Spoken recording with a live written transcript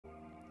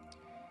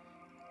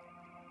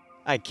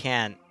I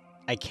can't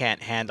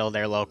handle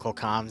their local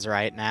comms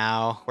right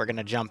now. We're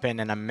gonna jump in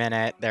a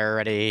minute. They're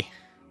already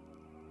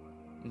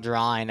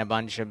drawing a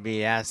bunch of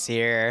BS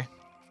here.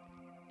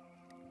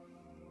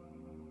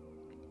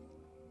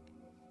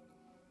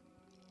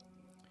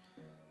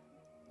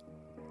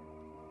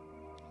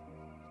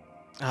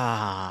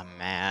 Ah,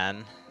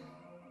 man.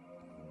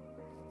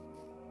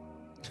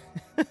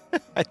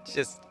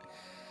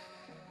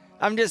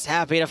 I'm just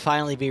happy to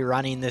finally be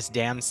running this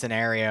damn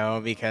scenario,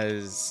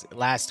 because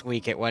last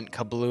week it went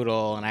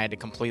kabloodle and I had to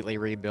completely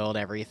rebuild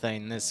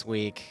everything this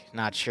week.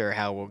 Not sure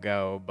how we'll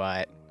go,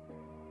 but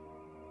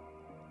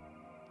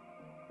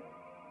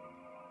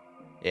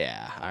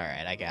yeah,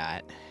 alright, I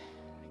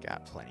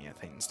got plenty of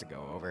things to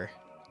go over.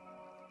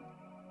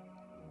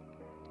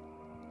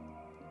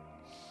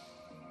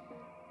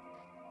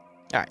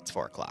 Alright, it's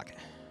 4 o'clock.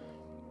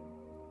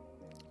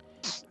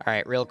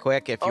 Alright, real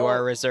quick, if you are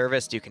a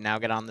reservist, you can now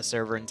get on the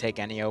server and take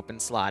any open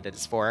slot. It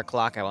is 4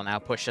 o'clock. I will now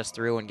push us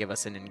through and give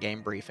us an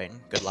in-game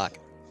briefing. Good luck.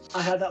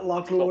 I had that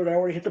locked and loaded. I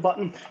already hit the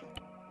button.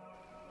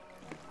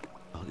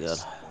 Oh, good.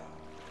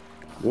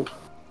 Whoop.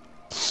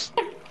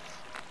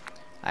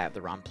 I have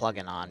the wrong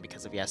plugin on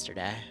because of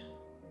yesterday.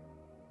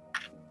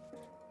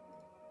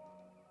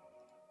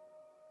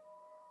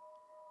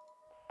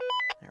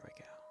 There we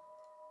go.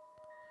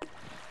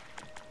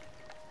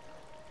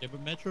 Yeah,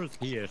 but Metro's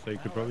here, so you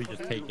could probably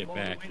just take it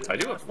back. I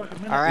do it.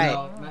 Alright.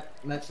 No,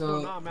 Metro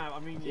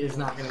is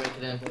not going to make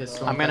it in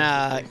because I'm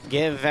gonna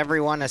give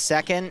everyone a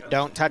second.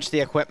 Don't touch the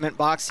equipment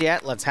box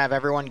yet. Let's have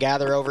everyone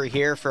gather over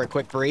here for a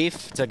quick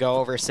brief to go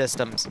over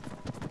systems.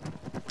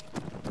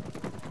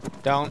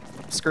 Don't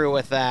screw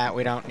with that.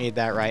 We don't need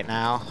that right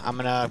now. I'm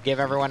gonna give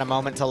everyone a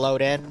moment to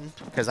load in,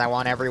 because I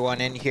want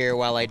everyone in here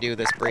while I do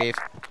this brief.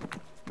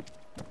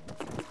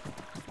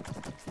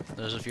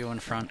 There's a few in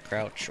front,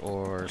 crouch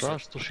or...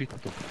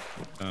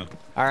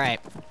 Alright,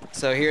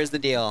 so here's the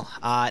deal.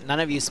 None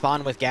of you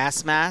spawn with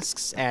gas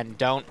masks, and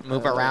don't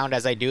move around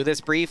as I do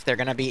this brief. They're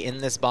going to be in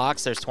this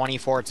box. There's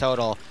 24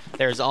 total.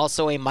 There's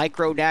also a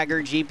micro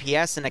dagger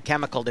GPS and a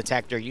chemical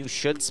detector. You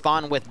should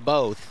spawn with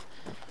both.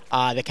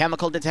 The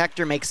chemical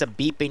detector makes a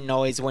beeping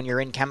noise when you're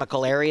in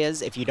chemical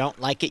areas. If you don't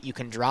like it, you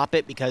can drop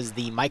it, because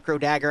the micro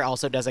dagger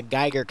also does a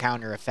Geiger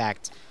counter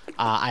effect.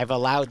 I've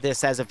allowed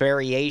this as a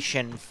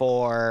variation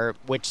for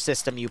which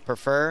system you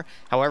prefer.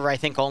 However, I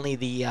think only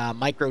the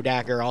micro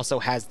dagger also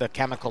has the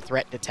chemical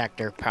threat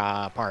detector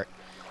part.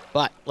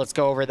 But let's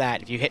go over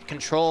that. If you hit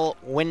Control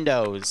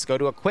Windows, go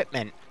to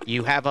Equipment,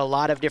 you have a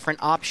lot of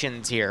different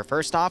options here.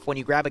 First off, when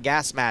you grab a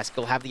gas mask,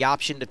 you'll have the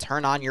option to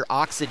turn on your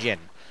oxygen.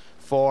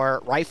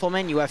 For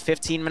Riflemen, you have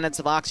 15 minutes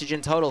of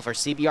oxygen total. For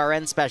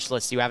CBRN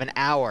Specialists, you have an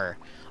hour.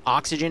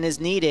 Oxygen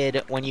is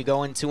needed when you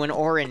go into an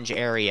orange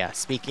area.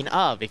 Speaking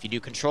of, if you do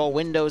Control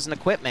Windows and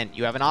Equipment,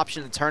 you have an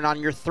option to turn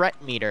on your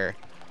threat meter.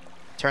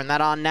 Turn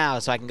that on now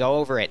so I can go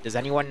over it. Does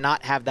anyone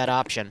not have that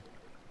option?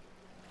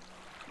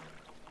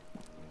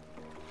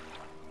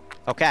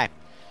 Okay.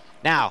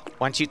 Now,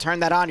 once you turn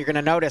that on, you're going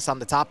to notice on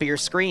the top of your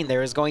screen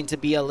there is going to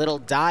be a little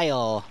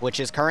dial, which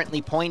is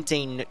currently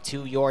pointing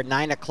to your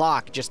 9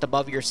 o'clock just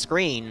above your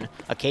screen,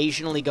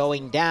 occasionally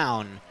going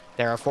down.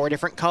 There are 4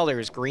 different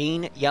colors: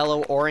 green,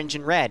 yellow, orange,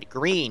 and red.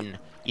 Green,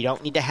 you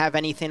don't need to have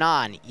anything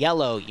on.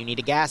 Yellow, you need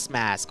a gas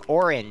mask.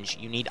 Orange,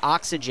 you need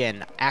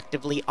oxygen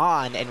actively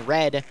on. And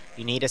red,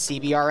 you need a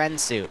CBRN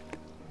suit.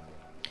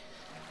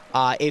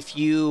 If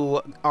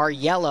you are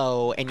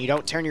yellow and you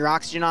don't turn your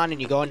oxygen on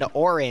and you go into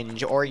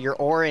orange, or you're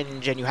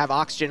orange and you have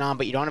oxygen on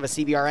but you don't have a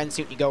CBRN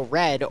suit and you go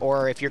red,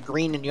 or if you're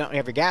green and you don't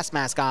have your gas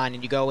mask on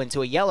and you go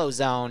into a yellow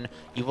zone,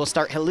 you will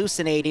start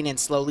hallucinating and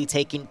slowly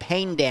taking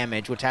pain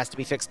damage, which has to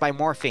be fixed by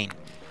morphine.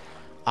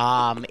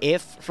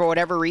 If, for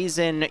whatever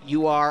reason,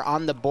 you are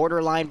on the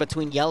borderline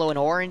between yellow and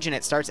orange and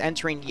it starts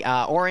entering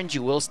orange,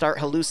 you will start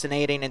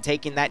hallucinating and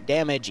taking that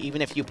damage.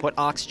 Even if you put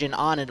oxygen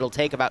on, it'll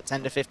take about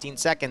 10 to 15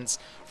 seconds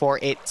for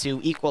it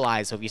to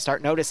equalize. So if you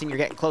start noticing you're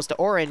getting close to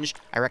orange,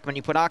 I recommend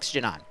you put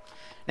oxygen on.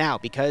 Now,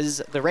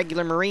 because the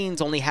regular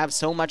Marines only have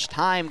so much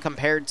time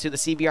compared to the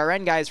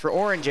CBRN guys for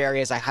orange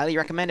areas, I highly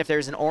recommend if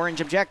there's an orange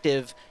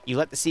objective, you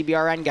let the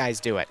CBRN guys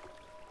do it.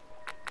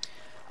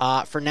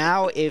 For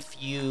now,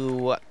 if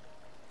you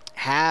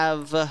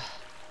have... what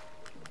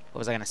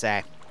was I going to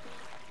say?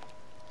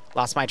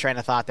 Lost my train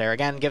of thought there.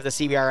 Again, give the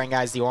CBRN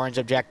guys the orange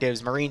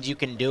objectives. Marines, you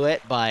can do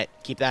it, but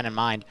keep that in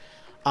mind.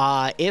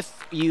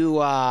 If you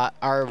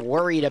are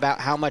worried about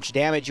how much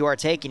damage you are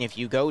taking, if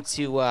you go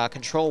to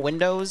Control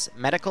Windows,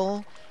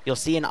 Medical, you'll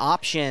see an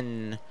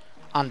option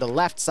on the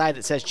left side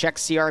that says check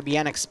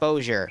CRBN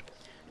exposure.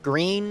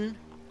 Green,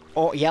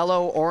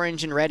 yellow,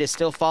 orange, and red is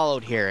still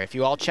followed here. If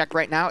you all check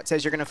right now, it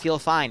says you're going to feel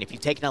fine. If you've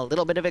taken a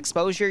little bit of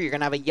exposure, you're going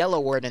to have a yellow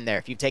word in there.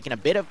 If you've taken a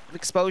bit of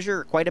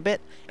exposure, quite a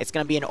bit, it's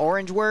going to be an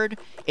orange word.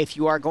 If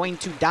you are going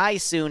to die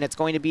soon, it's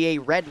going to be a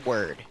red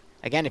word.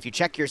 Again, if you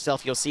check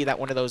yourself, you'll see that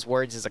one of those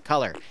words is a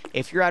color.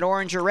 If you're at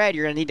orange or red,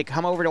 you're going to need to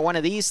come over to one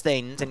of these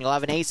things, and you'll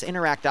have an ACE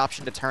Interact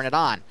option to turn it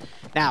on.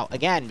 Now,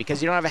 again,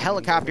 because you don't have a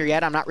helicopter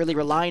yet, I'm not really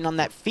relying on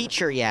that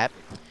feature yet.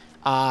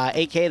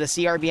 aka the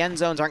CRBN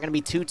zones aren't going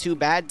to be too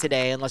bad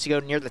today unless you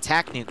go near the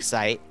TAC nuke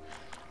site.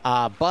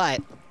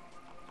 But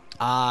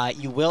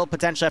you will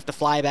potentially have to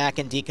fly back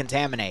and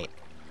decontaminate.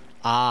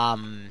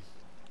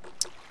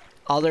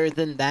 Other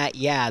than that,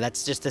 yeah,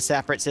 that's just a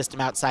separate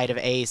system outside of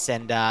ACE,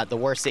 and the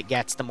worse it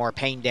gets, the more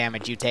pain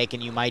damage you take,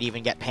 and you might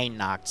even get pain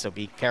knocked, so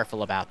be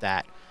careful about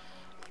that.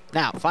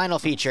 Now, final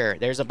feature.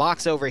 There's a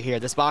box over here.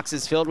 This box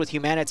is filled with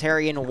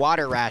humanitarian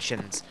water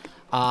rations.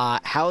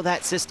 How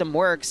that system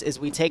works is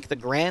we take the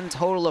grand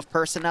total of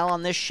personnel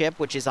on this ship,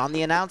 which is on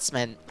the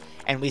announcement,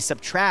 and we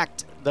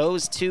subtract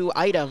those 2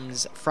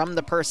 items from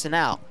the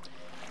personnel.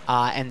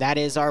 And that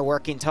is our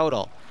working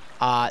total.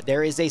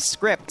 There is a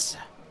script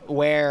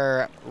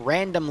where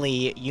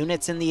randomly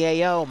units in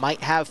the AO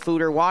might have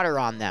food or water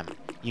on them.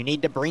 You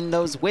need to bring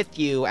those with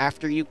you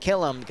after you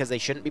kill them because they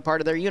shouldn't be part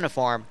of their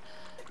uniform.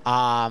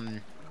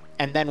 And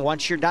then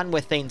once you're done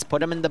with things, put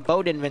them in the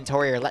boat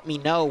inventory or let me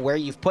know where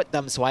you've put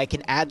them so I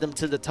can add them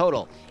to the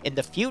total. In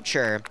the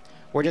future,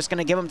 we're just going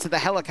to give them to the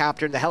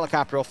helicopter, and the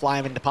helicopter will fly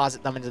them and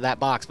deposit them into that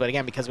box. But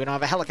again, because we don't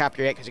have a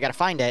helicopter yet, because you got to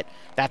find it,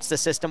 that's the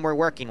system we're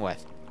working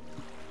with.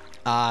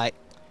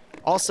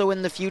 Also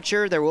in the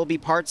future, there will be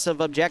parts of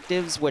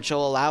objectives which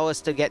will allow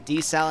us to get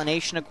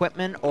desalination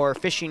equipment or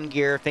fishing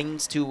gear,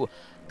 things to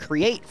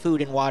create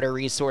food and water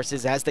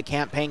resources as the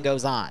campaign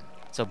goes on.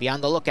 So be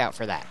on the lookout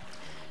for that.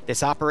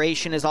 This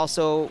operation is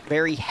also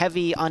very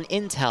heavy on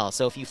intel,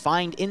 so if you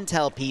find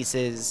intel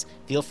pieces,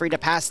 feel free to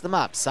pass them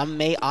up. Some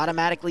may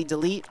automatically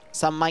delete,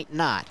 some might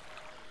not.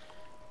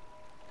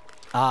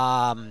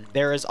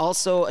 There is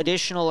also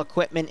additional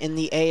equipment in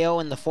the AO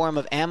in the form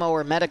of ammo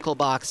or medical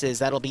boxes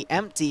that'll be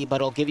empty, but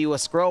it'll give you a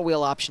scroll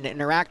wheel option to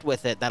interact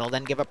with it. That'll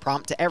then give a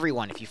prompt to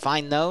everyone. If you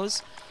find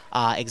those,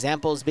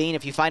 examples being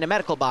if you find a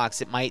medical box,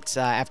 it might,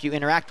 after you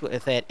interact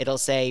with it, it'll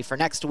say for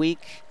next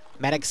week,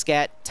 medics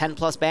get 10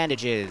 plus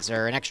bandages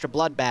or an extra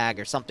blood bag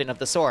or something of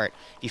the sort.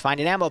 If you find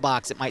an ammo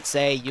box, it might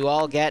say you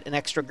all get an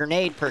extra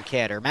grenade per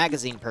kit or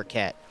magazine per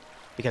kit,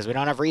 because we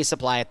don't have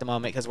resupply at the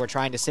moment because we're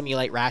trying to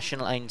simulate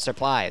rationing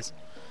supplies.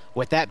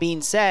 With that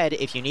being said,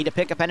 if you need to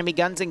pick up enemy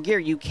guns and gear,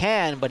 you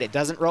can, but it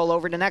doesn't roll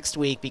over to next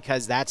week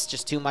because that's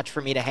just too much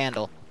for me to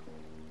handle.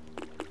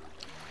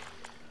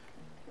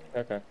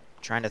 Okay.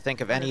 Trying to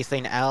think of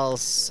anything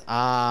else.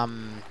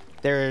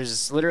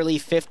 There's literally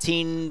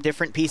 15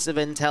 different pieces of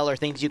intel or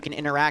things you can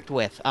interact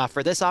with.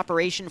 For this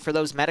operation, for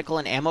those medical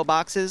and ammo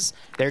boxes,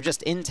 they're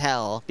just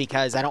intel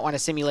because I don't want to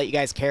simulate you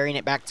guys carrying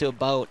it back to a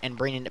boat and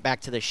bringing it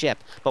back to the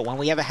ship. But when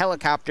we have a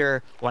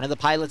helicopter, one of the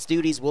pilot's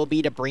duties will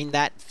be to bring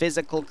that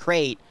physical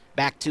crate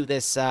back to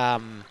this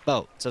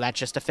boat. So that's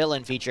just a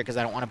fill-in feature because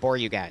I don't want to bore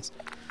you guys.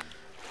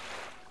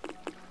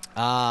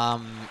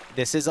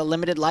 This is a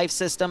limited life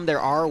system.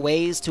 There are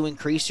ways to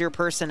increase your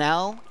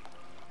personnel.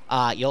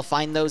 You'll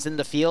find those in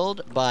the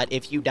field, but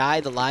if you die,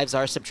 the lives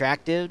are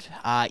subtracted.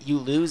 You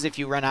lose if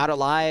you run out of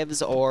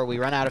lives, or we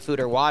run out of food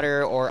or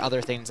water, or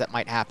other things that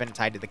might happen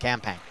tied to the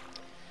campaign.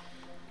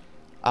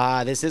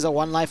 This is a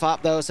one-life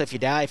op, though, so if you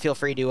die, feel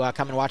free to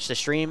come and watch the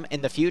stream.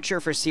 In the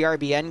future, for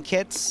CRBN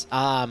kits,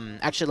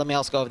 actually, let me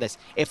also go over this.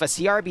 If a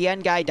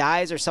CRBN guy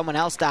dies or someone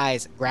else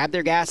dies, grab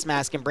their gas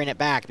mask and bring it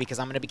back, because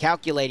I'm going to be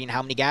calculating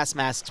how many gas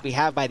masks we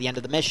have by the end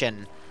of the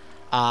mission.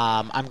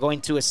 I'm going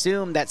to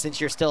assume that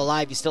since you're still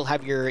alive, you still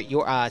have your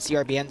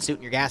CRBN suit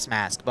and your gas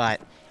mask, but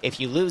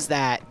if you lose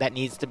that, that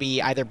needs to be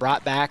either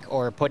brought back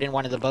or put in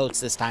one of the boats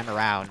this time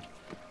around,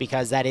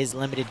 because that is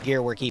limited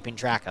gear we're keeping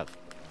track of.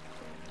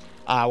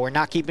 We're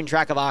not keeping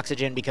track of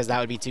oxygen because that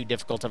would be too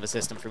difficult of a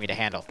system for me to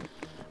handle.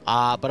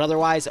 But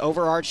otherwise,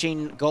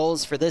 overarching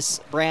goals for this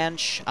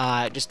branch,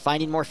 just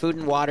finding more food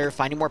and water,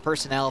 finding more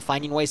personnel,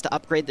 finding ways to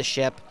upgrade the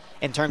ship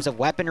in terms of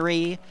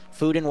weaponry,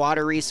 food and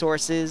water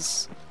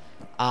resources,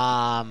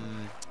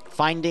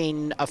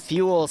 finding a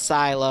fuel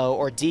silo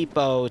or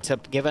depot to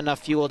give enough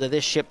fuel to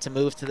this ship to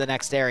move to the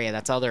next area.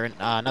 That's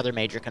another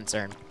major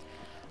concern.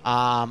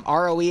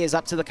 ROE is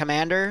up to the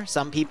commander.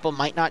 Some people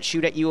might not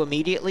shoot at you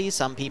immediately.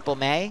 Some people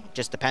may.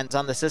 Just depends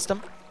on the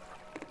system.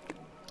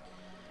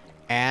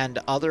 And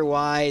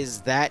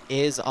otherwise, that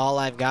is all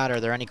I've got. Are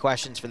there any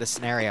questions for this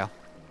scenario?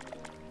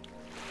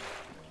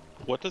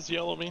 What does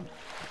yellow mean?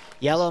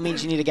 Yellow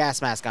means you need a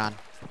gas mask on.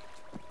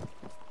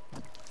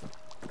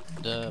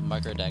 The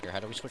micro dagger, how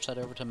do we switch that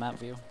over to map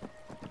view?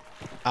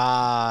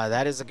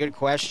 That is a good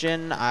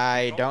question.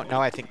 I don't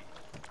know. I think...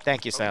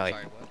 Thank you, Sally.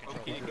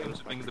 Okay, you can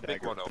bring the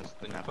big one up,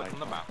 then you put on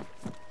the map.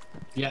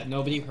 Yeah,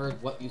 nobody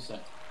heard what you said.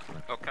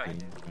 Okay,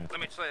 let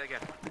me say it again.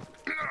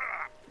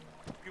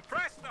 You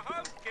press the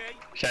home key.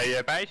 So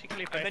you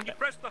basically press and then you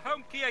press the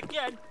home key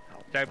again.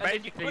 So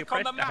basically you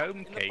press the home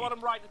in key, the bottom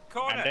right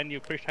corner. and then you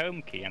push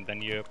home key, and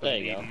then you put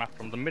the map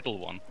on the middle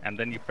one, and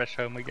then you press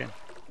home again.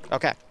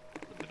 Okay.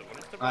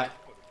 Alright.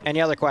 Any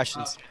other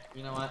questions?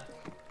 You know what?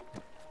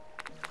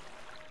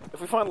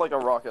 If we find like a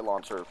rocket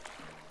launcher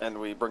and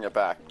we bring it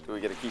back, do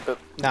we get to keep it?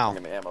 No.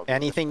 Bring in the ammo.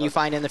 Anything you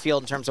find in the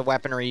field in terms of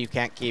weaponry you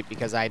can't keep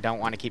because I don't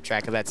want to keep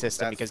track of that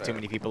system because too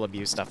many people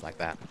abuse stuff like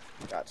that.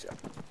 Gotcha.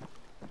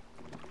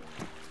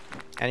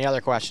 Any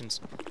other questions?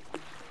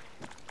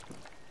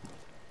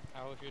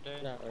 How with your day?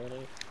 Not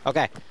really.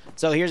 Okay,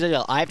 so here's the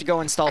deal. I have to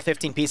go install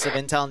 15 pieces of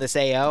intel in this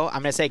AO.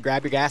 I'm going to say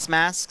grab your gas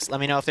masks. Let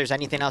me know if there's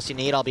anything else you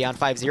need. I'll be on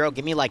 5-0.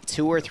 Give me like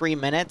 2 or 3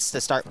 minutes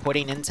to start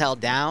putting intel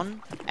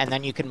down, and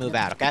then you can move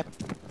out, okay?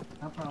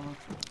 No problem.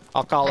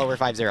 I'll call over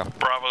 5-0.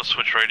 Bravo,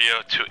 switch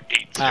radio to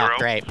 80. Oh,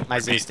 great. My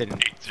Zeus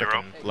didn't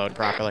frickin' load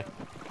properly.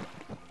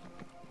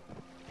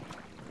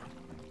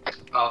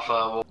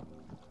 Alpha.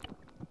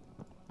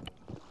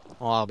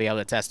 Well, I'll be able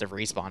to test if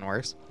respawn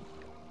works.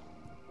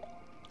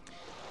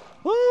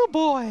 Oh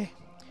boy.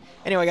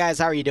 Anyway, guys,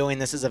 how are you doing?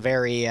 This is a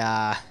very,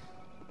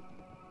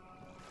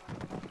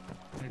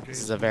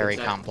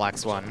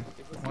 complex one.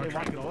 I'm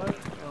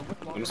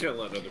just gonna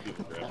let other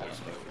people grab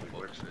this.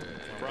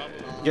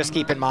 Just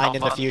keep in mind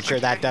in the future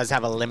that does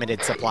have a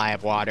limited supply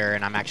of water,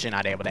 and I'm actually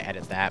not able to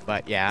edit that,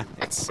 but yeah,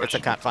 it's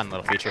a fun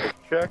little feature.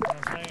 Check.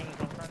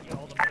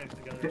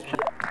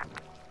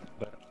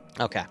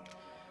 Okay.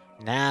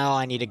 Now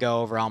I need to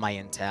go over all my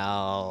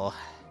intel.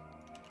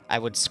 I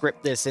would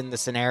script this in the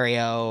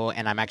scenario,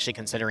 and I'm actually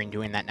considering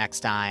doing that next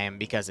time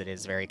because it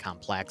is very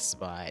complex,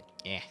 but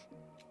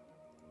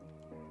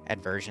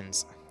add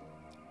versions.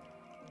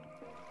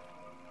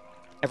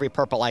 Every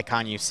purple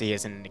icon you see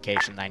is an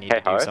indication that I need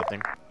to do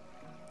something.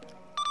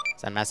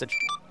 Send message.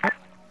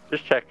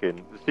 Just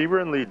checking. The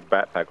Zebra and Lead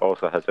backpack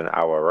also has an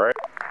hour, right?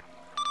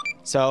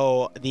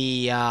 So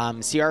the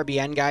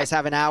CRBN guys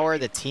have an hour.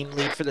 The team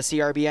lead for the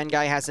CRBN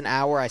guy has an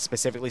hour. I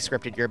specifically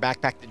scripted your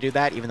backpack to do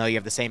that, even though you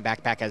have the same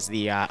backpack as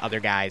the other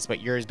guys.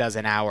 But yours does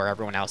an hour.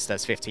 Everyone else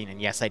does 15.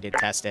 And yes, I did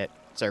test it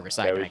server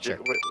side to make sure.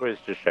 We're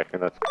just checking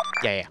that.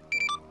 Yeah.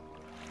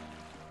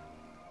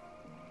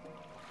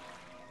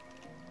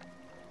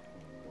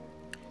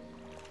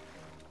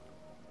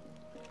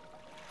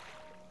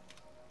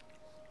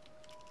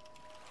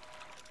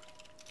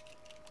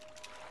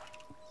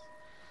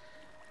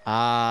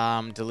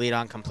 Delete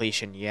on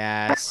completion,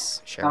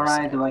 yes. Sure.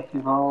 Alright, do I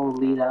have all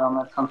lead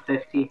elements on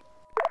 50?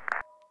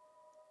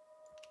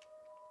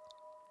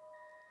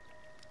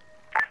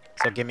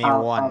 So give me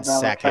 1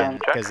 second,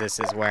 because this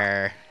is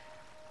where...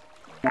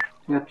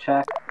 Good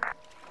check.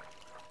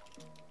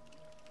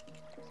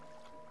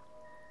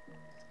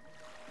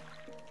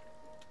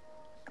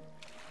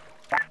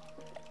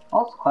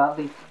 Also,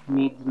 Cloudy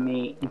needs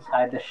me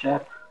inside the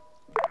ship.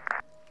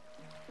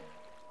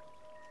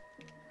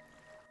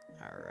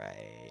 Alright.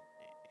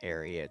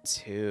 Area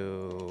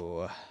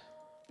 2.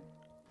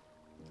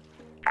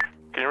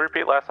 Can you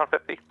repeat last on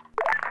 50?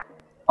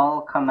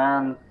 All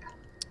command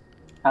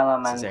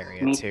elements This is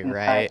area meet 2, inside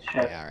right?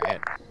 ship. Yeah,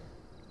 alright.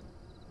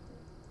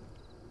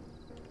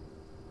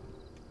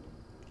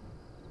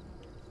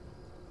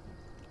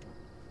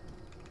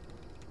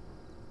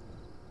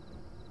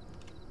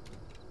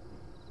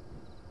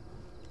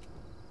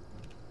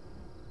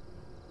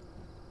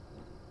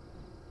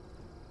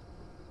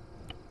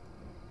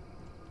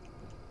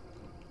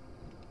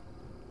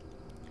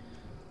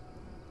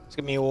 Just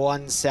give me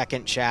 1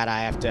 second, chat. I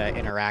have to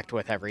interact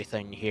with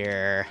everything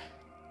here.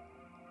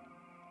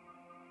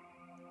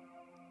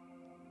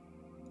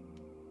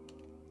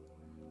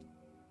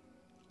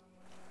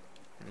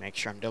 Make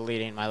sure I'm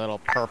deleting my little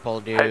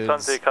purple dudes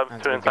as we go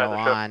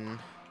on.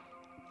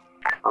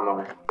 I'm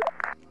over here.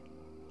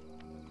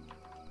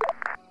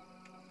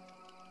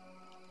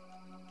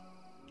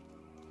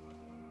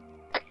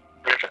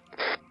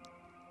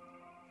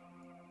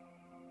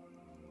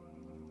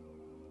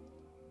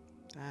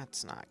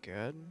 That's not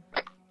good.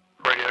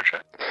 Radio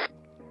check.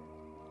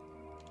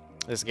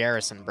 This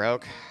garrison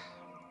broke,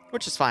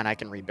 which is fine. I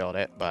can rebuild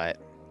it, but...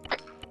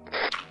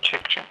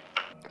 Check. Check.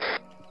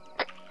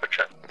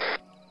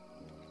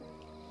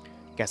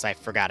 Guess I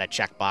forgot a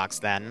checkbox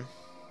then.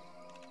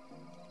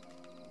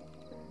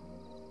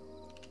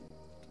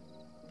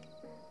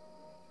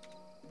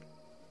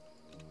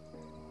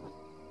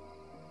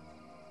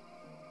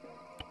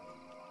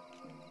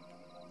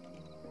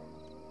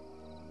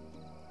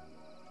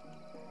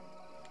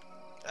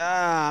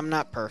 I'm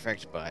not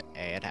perfect, but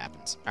hey, it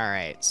happens.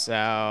 Alright,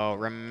 so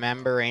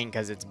remembering,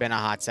 because it's been a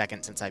hot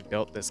second since I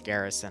built this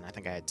garrison, I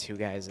think I had 2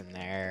 guys in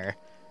there.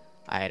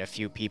 I had a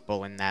few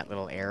people in that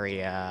little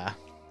area.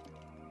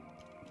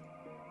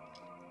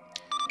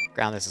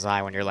 Ground this is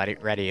high. When you're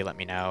ready, let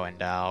me know,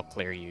 and I'll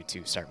clear you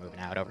to start moving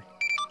out. Over.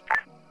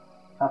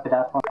 Copy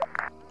that one.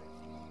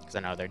 Because I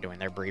know they're doing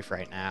their brief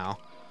right now.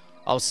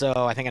 Also,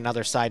 I think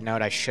another side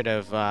note, I should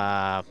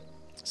have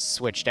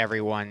switched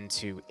everyone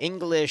to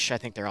English. I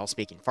think they're all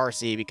speaking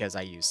Farsi because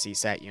I use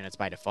CSET units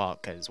by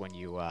default, because when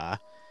you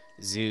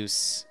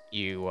Zeus,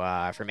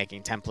 for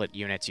making template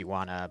units, you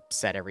want to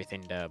set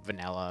everything to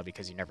vanilla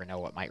because you never know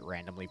what might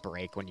randomly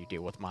break when you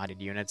deal with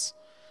modded units.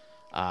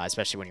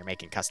 Especially when you're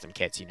making custom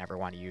kits, you never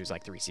want to use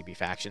like 3CB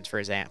factions, for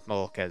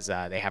example, because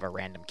they have a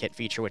random kit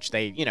feature, which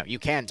they, you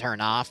can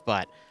turn off,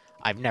 but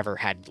I've never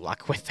had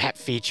luck with that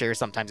feature.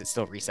 Sometimes it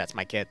still resets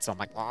my kit, so I'm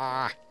like,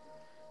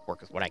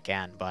 work with what I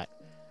can, but...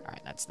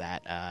 Alright, that's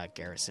that.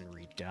 Garrison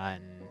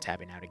redone.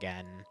 Tabbing out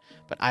again.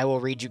 But I will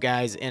read you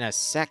guys in a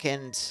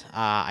second.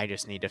 I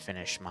just need to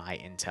finish my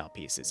intel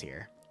pieces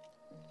here.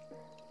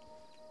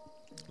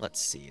 Let's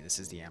see. This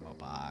is the ammo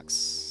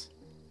box.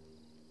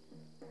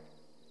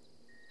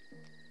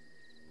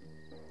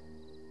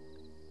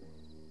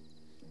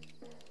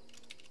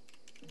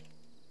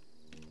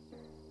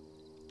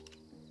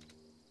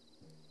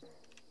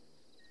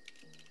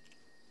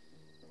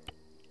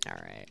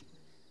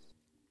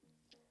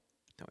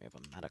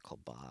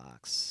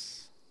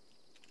 box.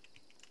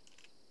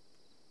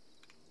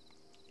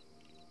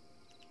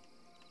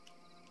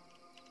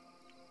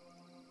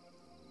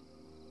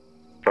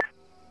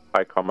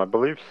 I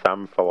believe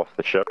Sam fell off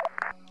the ship.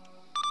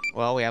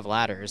 Well, we have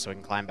ladders, so we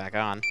can climb back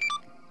on.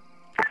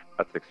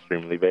 That's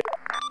extremely vague.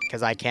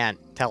 Because I can't.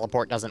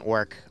 Teleport doesn't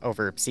work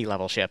over sea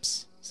level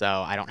ships, so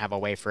I don't have a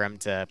way for him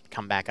to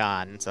come back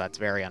on, so that's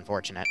very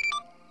unfortunate.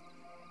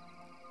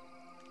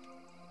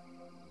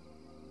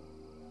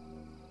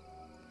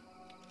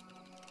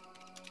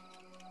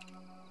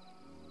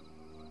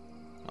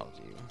 I'll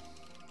do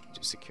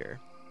secure.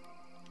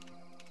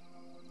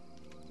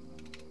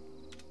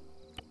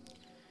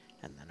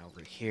 And then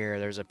over here,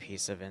 there's a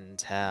piece of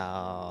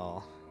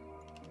intel.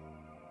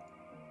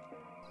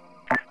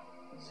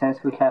 Since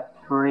we have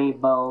 3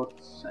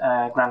 boats,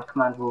 Ground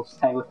Command will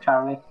stay with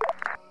Charlie.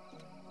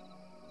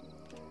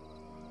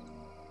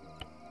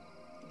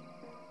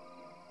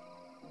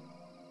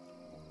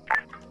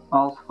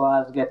 All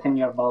squads, get in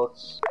your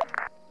boats.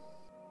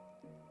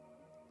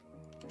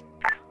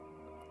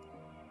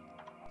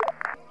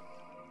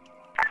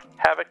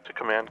 Havoc to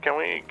command. Can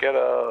we get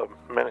a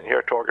minute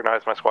here to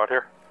organize my squad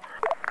here?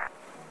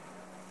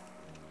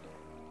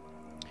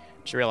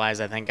 Just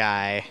realized I think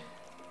I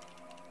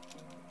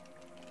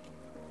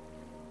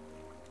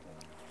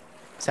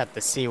set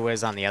the Sea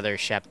Whiz on the other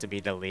ship to be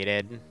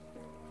deleted.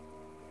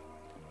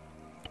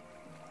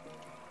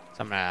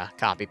 So I'm gonna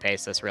copy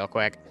paste this real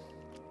quick.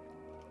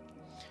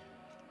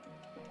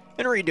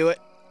 And redo it.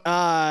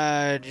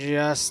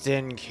 Just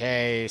in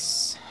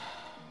case.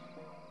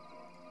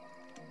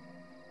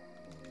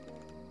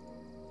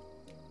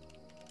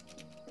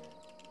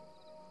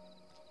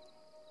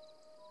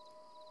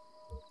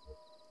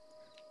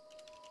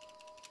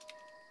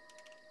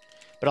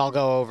 But I'll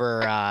go over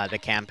the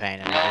campaign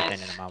and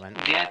everything in a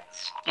moment. Get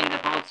in the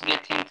boats,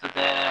 get into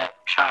the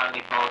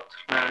Charlie boat.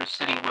 We're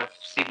sitting with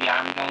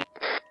CBR guys.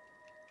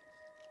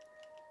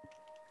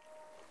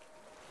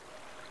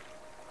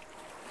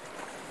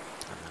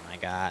 And then I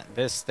got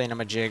this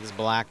thingamajig's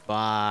black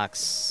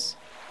box.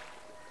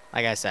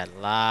 Like I said, a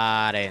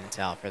lot of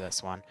intel for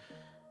this one.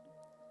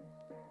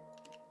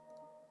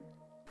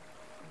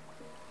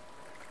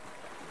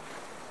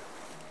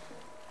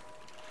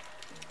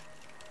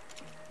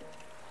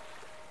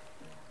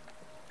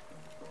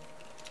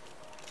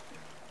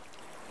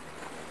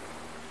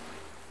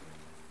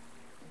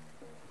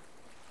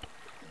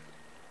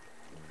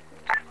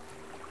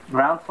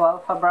 Ground to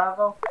Alpha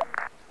Bravo.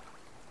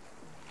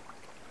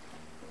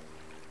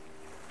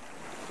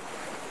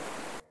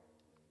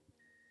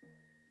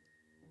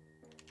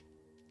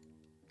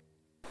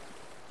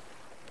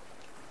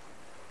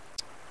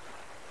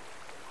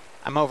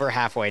 I'm over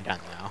halfway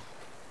done now.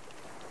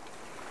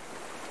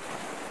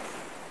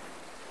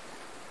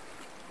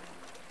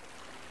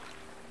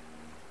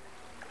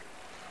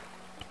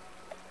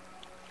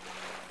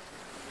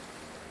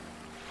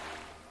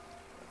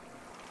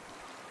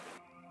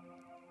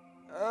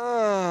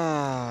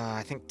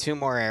 I think 2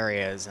 more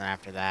areas, and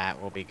after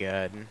that, we'll be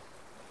good.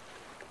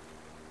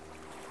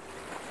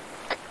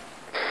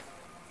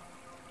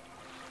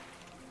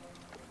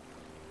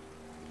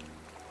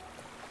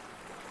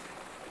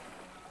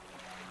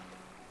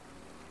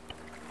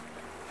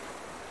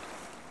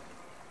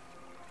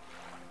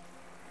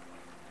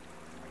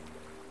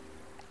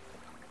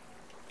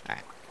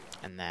 Alright,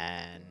 and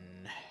then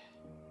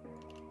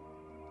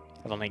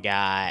I've only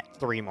got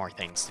 3 more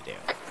things to do.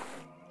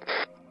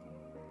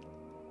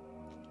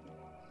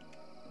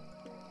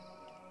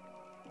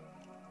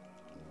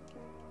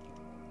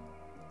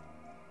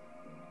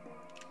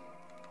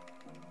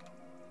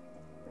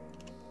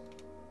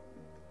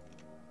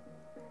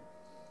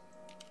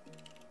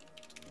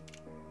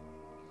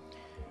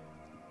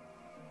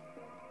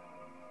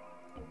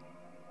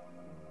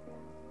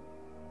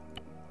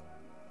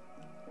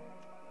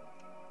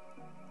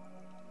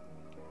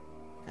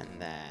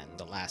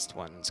 Last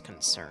one's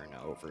concern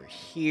over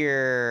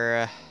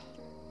here.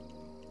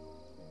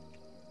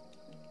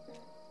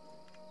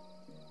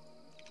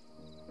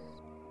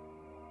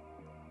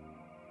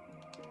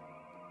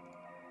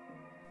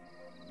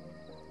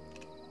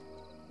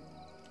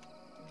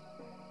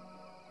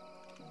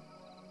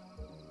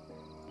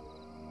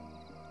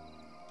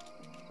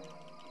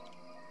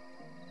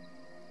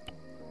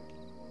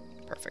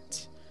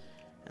 Perfect.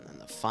 And then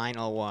the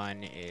final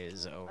one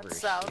is over here.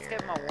 Let's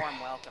give him a warm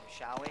welcome,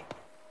 shall we?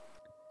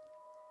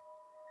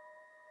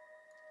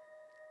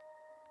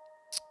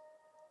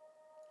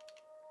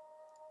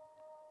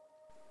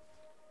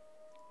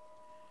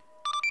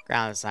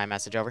 Ground sign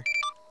message over.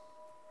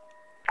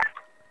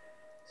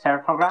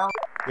 Circle ground.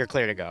 You're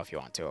clear to go if you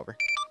want to, over.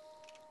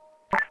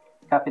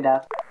 Copy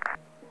that.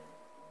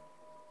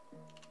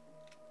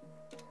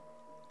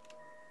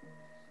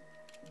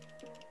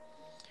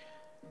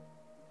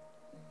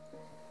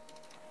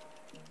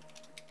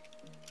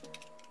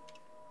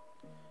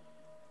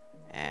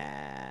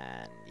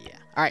 And yeah.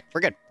 Alright, we're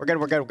good. We're good,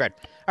 we're good, we're good.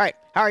 Alright,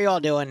 how are you all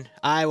doing?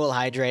 I will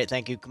hydrate.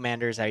 Thank you,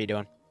 commanders. How you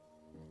doing?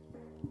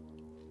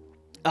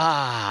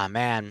 Ah,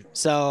 man.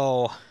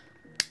 So,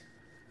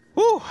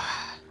 whew.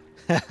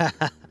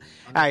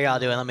 How y'all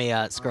doing? Let me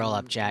scroll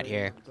up chat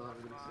here.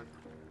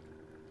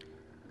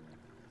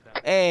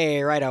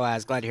 Hey, right,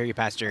 Oaz. Glad to hear you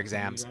passed your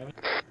exams.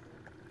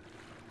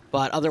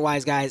 But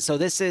otherwise, guys, so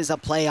this is a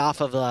play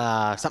off of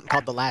something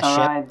called The Last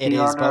Ship. It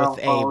is both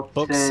a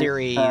book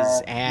series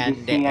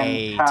and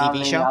a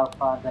TV show.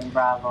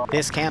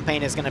 This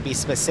campaign is going to be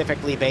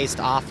specifically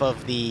based off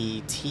of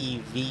the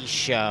TV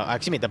show,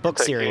 excuse me, the book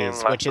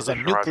series, which is a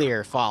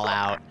nuclear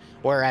fallout,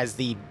 whereas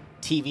the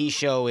TV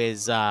show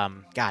is,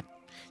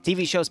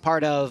 TV show's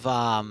part of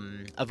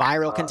a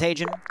viral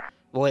contagion,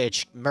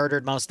 which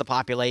murdered most of the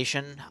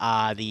population.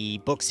 The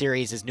book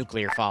series is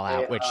nuclear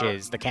fallout, which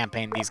is the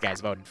campaign these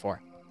guys voted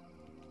for.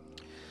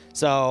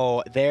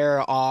 So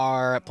there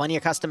are plenty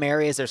of custom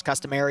areas. There's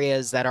custom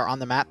areas that are on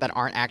the map that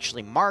aren't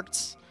actually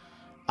marked.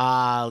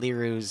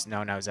 Liru's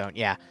no zone.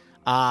 Yeah.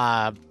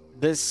 All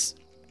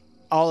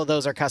of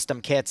those are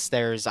custom kits.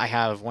 I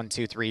have 1,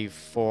 2, 3,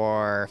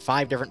 4,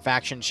 5 different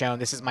factions shown.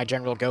 This is my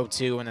general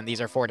go-to, and then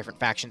these are 4 different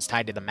factions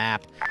tied to the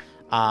map.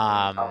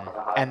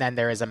 And then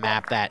there is a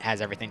map that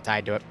has everything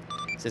tied to it.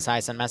 Is this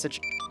hi, send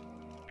message?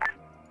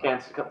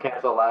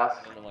 Cancel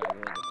last.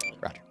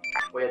 Roger.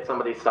 We had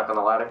somebody stuck on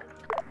the ladder.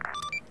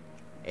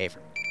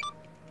 Aver.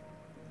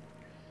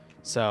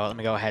 So let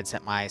me go ahead and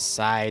set my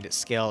side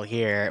skill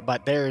here.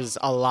 But there's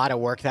a lot of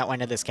work that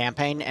went into this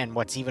campaign, and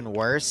what's even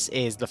worse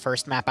is the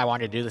first map I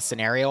wanted to do the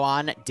scenario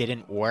on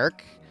didn't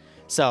work.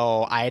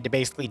 So I had to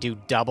basically do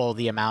double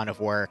the amount of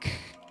work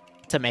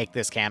to make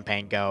this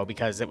campaign go,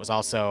 because it was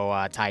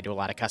also tied to a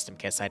lot of custom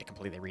kits I had to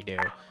completely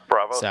redo.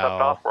 Bravo, stepped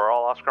off. We're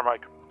all Oscar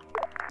Mike.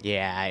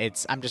 Yeah,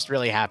 I'm just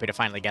really happy to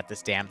finally get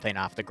this damn thing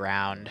off the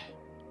ground.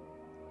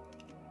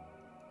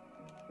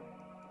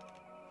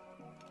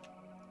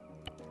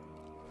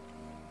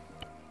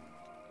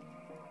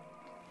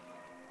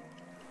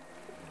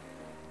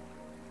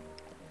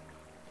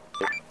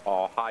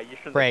 Oh, hi, you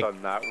shouldn't Break. have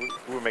done that.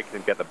 We were making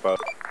him get the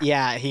boat.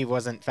 Yeah, he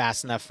wasn't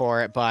fast enough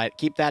for it, but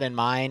keep that in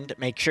mind.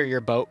 Make sure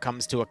your boat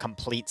comes to a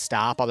complete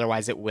stop,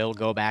 otherwise it will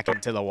go back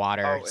into the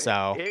water,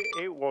 so...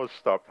 It was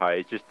stopped,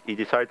 hi. He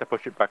decided to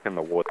push it back in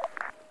the water.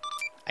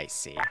 I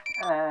see.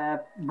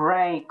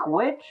 Break.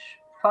 Which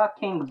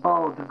fucking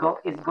boat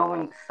is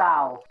going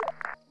south?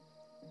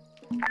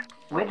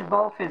 Which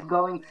boat is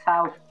going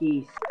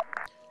southeast?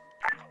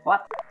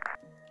 What?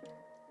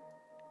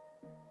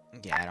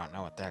 Yeah, I don't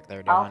know what the heck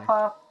they're doing.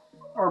 Alpha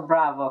or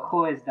Bravo?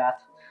 Who is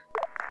that?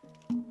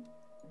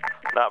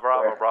 Not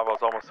Bravo.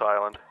 Bravo's almost to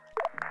island.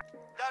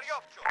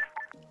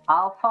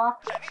 Alpha?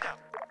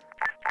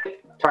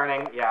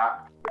 Turning, yeah.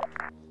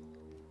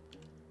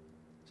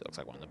 So it looks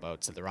like one of the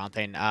boats did the wrong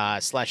thing.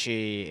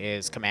 Slushy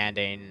is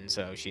commanding,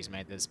 so she's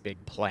made this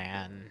big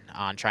plan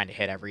on trying to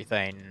hit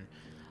everything.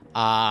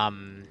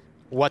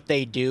 What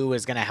they do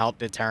is going to help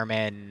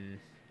determine...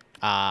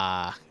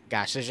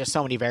 gosh, there's just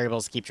so many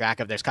variables to keep track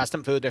of. There's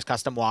custom food, there's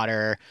custom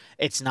water.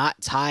 It's not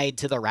tied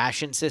to the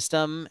ration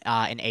system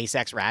in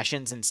ASEX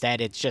rations.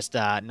 Instead, it's just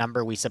a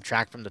number we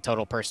subtract from the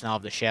total personnel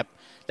of the ship.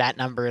 That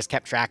number is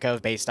kept track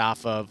of based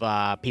off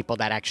of people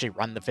that actually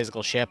run the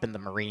physical ship and the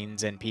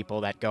Marines and people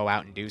that go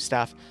out and do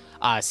stuff.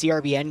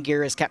 CRBN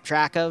gear is kept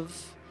track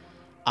of.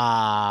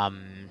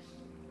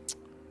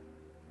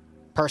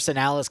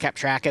 Personnel is kept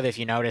track of. If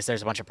you notice,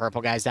 there's a bunch of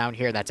purple guys down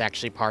here. That's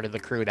actually part of the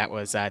crew that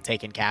was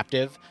taken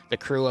captive. The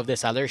crew of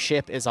this other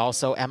ship is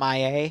also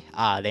MIA.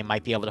 They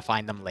might be able to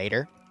find them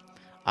later.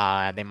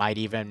 They might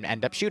even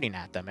end up shooting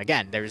at them.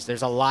 Again,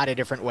 there's a lot of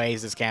different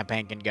ways this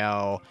campaign can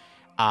go,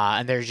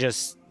 and there's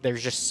just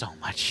so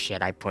much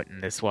shit I put in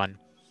this one,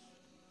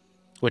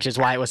 which is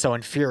why it was so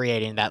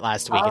infuriating that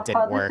last week it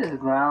didn't work. This is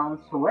ground.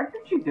 So where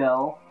did you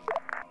go?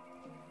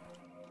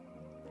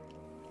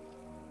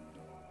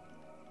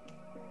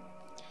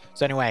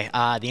 So anyway,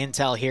 the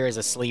intel here is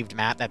a sleeved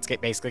map that's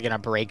basically going to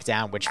break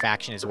down which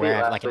faction is where. I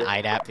have like an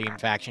IDAP theme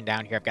faction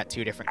down here. I've got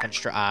 2 different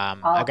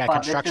I've got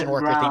construction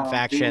worker themed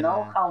faction,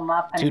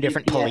 2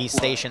 different police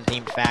station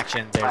themed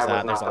factions. There's a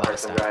lot of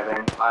stuff.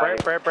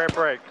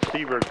 Break.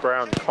 Seaward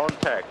ground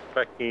contact.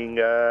 Fucking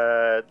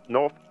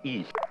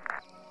northeast.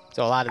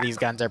 So a lot of these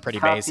guns are pretty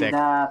Copy basic.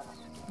 That.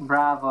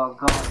 Bravo,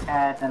 go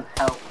ahead and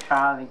help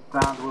Charlie.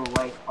 Ground will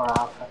wait for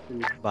Alpha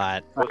 2.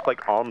 But looks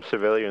like armed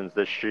civilians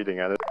they're shooting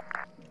at it.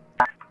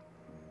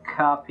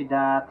 Copy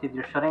that. If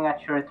you're shooting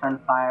at you, return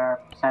fire.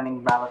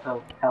 Sending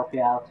Bravo to help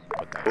you out.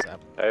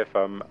 If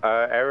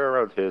area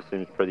around here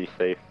seems pretty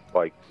safe,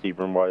 like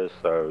Sebrum wise,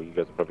 so you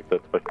guys are probably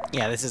good to push.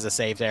 Yeah, this is a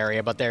safe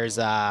area, but there's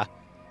a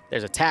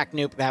TAC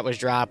nuke that was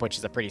dropped, which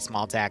is a pretty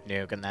small TAC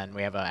nuke, and then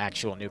we have an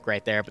actual nuke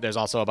right there, but there's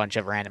also a bunch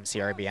of random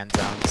CRBN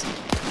zones.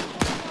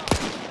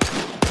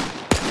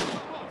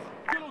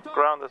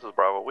 Ground, this is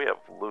Bravo. We have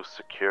loose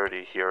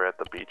security here at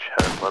the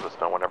beachhead. Let us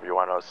know whenever you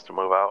want us to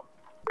move out.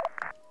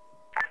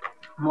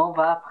 Move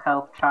up,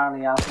 help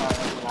Charlie out.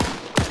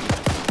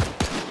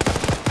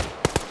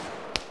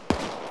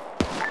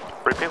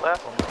 Repeat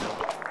last.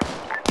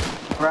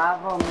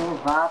 Bravo,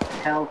 move up,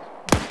 help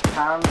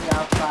Charlie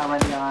out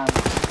already on.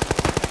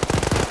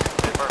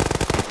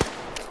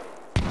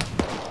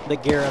 The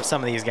gear of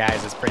some of these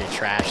guys is pretty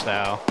trash,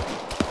 though.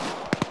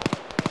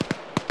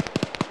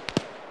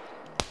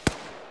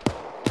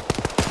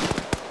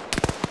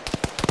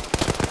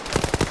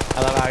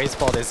 Oh, he's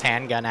pulled his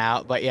handgun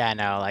out, but yeah,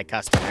 no, like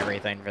custom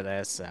everything for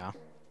this, so.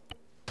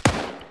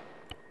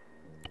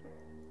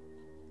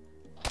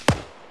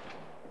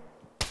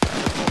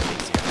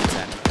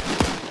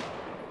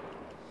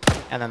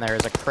 And then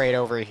there's a crate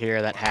over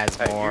here that has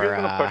more you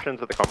gonna push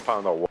into the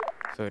compound or what?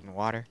 Food and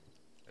water.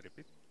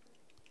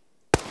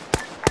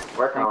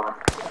 Working on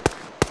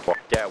it.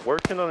 Yeah,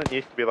 working on it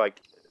needs to be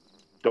like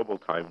double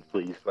time,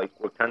 please. Like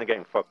we're kind of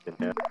getting fucked in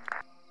here.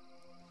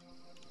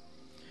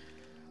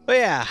 But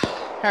yeah,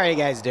 how are you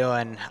guys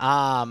doing?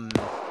 I'm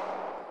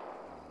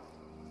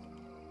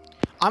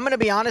gonna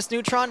be honest,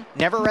 Neutron,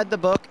 never read the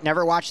book,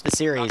 never watched the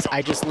series.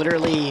 I just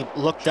literally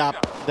looked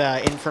up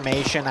the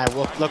information, I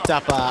looked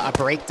up a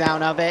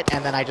breakdown of it,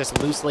 and then I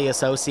just loosely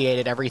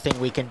associated everything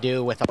we can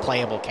do with a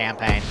playable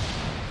campaign.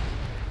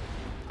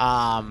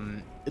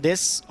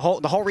 The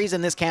whole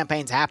reason this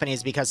campaign's happening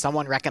is because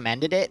someone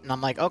recommended it, and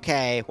I'm like,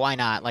 okay, why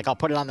not? Like, I'll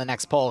put it on the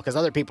next poll, because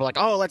other people are like,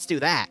 oh, let's do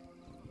that.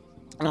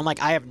 And I'm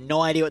like, I have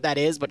no idea what that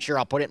is, but sure,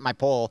 I'll put it in my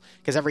poll,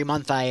 because every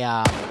month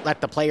I let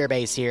the player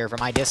base here from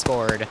my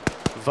Discord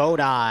vote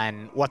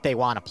on what they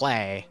want to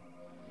play.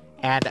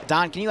 And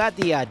Don, can you add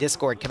the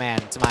Discord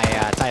command to my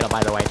title,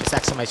 by the way? Just !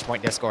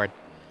 Discord.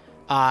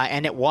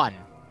 And it won.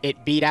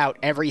 It beat out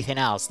everything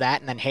else. That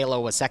and then Halo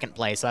was second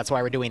place, so that's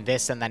why we're doing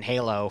this and then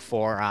Halo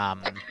for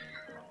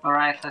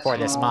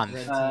this month,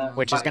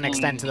 which is going to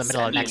extend to the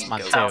middle of next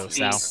month too.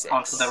 So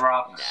onto the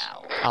rocks.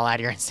 I'll add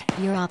your.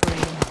 You're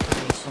operating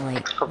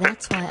operationally.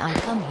 That's why I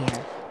come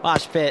here.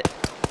 Mosh Pit,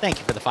 thank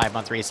you for the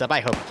 5-month resub.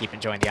 I hope you keep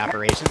enjoying the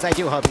operations. I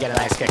do hope you get a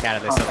nice kick out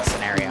of this little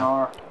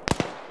scenario.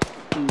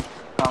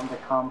 From the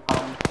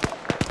compound.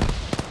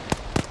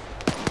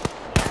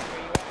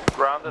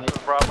 Ground, this is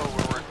Bravo.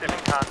 We're receiving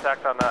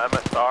contact on the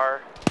MSR.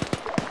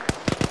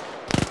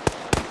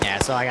 Yeah,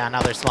 so I got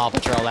another small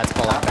patrol that's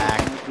pulling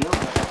back.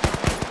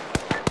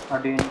 Or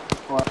do you need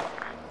support?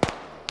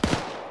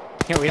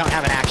 Here, we don't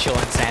have an actual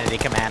insanity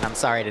command. I'm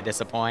sorry to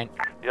disappoint.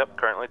 Yep,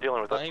 currently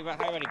dealing with it. I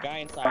already guy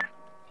inside.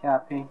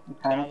 Copy. You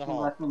kind of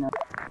let me know.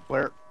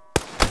 Where?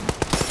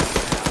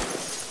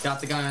 Got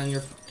the guy on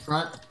your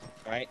front.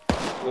 Right.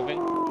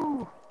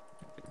 Moving.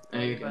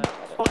 There you go.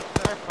 So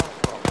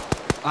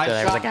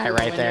there's a guy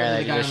right there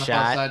that you just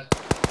shot.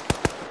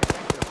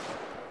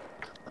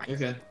 You're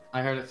good.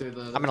 I heard it through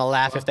the... I'm gonna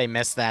laugh if they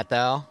miss that,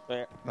 though.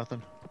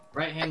 Nothing.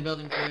 Right hand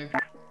building clear.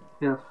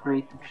 Feel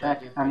free to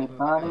check any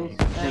bodies.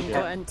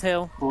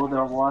 Food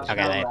or water.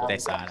 Okay, they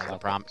saw it as a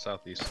prompt.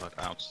 Southeast side,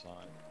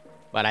 outside.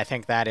 But I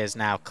think that is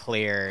now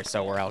clear,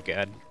 so we're all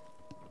good.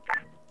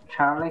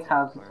 Charlie,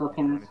 how's it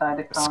looking inside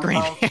the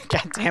compound? Screaming,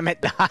 god damn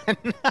it, Don.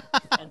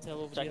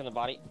 Checking the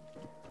body.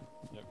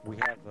 We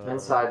have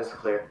inside is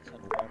clear.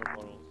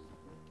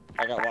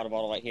 I got water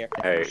bottle right here.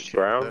 Hey,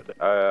 Ground,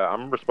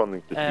 I'm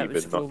responding to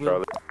Steven, not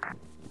Charlie.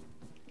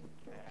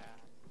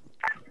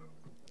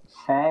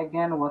 Say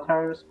again, what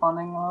are you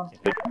responding on?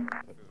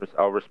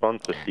 I'll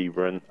respond to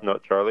Steven,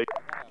 not Charlie.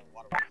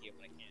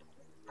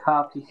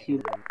 Copy,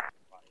 Steven.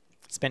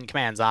 Spin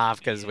commands off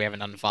because we haven't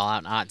done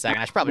Fallout in a hot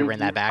second. I should probably bring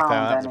that back, though.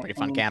 That was a pretty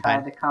fun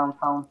campaign. The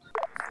compound?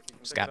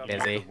 Just got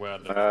busy. Well,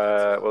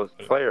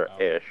 it's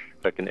player-ish.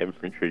 Second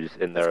infantry's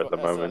in there at the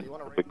moment.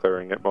 We're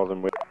clearing it more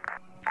than we...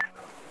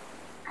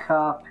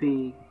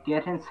 Copy.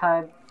 Get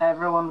inside.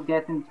 Everyone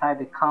get inside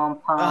the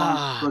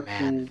compound.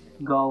 Quickly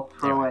go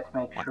through it.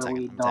 Make sure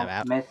we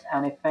don't miss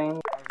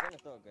anything.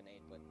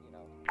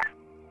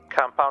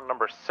 Compound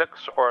number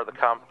 6 or the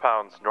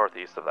compounds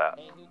northeast of that?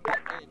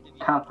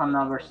 Compound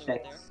number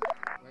 6.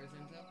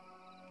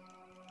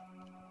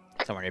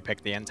 Somewhere you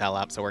pick the intel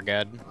up, so we're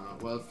good.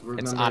 Well,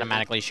 it's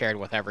automatically shared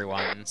with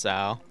everyone,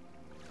 so...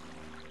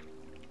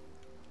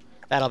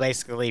 That'll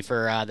basically,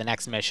 for the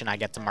next mission, I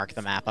get to mark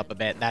the map up a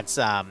bit. That's,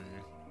 I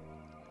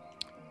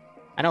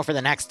know for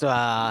the next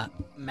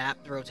map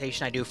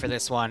rotation I do for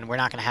this one, we're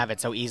not going to have it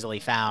so easily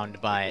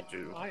found, but...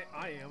 I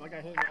am. I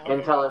got hit.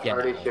 Intel is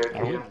already shared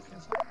to you.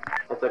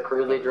 It's a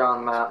crudely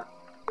drawn map.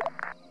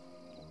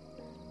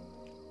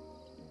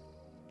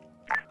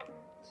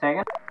 Say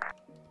again?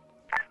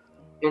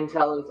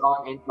 Intel is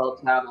on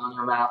Intel tab on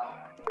your map.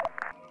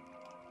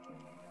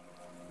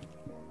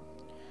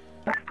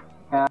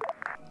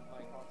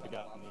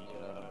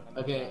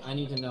 Okay, I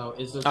need to know,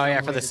 is there... Oh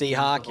yeah, for the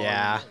Seahawk?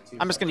 Yeah.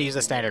 I'm just gonna use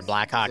the standard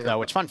Blackhawk though,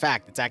 which, fun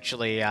fact, it's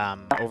actually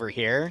over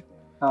here.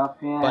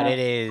 But it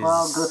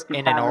is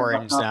in an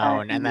orange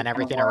zone, and then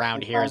everything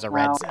around here is a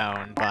red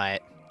zone,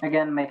 but...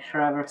 Again, make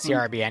sure everything...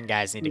 CRBN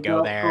guys need to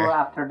go there.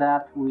 After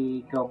that,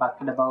 we go back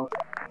to the boat.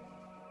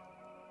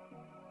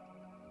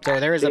 So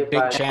there is a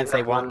big chance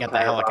they won't get the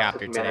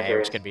helicopter today,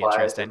 which could be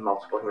interesting.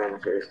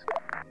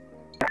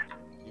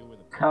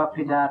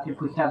 Copy that.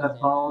 If we have a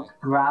boat,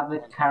 grab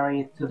it,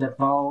 carry it to the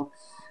boat.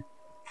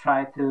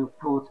 Try to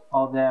put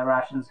all the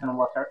rations and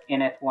water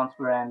in it once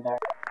we're in there.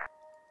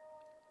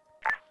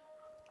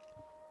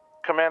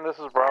 Command, this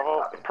is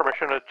Bravo.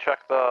 Permission to check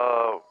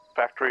the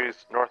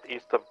factories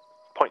northeast of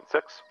Point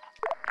 6.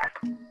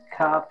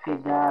 Copy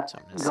that.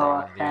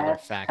 Go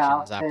ahead.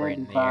 Factions operate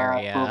in the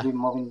area. We'll be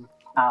moving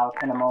out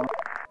in a moment.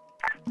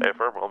 Hey,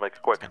 firm, we'll make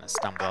it quick. Gonna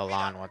stumble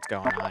along what's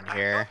going on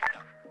here.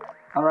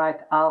 Alright,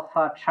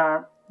 Alpha,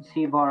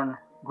 Seaborn,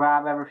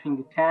 grab everything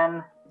you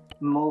can,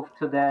 move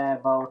to the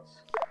boats.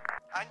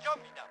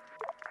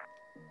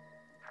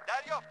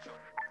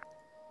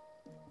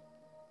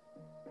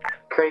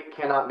 Crate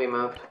cannot be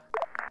moved.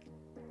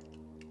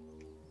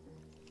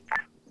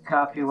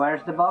 Copy,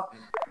 where's the box?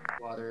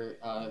 Water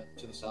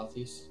to the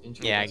southeast.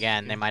 Yeah,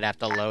 again, they might have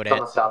to load It's on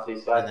it the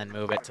southeast side. and then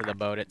move it to the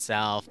boat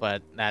itself,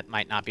 but that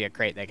might not be a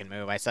crate they can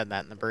move. I said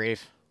that in the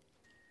brief.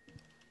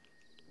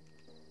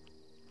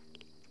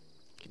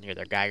 You can hear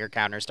their Geiger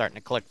counter starting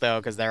to click, though,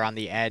 because they're on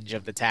the edge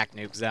of the TAC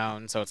nuke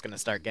zone, so it's going to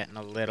start getting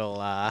a little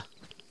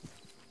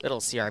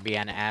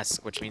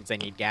CRBN-esque, which means they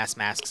need gas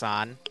masks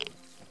on,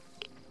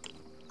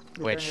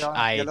 which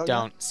I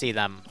don't see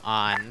them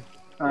on.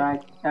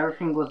 Alright,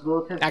 everything was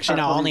looted. Actually,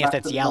 no, Start only going if back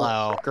it's to the boat.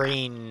 yellow.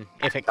 Green,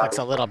 if it clicks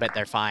a little bit,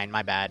 they're fine.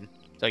 My bad.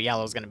 So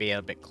yellow's going to be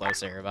a bit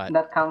closer, but...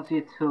 That counts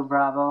you to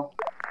Bravo.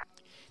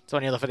 So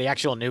when you look for the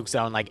actual nuke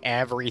zone, like,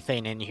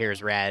 everything in here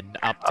is red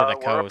up to the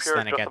coast,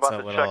 then it gets a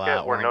little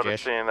We're orangish.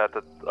 noticing that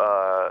the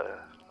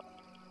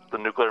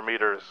nuclear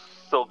meter is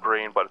still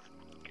green, but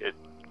it's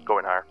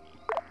going higher.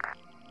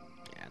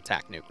 Yeah,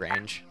 attack nuke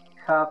range.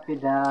 Copy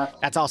that.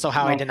 That's also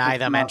how I Make deny it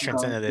them not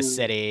entrance go into this to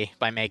city,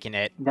 by making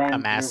it a danger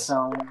mess.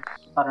 zones.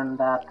 Other than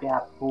that, we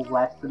have to move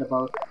west to the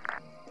boat.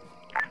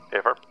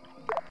 Ever.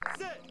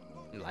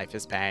 Life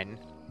is pain.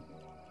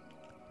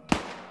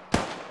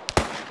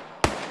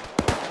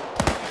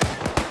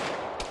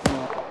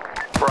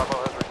 Bravo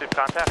has received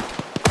contact.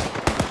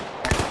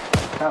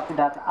 Copy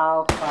that.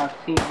 Alpha,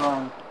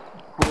 Seaborn,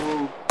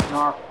 pull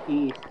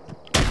northeast.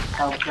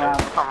 South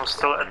Bravo. I'm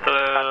still at the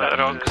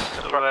rocks.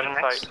 Where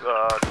next?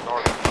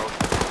 North of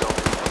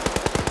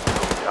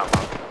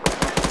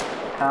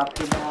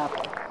Copy that.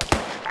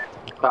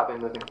 Copy,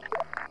 moving.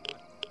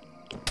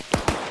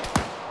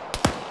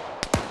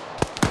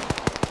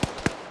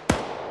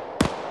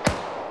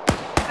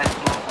 Let's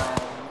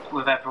move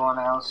with everyone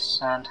else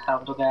and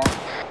help the guy.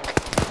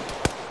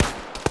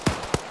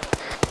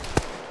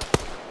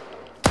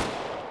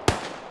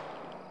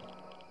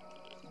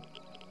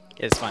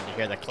 It's fun to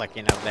hear the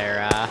clicking of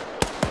their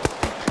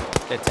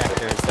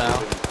detectors,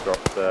 though.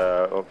 Dropped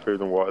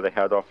food and water they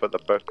had off at the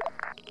boat.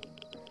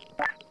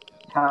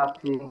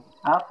 Copy.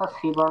 Alpha,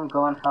 Seaborn,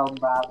 go and help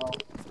Bravo.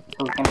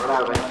 So we can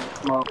grab them and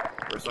smoke.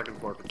 We're second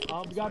floor.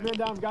 Got man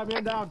down, got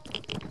man down.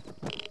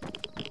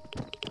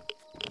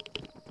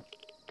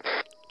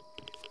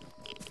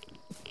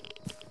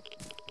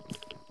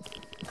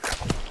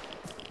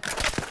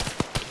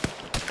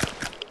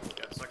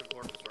 Yeah, second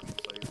floor construction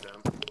site is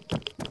down.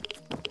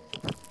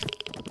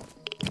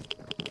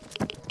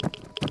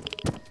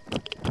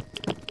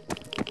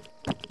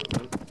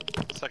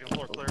 Second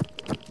floor clear.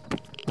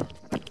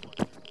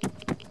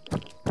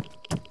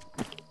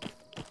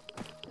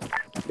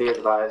 Be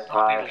advised,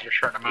 high. You're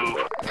trying to move.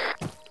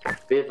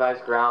 Be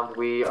advised, ground.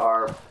 We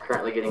are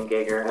currently getting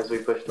Geiger as we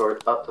push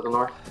up to the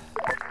north.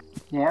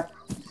 Yep.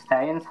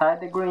 Stay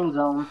inside the green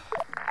zone.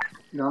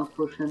 Don't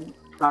push in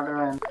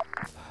further in.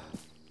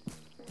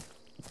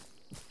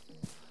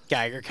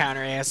 Geiger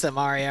counter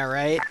ASMR, yeah,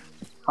 right?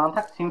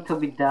 Contacts seem to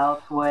be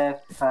dealt with.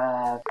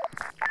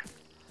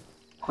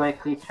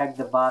 Quickly check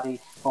the bodies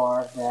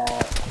for the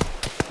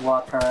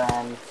water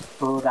and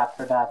food.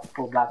 After that,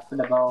 pull back to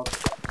the boat.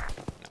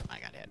 I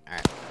got hit.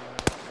 Alright.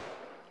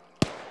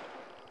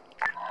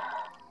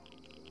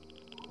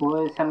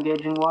 Who is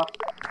engaging what?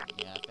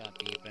 Yeah, I've got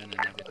beeping and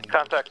everything.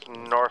 Contacts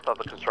north of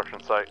the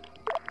construction site.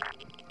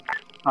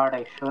 Are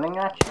they shooting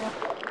at you?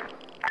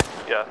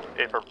 Yeah,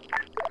 Affirm.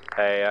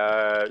 Hey,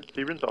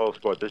 Steven to all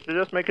squad,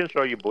 just making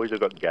sure you boys have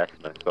got gas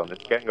masks on.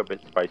 It's getting a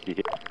bit spicy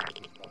here.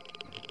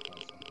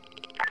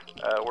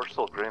 We're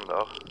still green,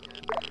 though.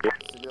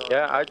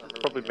 Yeah, I'd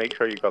probably make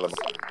sure you got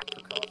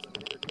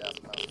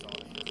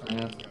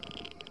them.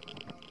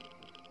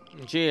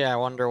 Gee, I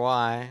wonder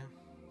why.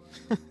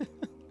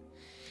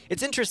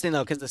 It's interesting,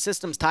 though, because the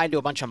system's tied to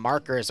a bunch of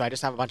markers, so I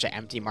just have a bunch of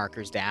empty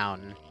markers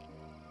down.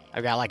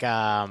 I've got, like,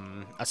 a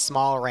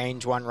small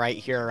range one right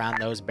here around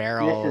those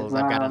barrels.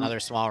 I've got another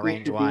small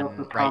range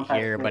one right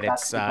here, but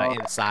it's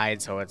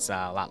inside, so it's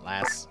a lot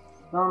less.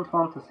 Don't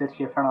want to sit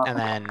here for nothing. And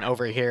then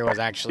over here was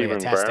actually a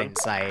testing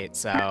site,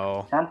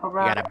 so we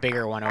got a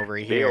bigger one over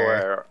Be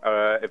here.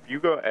 aware, if you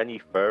go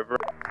any further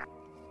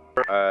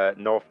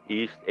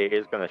northeast, it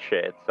is going to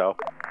shit itself.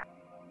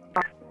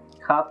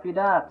 Copy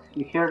that.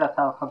 You hear that,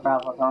 Alpha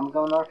Bravo. Don't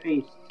go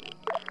northeast.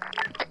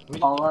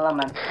 All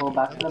elements, go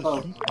back to the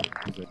boat.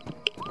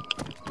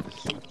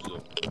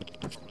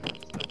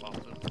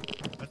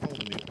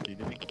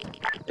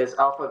 Is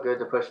Alpha good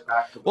to push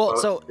back to the Well, boat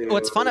so to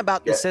what's fun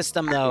about the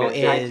system, though,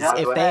 Yeah. is Yeah.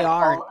 if Go they ahead.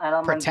 aren't All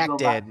elements go back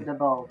protected... to the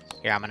boat.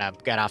 Here, I'm gonna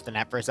get off the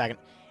net for a second.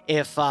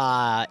 If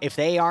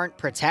they aren't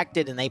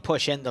protected and they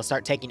push in, they'll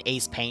start taking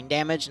ace pain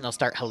damage and they'll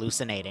start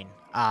hallucinating.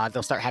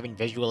 They'll start having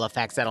visual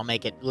effects that'll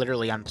make it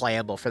literally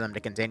unplayable for them to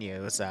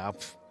continue. So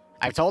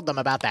I've told them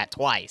about that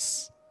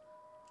twice.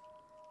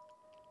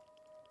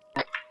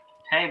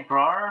 Hey,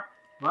 bro,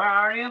 where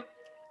are you?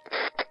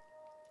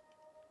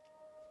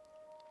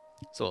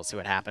 So we'll see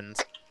what happens.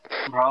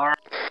 Bro.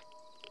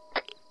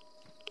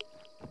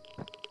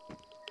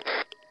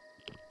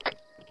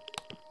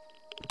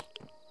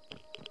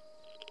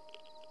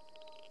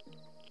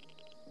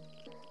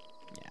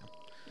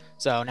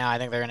 So now I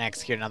think they're going to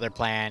execute another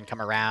plan,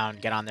 come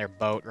around, get on their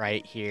boat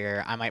right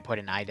here. I might put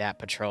an IDAP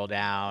patrol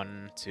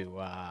down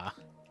to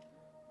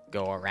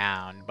go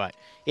around. But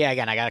yeah,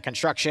 again, I got a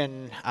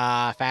construction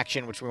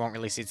faction, which we won't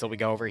really see until we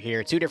go over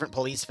here. 2 different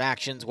police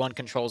factions. One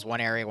controls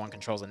one area, one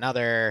controls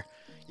another.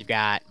 You've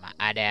got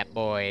my IDAP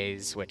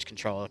boys, which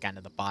control kind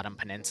of the bottom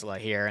peninsula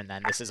here. And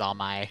then this is all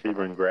my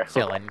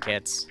fill-in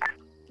kits.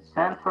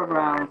 Stand for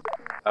ground.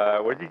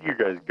 Where did you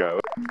guys go?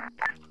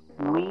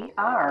 We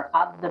are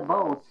at the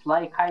boats,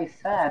 like I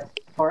said,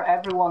 for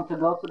everyone to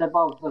go to the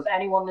boats. Does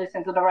anyone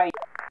listen to the radio?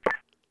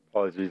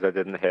 Apologies, I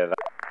didn't hear that.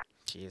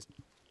 Jeez.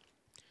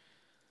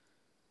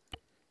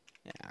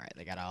 Yeah, alright,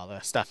 they got all the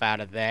stuff out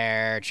of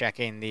there,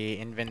 checking the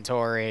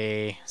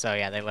inventory. So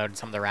yeah, they loaded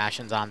some of the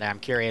rations on there. I'm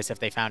curious if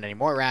they found any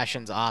more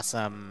rations.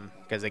 Awesome,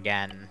 because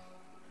again,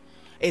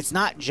 it's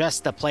not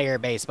just the player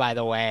base, by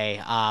the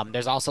way.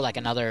 There's also like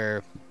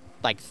another...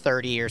 like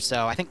 30 or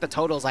so. I think the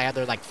total is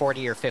either like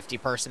 40 or 50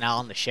 personnel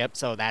on the ship,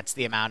 so that's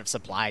the amount of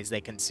supplies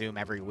they consume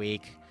every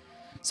week.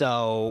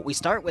 So we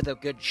start with a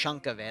good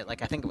chunk of it.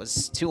 Like I think it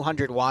was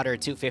 200 water,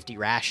 250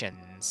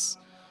 rations.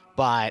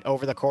 But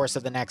over the course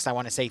of the next, I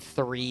want to say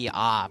 3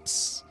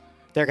 ops,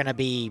 they're going to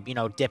be, you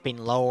know, dipping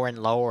lower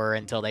and lower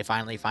until they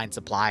finally find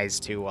supplies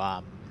to,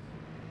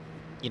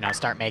 you know,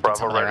 start making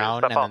some of their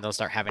own, and then they'll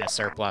start having a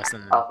surplus.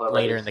 And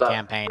later in the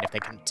campaign,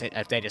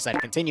 if they decide to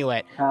continue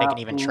it, they can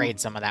even trade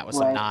some of that with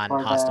some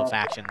non-hostile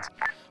factions.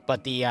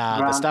 But the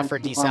stuff for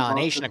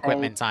desalination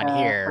equipment's on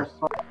here,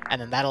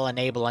 and then that'll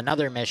enable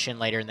another mission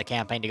later in the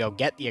campaign to go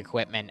get the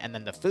equipment, and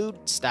then the food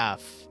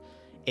stuff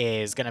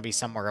is going to be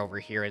somewhere over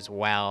here as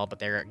well, but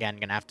they're, again,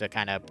 going to have to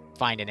kind of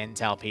find an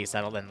intel piece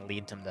that'll then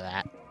lead them to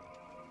that.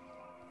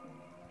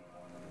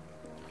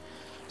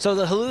 So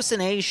the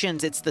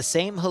hallucinations, it's the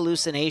same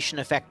hallucination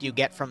effect you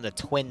get from the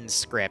Twin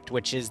script,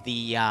 which is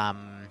the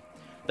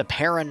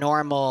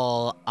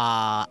paranormal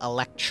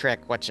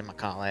electric,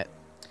 whatchamacallit,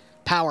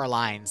 power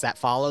lines that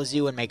follows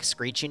you and makes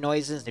screeching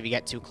noises. If you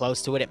get too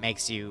close to it, it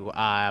makes you,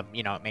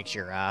 you know, it makes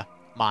your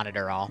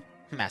monitor all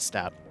messed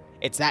up.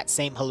 It's that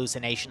same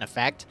hallucination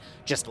effect,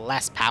 just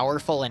less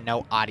powerful and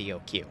no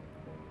audio cue.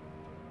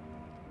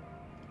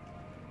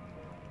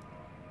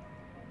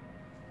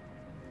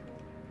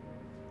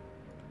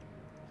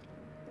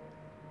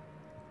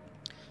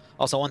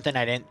 Also, one thing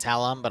I didn't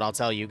tell them, but I'll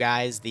tell you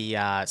guys,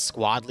 the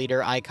squad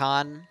leader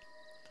icon.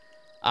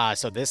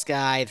 So this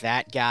guy,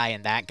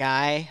 and that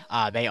guy,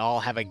 they all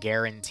have a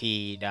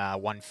guaranteed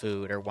 1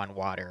 food or 1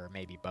 water, or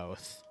maybe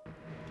both.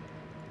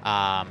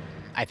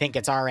 I think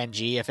it's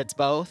RNG if it's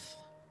both,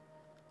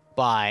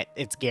 but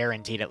it's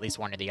guaranteed at least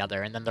one or the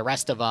other. And then the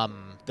rest of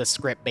them, the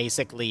script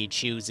basically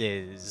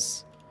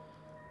chooses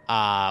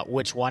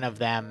which one of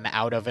them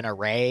out of an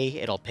array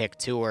it'll pick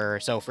 2 or...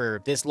 So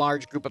for this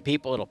large group of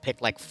people, it'll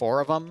pick like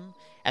 4 of them.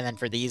 And then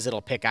for these,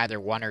 it'll pick either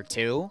 1 or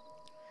 2.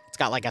 It's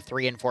got like a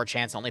 3 in 4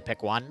 chance to only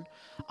pick 1.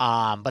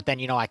 But then,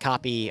 you know, I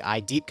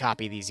deep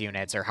copy these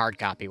units, or hard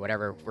copy,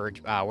 whatever word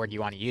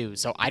you want to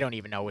use. So I don't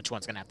even know which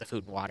one's going to have the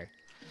food and water.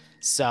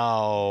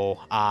 So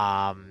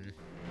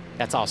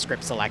that's all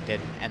script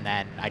selected. And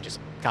then I just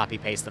copy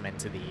paste them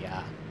into the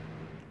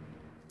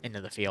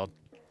field.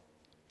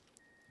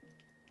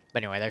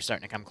 But anyway, they're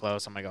starting to come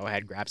close. I'm going to go ahead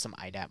and grab some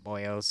IDAP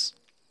boyos.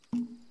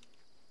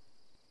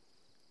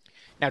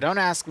 Now, don't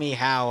ask me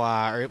how,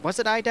 or was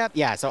it IDAP?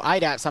 Yeah, so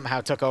IDAP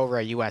somehow took over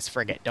a U.S.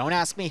 frigate. Don't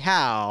ask me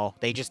how.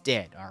 They just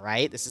did, all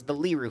right? This is the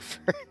Liru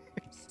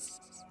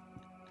first.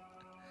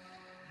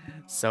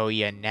 So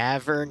you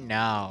never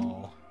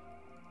know.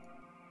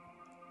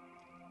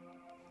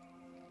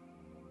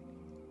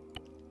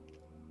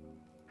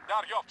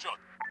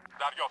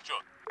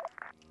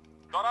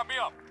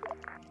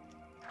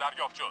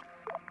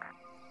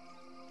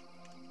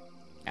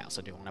 I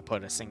also do want to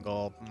put a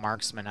single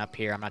marksman up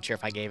here. I'm not sure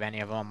if I gave any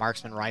of them a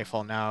marksman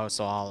rifle. No,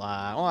 so I'll,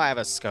 well, I have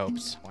a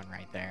scoped one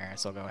right there,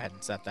 so I'll go ahead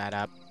and set that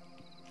up.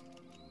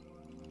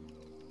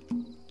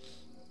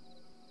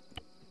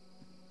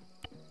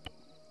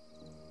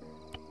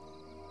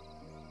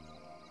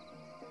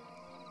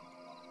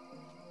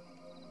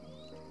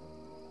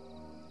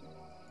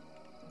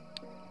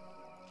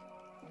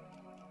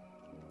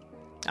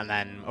 And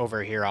then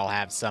over here, I'll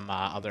have some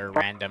other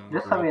random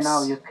Just groups. so you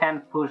know, you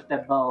can't push the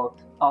boat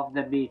off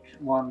the beach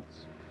once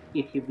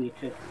if you beach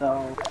it,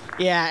 so...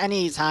 Yeah,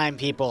 anytime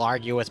people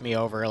argue with me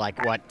over,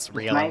 like, what's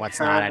real and what's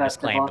not, I just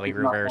claimly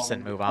reverse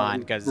and move on,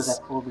 because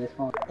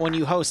when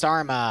you host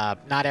Arma,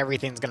 not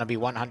everything's going to be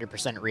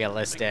 100%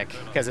 realistic,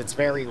 because it's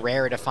very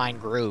rare to find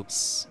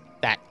groups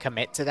that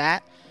commit to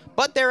that.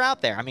 But they're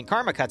out there. I mean,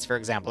 Karma Cuts, for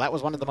example, that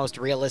was one of the most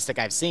realistic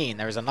I've seen.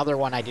 There was another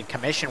one I did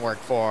commission work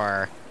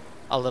for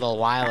a little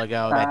while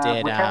ago that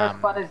did... Whichever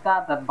spot is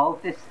that, the boat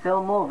is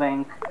still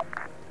moving.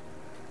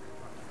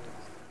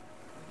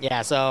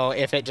 Yeah, so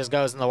if it just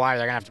goes in the water,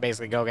 they're going to have to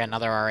basically go get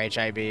another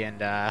RHIB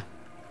and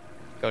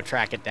go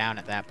track it down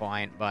at that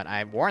point. But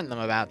I warned them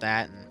about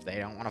that, and if they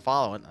don't want to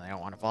follow it, then they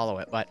don't want to follow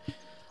it. But,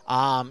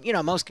 you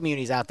know, most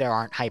communities out there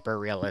aren't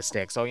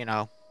hyper-realistic, so, you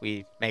know,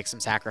 we make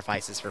some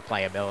sacrifices for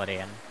playability,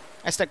 and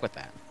I stick with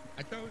that.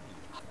 I told you.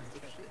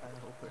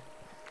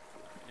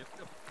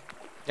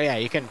 Yeah,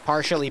 you can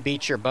partially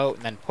beach your boat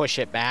and then push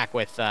it back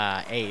with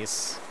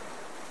Ace.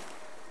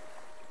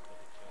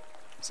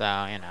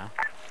 So, you know.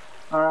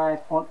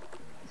 Alright, well,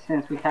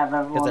 since we have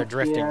everyone they're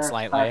drifting here,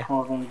 slightly.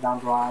 start moving down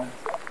the line.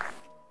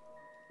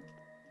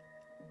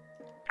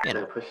 You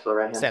know, push to the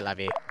right hand. c'est la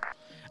vie.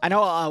 I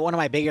know one of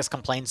my biggest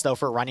complaints, though,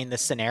 for running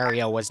this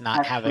scenario was not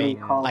Actually, having,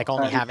 call like,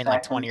 only 30 having,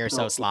 like, 20 or seconds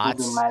so to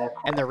slots. do medical.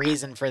 And the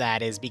reason for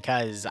that is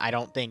because I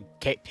don't think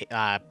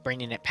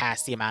bringing it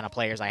past the amount of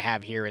players I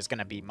have here is going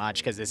to be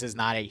much, because this is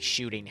not a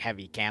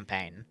shooting-heavy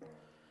campaign.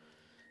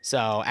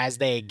 So, as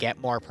they get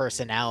more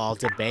personnel, I'll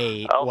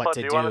debate Alpha, what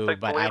to do you wanna do, take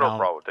but the I lead or don't.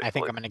 Bravo take I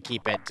think the I'm lead? going to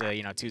keep it to,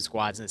 you know, 2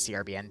 squads and the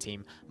CRBN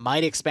team.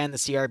 Might expand the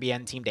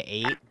CRBN team to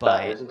 8, That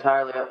but is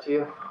entirely up to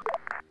you.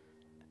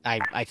 I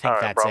think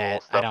Alright, that's Bravo will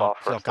it. step I don't off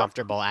feel first then.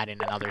 comfortable adding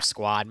another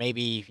squad.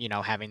 Maybe, you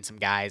know, having some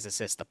guys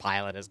assist the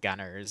pilot as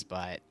gunners,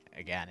 but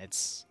again,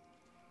 it's...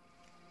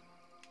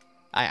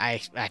 I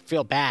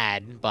feel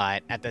bad,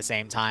 but at the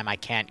same time, I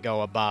can't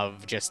go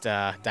above just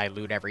to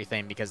dilute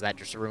everything because that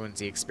just ruins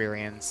the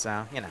experience,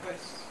 so, you know.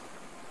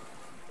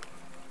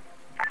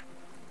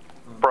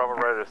 Bravo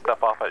ready to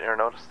step off at your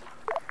notice.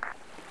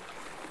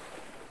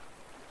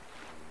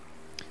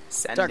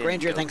 Dark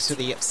Ranger, thanks for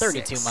the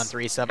 32-month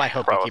resub. I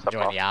hope you Bravo, keep step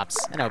enjoying off. the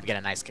ops, and I hope you get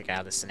a nice kick out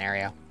of this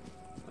scenario.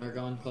 We're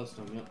going close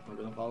to him, yep. We're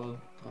gonna follow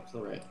up to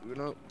the right. You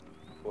know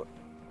what?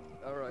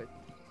 Alright.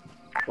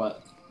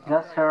 What?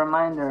 Just a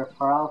reminder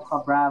for Alpha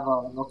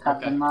Bravo, look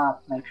at the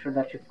map, make sure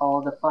that you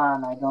follow the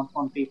plan. I don't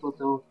want people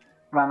to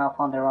run off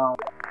on their own.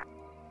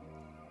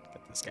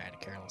 Put this guy to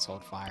careless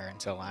hold fire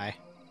until I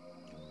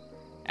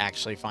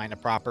actually find a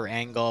proper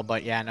angle,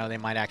 but yeah, no, they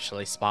might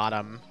actually spot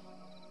him.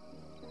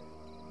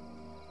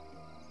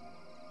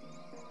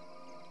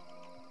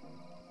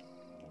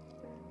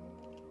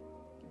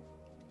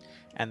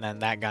 And then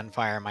that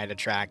gunfire might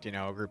attract, you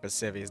know, a group of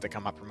civvies to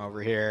come up from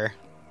over here.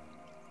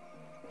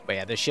 But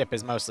yeah, the ship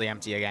is mostly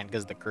empty again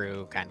because the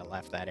crew kind of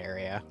left that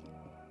area.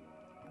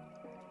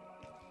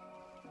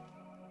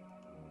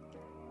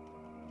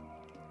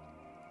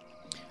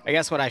 I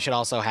guess what I should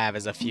also have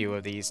is a few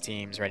of these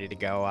teams ready to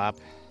go up.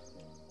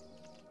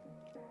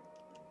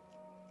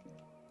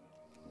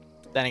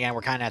 Then again,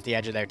 we're kind of at the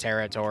edge of their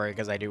territory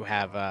because I do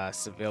have a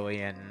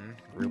civilian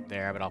group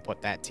there, but I'll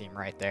put that team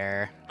right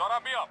there.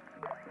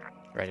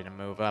 Ready to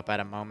move up at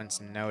a moment's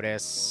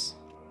notice.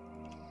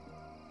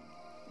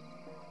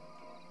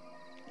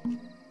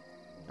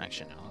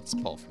 Actually, no, let's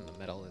pull from the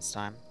middle this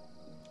time.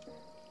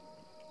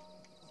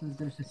 Since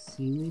there's a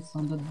series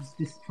on the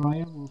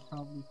destroyer, we'll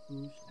probably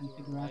push and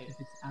figure out if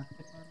it's active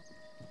or not.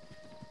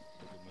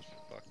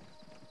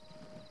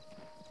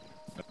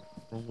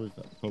 What's wrong with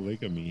that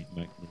polygamy,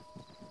 Magnus?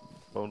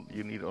 Well,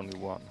 you need only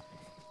one.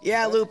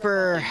 Yeah,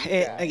 Looper,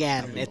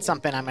 again, it's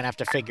something I'm going to have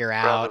to figure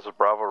Ground, out. this is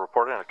Bravo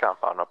reporting a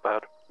compound up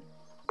ahead.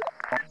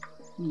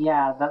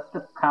 Yeah, that's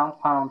the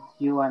compound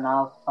you and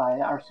Alpha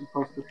are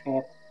supposed to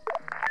hit.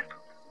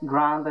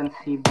 Ground and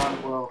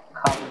Seaborn will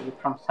cover you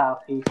from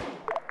southeast.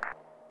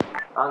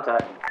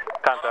 Contact.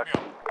 Contact.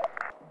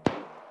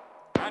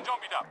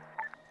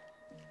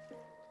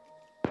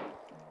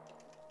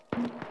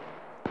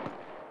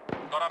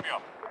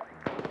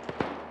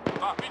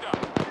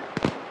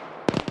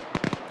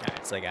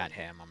 Alright, so I got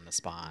him. I'm going to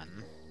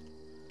spawn.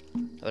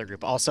 Other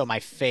group. Also, my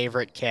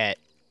favorite kit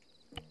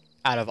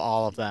out of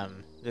all of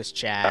them, this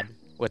Chad,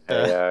 with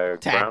the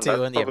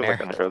tattoo and the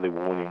American. Like an early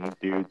warning,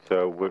 dude,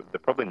 so they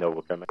probably know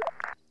we're coming.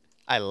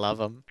 I love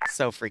him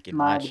so freaking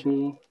Might much.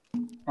 be.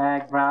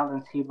 Ground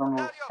and Seaborn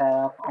will set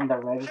up on the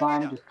ridge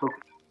line just to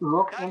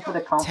look into the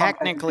compound.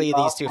 Technically,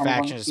 these two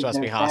factions are supposed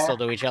to be hostile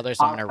to each other,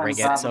 so I'm going to rig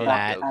it so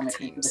that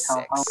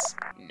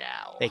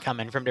they come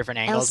in from different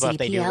angles, but if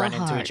they do run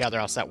into each other,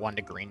 I'll set one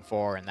to green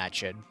 4, and that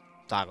should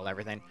toggle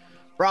everything.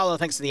 Bravo,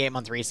 thanks for the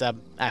 8-month resub.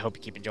 I hope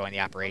you keep enjoying the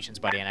operations,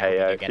 buddy, and I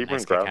hope you get a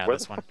nice kick out of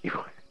this one.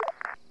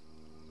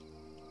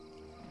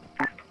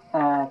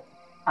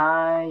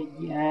 I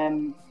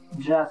am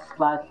just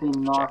slightly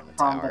north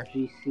from the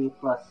GC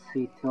plus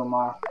C2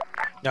 mark.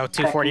 No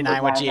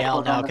 249 with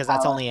GL, no, because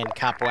that's only in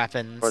cup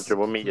weapons. Roger,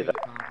 we'll meet you there.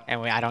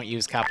 And I don't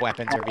use cup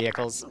weapons or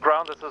vehicles.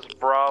 Ground, this is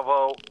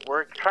Bravo.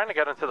 We're trying to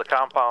get into the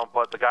compound,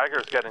 but the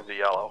Geiger's getting to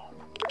yellow.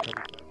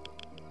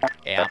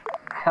 Yeah.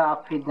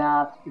 Copy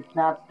that. If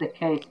that's the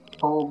case,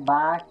 pull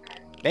back.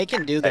 They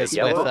can do this with,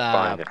 yellow's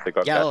fine if they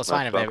got yellow's gas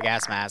fine if they have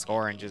mask gas mask.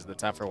 Orange is the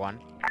tougher one.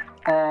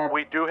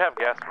 We do have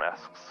gas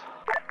masks.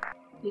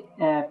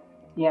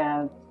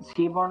 Yeah,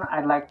 Seaborn,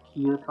 I'd like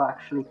you to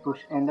actually push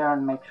in there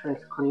and make sure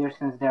it's clear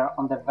since they're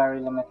on the very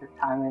limited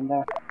time in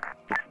there.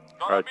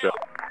 Roger.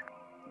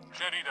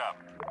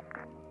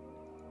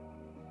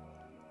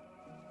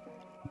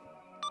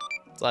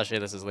 Slushy,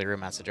 this is Liru,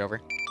 message over.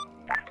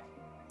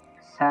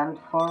 Send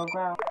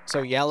foreground.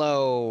 So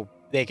yellow,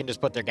 they can just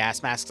put their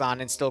gas masks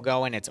on and still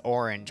go, and it's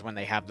orange when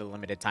they have the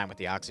limited time with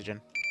the oxygen.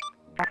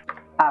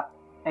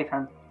 Hey,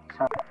 friend.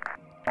 Sorry.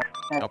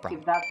 No problem.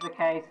 If that's the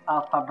case,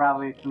 Alpha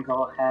Bravo, you can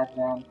go ahead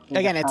and...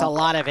 Again, it's a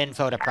lot of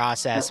info to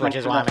process, which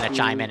is why I'm going to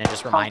chime in and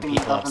just remind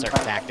people of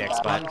certain tactics,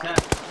 but...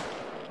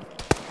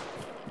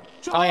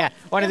 Oh yeah,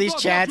 one of these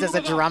chads is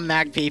a drum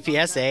mag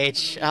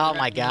PPSH. Oh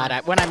my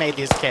god, when I made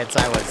these kits,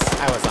 I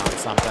was on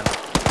something.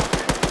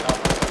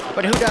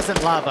 But who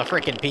doesn't love a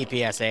freaking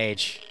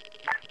PPSH?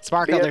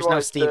 Sparkle, there's no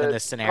Steve in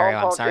this scenario,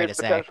 I'm sorry to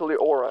say. Potentially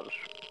orange.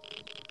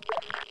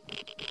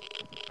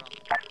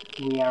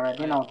 We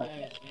already know that.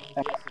 Hey,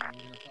 Jason,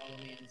 you're gonna follow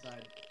me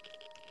inside.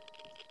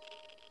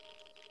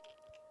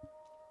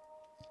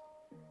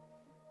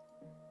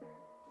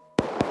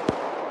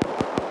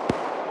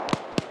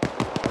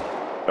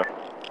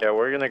 Yeah,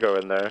 we're gonna go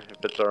in there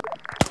if it's alright.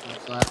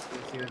 So that's the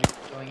security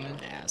going in?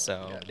 Yeah,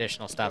 so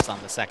additional stuff's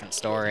on the second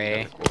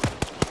story.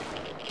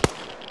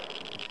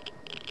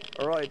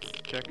 Alright,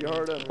 you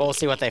heard him. We'll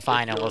see what they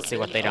find and we'll see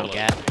what they don't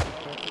get.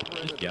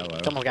 Yellow.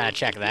 Someone's gotta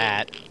check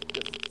that.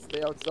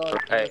 Stay outside.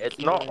 Hey, it's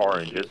not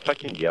orange, it's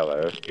fucking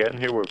yellow. Get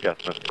in here with gas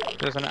mask.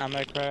 There's an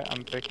ammo crate,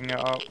 I'm picking it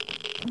up.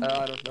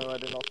 I don't know, I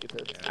did not get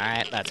it.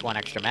 Alright, that's one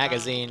extra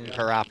magazine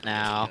per op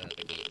now.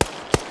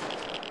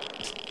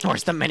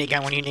 Where's the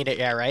minigun when you need it?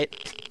 Yeah, right?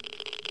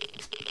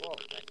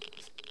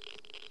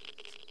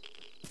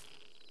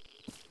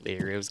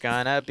 Liru's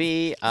gonna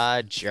be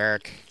a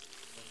jerk.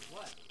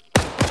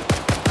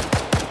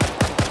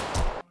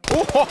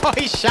 Oh,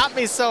 he shot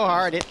me so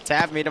hard, it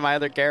tabbed me to my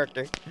other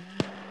character.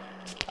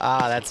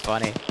 Ah, that's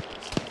funny.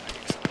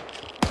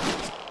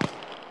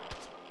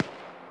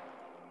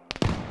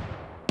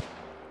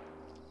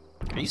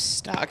 Are you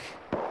stuck?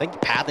 I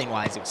think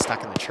pathing-wise, he was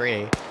stuck in the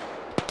tree.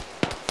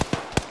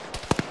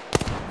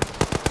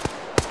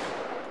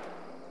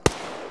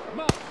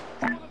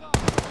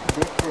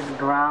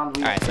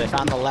 Alright, so they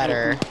found the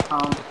letter.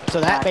 So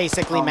that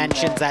basically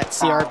mentions that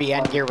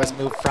CRBN gear was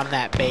moved from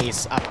that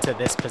base up to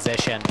this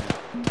position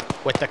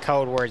with the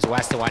code words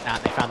west and whatnot,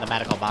 and they found the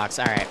medical box.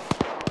 Alright.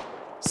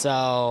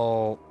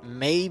 So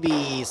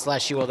maybe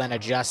Slushy will then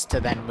adjust to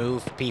then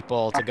move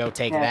people to go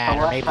take that,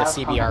 or maybe the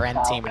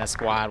CBRN team in a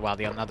squad while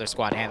the another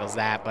squad handles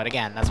that. But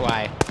again, that's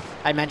why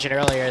I mentioned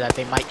earlier that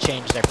they might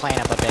change their plan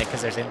up a bit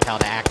because there's intel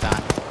to act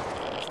on.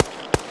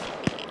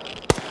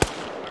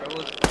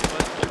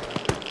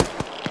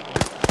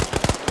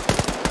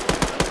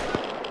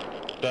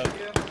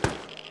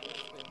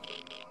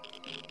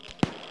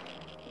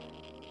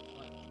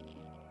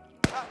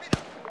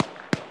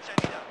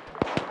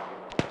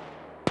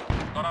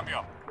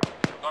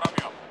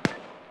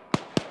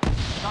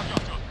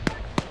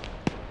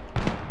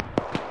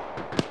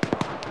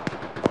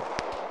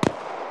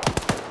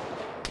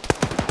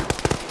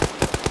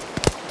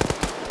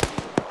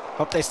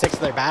 Hope they stick to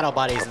their battle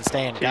buddies and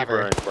stay in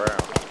cover.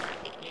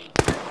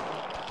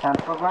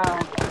 Central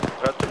ground.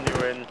 That's a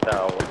new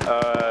intel.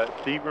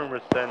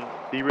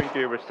 Sebring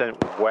gear was sent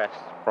west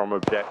from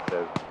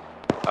objective.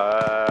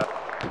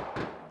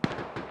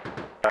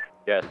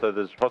 Yeah, so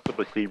there's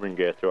possibly Sebring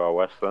gear to our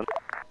west then.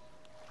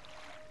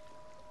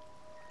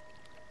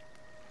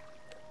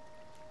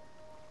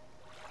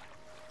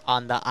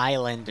 On the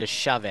island to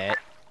shove it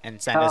and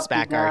send us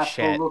back our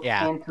shit.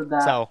 Yeah.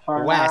 So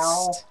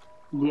West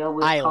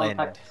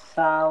Island.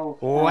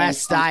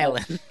 West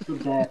Island.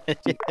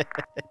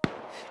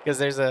 Because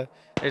there's a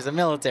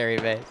military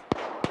base.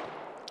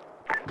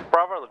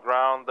 Bravo on the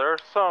ground,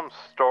 there's some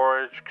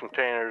storage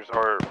containers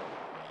or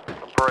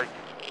break.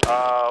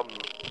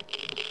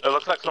 It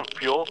looks like some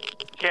fuel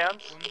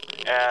cans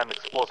and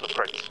explosive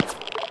crates.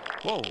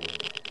 Whoa.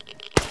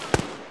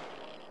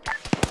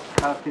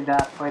 Copy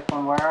that. Wait,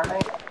 where are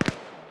they?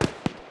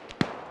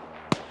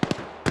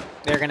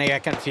 They're gonna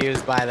get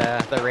confused by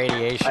the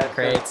radiation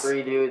crates.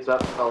 3 dudes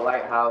up to the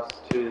lighthouse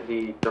to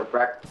the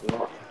direct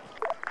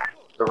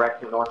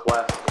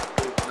northwest.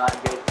 Please not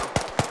engage them.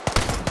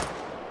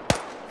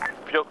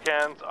 Fuel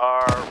cans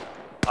are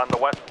on the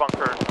west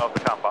bunker of the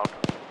compound.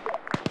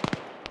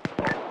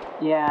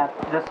 Yeah,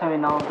 just so we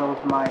know, those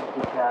might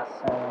be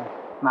just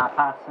map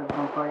passes.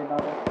 Don't worry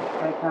about it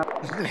right now.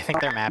 I think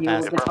they're map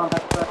passes.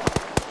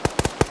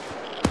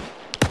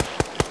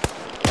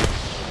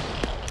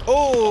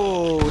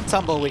 Oh,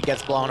 Tumbleweed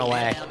gets blown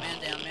away.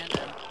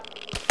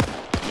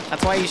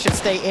 That's why you should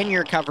stay in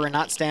your cover and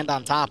not stand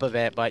on top of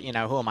it, but, you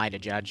know, who am I to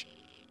judge?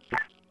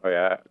 Oh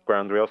yeah,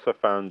 ground, we also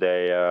found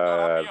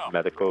a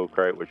medical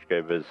crate which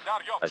gave us,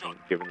 I think,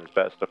 giving us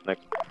better stuff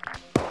next.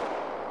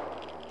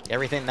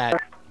 Everything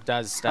that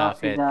does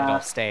stuff, it'll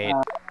stay.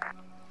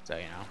 So,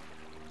 you know,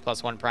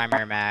 +1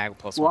 primary mag,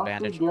 +1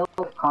 bandage. Once we deal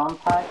with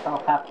contact,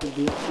 I'll have to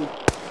deal with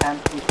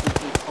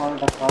NPC for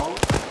the boat.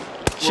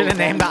 Should have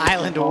named the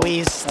island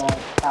West.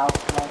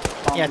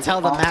 Yeah, tell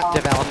the map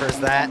developers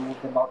that.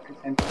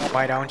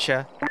 Why don't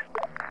you?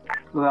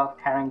 Without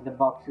carrying the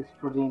boxes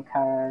for the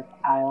entire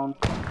island.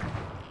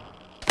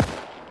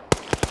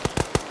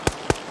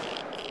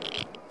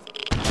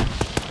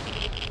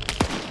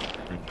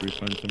 We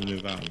find some new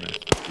out there.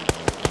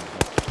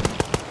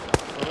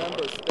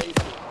 Remember, stay.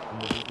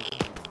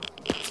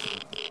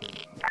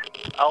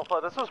 Alpha,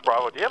 this is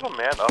Bravo. Do you have a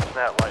man up in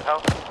that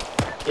lighthouse?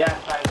 Yes,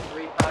 I have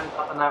 3 times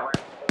up in that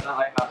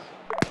lighthouse.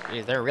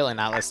 Jeez, they're really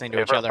not listening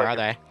to each other, are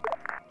they?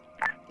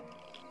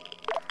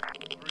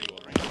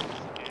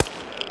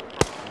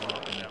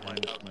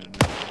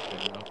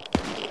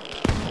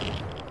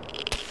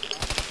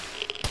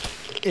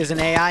 is an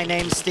AI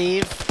named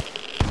Steve?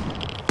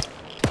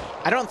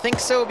 I don't think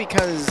so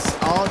because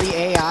all the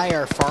AI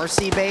are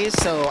Farsi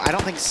based, so I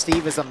don't think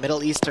Steve is a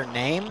Middle Eastern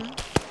name.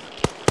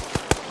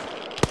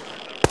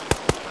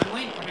 I'm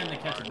waiting for him to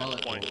catch a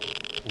bullet.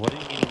 What do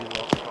you mean you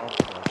lost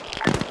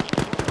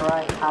contact?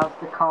 Alright, how's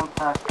the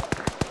contact?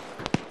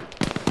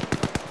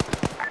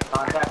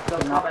 Contact still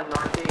coming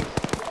northeast.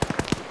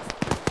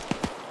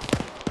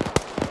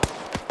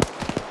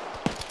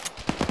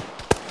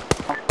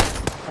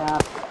 Yeah.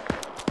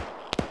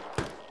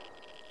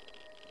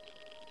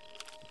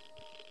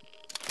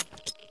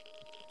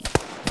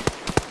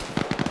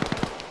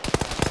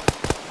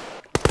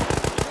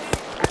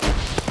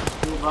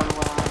 You run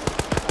well.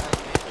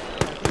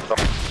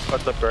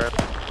 What's up, Graham?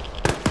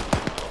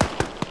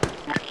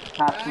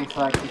 Asking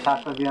so I can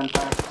talk with you in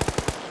person.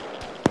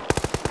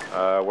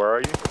 Where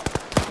are you?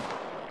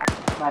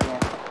 Not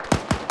yet.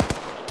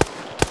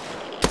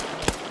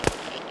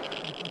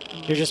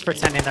 You're just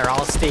pretending they're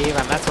all Steve,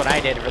 and that's what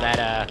I did for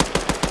that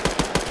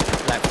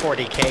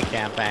 40K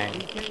campaign.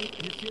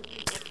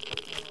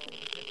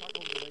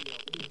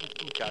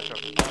 Gotcha.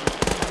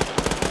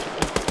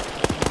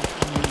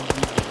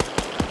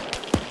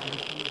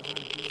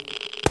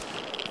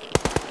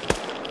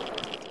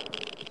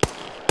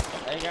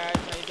 Hey guys,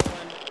 how you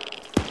doing?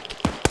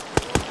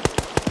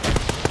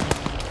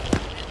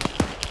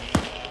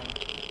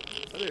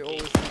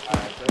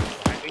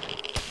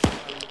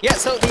 Yeah,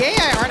 so the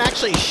AI aren't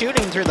actually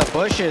shooting through the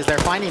bushes. They're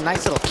finding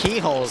nice little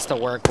keyholes to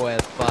work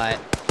with, but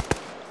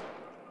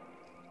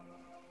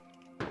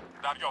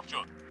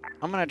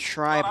I'm gonna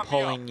try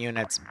pulling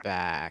units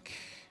back.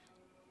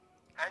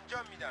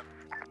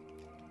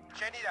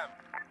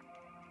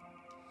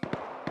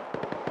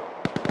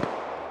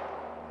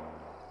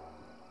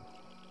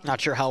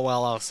 Not sure how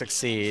well I'll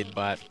succeed,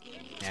 but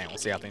yeah, we'll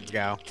see how things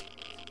go.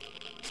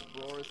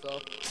 Roar is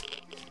up.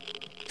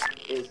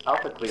 Is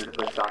Alpha clear to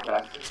push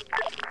contact?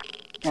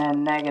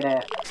 And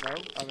negative. No,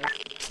 I'm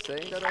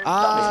saying that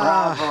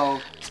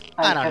Bravo.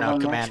 I don't have know, a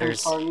mission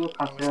commanders. for you,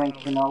 considering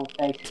you know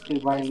basically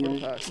where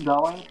you're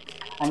going.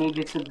 I need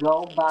you to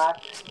go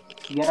back,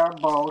 get our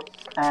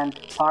boats, and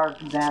park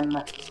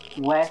them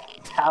west,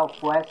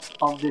 southwest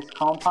of this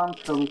compound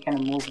so we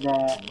can move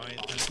the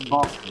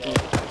boxes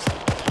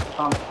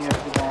from here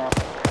to the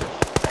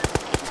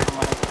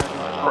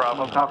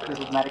boxes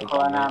with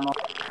medical and ammo.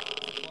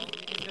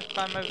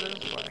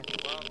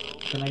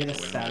 Can I get a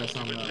status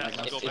on the...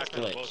 It's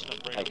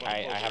glitched. Like,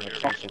 I have a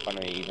trench in front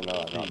of me even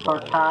though I'm not... For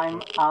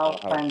time,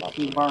 Alpha and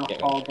T-Burn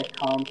hold the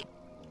comp.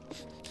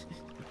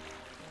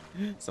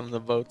 Some of the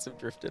boats have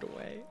drifted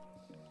away.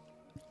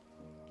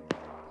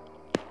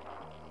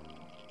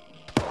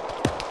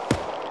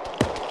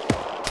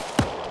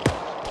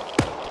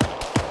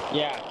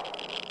 Yeah.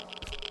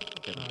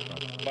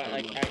 But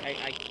like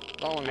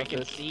I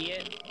can see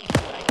it,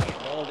 but I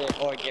can't hold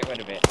it or get rid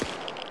of it.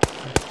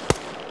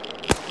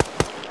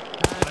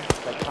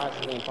 It's like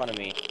constantly in front of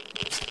me.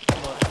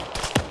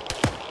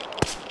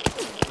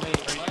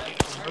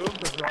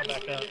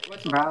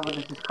 Bravo,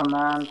 this is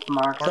command.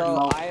 Mark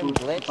So I am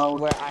glitched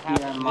where I have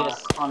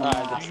this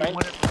the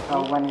trench. So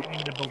when you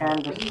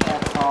can just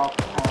step off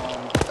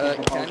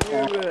and can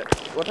you,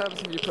 what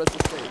happens if you press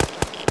escape?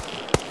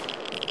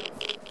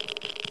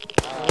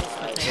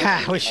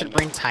 We should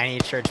bring Tiny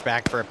Church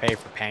back for a pay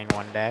for pain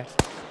one day.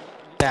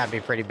 That'd be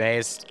pretty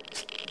based.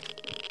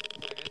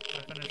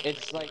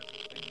 It's like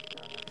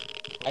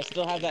I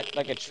still have that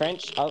like a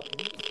trench out.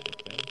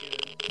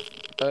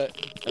 How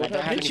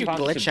did you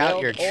glitch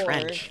out your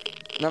trench?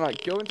 No,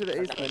 go into the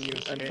ace menu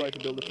and try to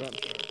build a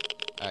trench.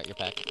 Alright, you're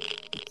back.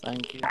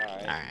 Thank you.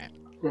 Alright.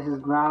 This is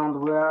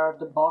ground. Where are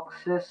the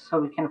boxes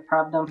so we can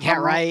prep them? Yeah,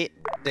 right.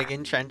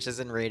 Digging trenches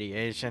and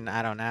radiation.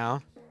 I don't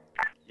know.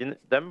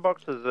 Them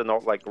boxes are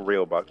not like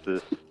real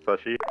boxes,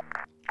 Sashi.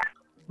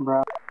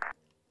 Bro.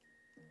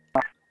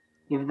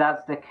 If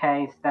that's the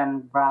case,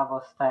 then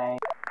Bravo stay.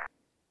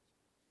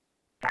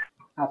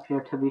 I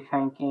appear to be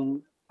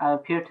thinking. I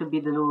appear to be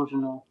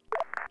delusional.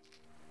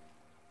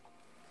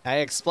 I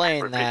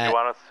explained that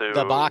to...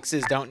 the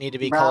boxes don't need to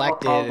be Bravo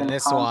collected in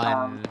this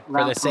one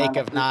for the sake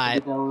of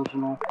not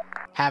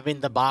having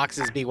the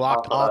boxes be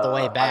walked all the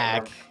way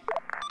back.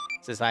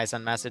 Is this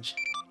ISN message?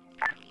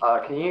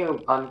 Can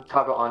you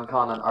toggle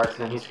uncon on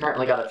Arson? He's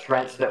currently got a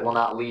trench that will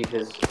not leave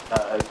his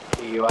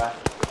TUF.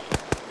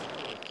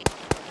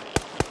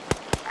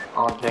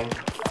 On ping.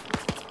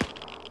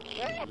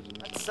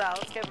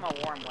 Let's give him a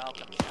warm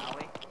welcome, shall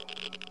we?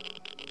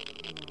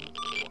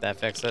 That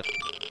fix it.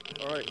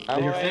 Alright, Are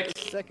you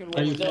fixed? Second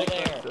Are one you is fixed?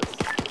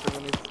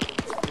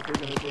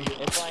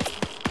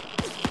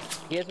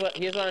 It's like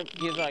here's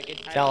what like.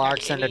 Tell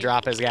Arkson to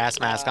drop his gas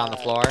mask on the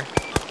floor.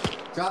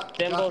 Drop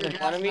your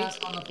gas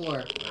mask on the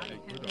floor.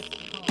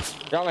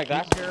 Drop my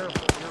glass.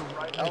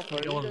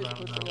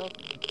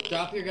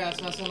 Drop your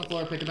gas mask on the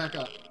floor, pick it back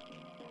up.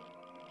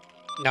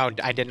 No,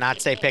 I did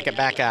not say pick it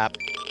back up.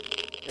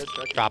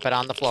 Drop it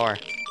on the floor.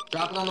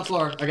 Drop it on the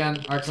floor again,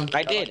 Arkson.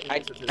 I did.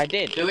 I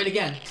did. Do it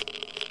again.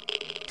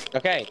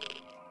 Okay.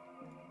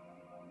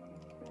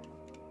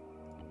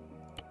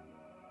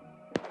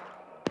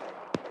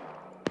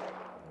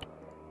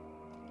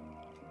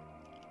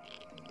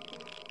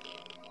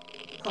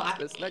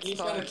 This next He's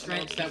time, got a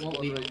trench that won't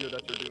leave. radio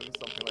that you're doing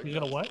something like He's that.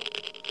 gonna what?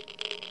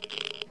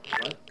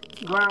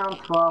 Ground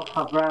 12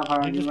 for Bravo,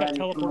 are You you just got ready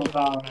to teleported move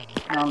out out? of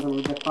the Round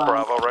with the flag.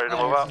 Bravo, ready to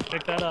move out?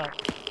 Pick that up.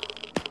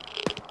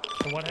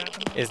 So what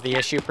happened? Is the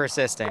issue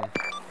persisting?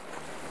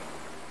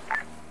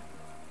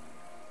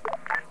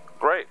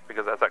 Great,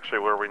 because that's actually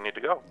where we need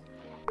to go.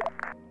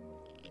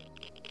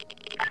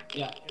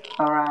 Yeah.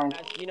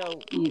 Alright. You know,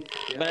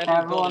 If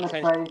everyone is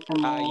ready to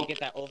move, you get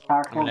that over.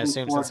 I'm gonna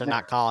assume since they're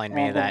not calling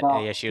me that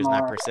the issue is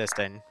not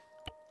persisting.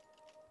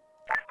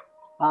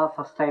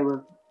 Alpha stay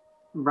with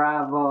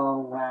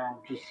Bravo and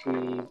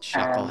GC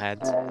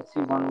Chuckleheads. and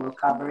C1 will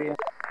cover you.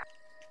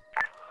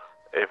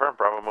 Affirm,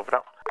 Bravo, moving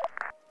out.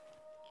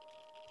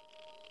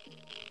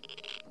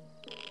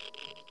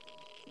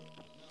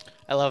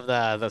 I love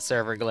the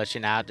server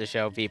glitching out to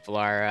show people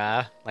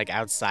are like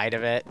outside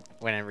of it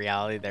when in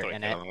reality they're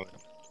in it.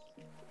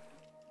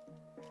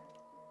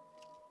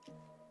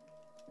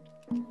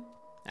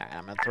 Alright,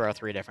 I'm gonna throw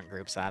 3 different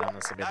groups at them.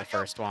 This will be the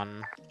first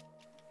one.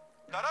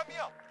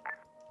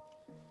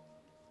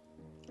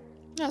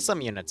 Yeah,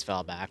 some units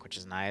fell back, which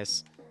is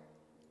nice.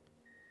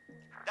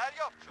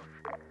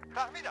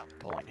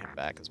 Pulling him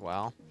back as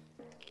well.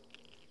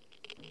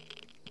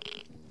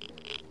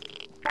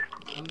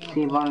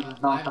 C1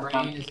 don't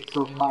attempt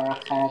too far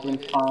ahead in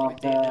front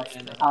of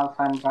the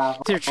Alpha and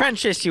Bravo. If your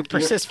trench issue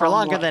persists for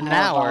longer than an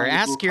hour,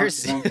 ask your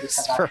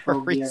Zeus for a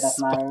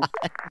respawn.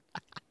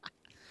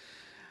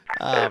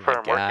 Oh my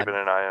Affirm, we're god. keeping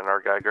an eye on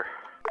our Geiger.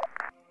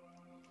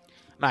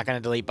 I'm not going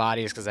to delete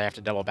bodies because I have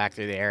to double back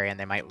through the area and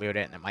they might loot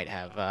it and it might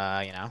have,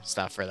 you know,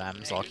 stuff for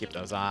them. So I'll keep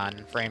those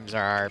on. Frames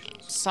are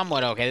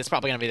somewhat okay. This is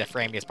probably going to be the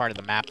framiest part of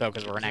the map, though,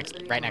 because we're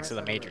right next to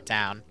the major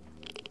town.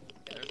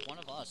 There's one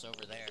of us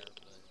over there.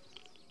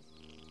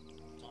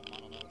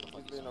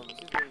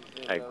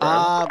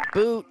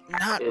 Boot,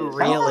 not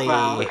really.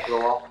 From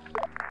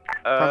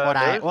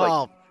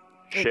what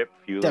ship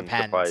fueling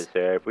depends. supplies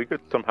there. If we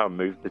could somehow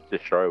move the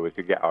destroyer, we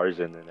could get ours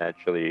in and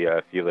actually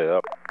fuel it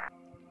up.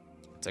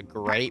 It's a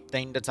great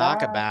thing to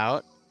talk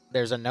about.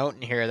 There's a note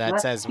in here that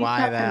Let's says keep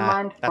why that in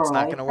mind that's for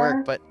not going to later.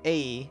 work, but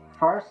hey.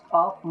 First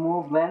off,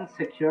 move in,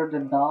 secure the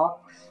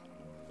docks,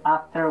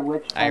 after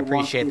which I want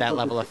appreciate that people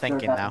level to of secure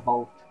thinking, that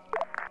though.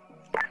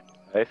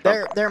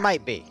 boat. There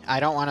might be. I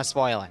don't want to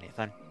spoil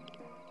anything.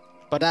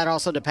 But that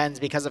also depends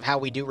because of how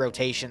we do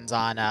rotations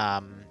on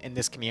in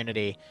this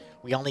community.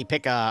 We only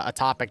pick a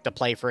topic to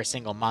play for a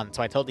single month.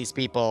 So I told these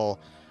people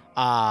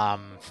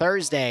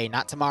Thursday,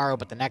 not tomorrow,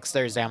 but the next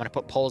Thursday, I'm going to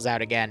put polls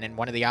out again. And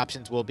one of the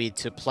options will be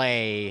to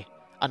play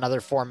another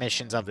 4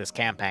 missions of this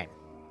campaign.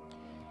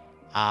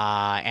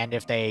 And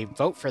if they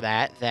vote for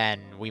that,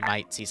 then we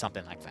might see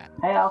something like that.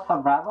 Hey,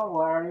 Alpha Bravo,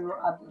 where are you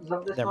as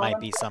of this There moment?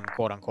 might be some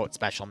quote-unquote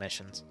special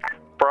missions.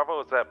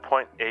 Bravo is at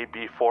point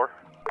AB4.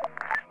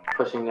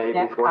 Pushing the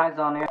Yeah, AB4. eyes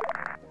on you.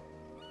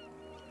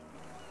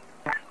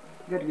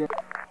 Good.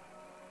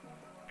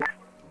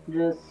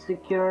 Just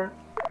secure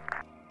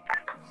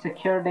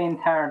the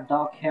entire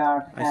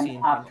dockyard, and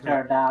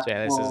after that, So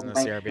yeah, this we'll isn't the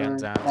make CRBN sure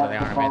zone, that so they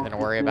the aren't anything to boat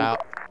worry is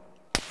about.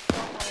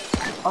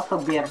 Also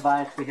be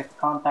advised, we have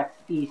contacts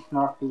east,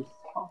 northeast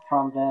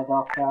from the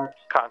dockyard.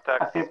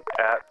 Contact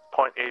at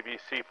point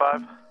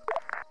ABC5.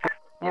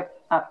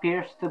 Yep,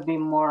 appears to be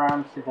more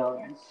armed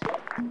civilians.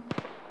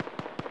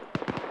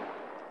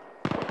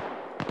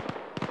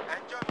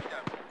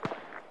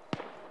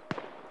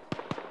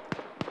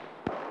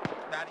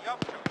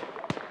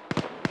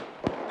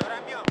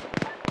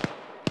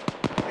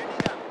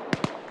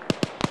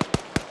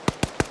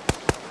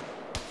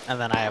 And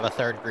then I have a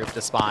 3rd group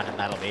to spawn, and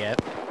that'll be it.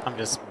 I'm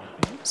just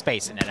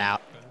spacing it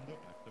out.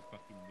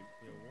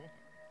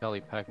 Kelly,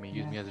 pack me,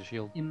 use me as a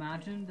shield.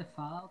 Imagine the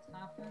fallout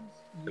happens.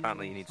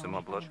 Apparently you need some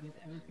more blood. Get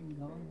everything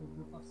going with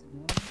group of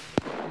civilians.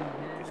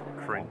 Just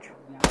cringe.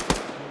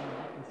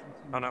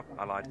 Oh no,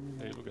 I lied.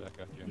 Hey, look at that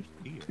guy, James.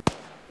 We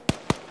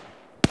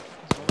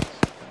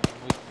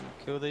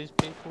kill these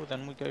people,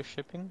 then we go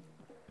shipping.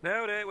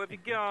 No, where have you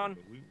gone?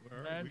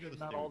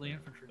 Not all the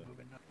infantry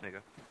moving. There you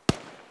go.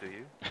 Do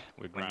you?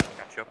 We're When grounded. you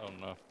catch up. Oh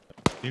no.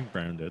 He's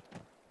grounded.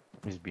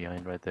 He's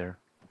behind right there.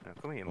 No,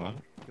 come here, man.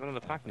 You want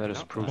an attack? Let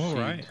us proceed.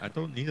 Alright, I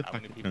don't need a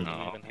packet.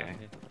 Oh, okay.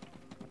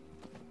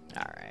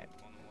 Alright.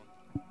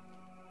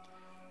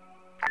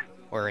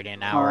 We're already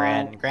an hour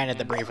in. Granted,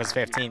 the brief was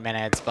 15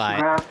 minutes, but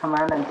Ground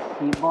Command and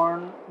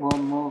Seaborn will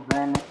move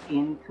in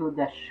into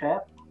the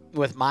ship.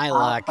 with my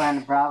luck, Alpha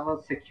and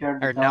Bravo secure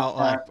the or no,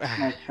 dockyard,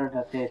 make sure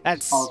that it's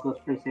that's- all goes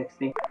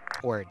 360.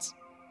 words.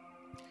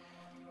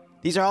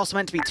 These are also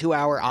meant to be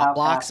 2-hour op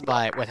blocks,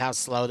 but with how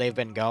slow they've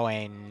been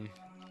going,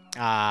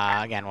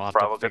 again, we'll have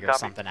Bravo, to good figure copy.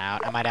 something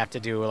out. I might have to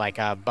do like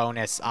a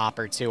bonus op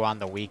or 2 on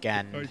the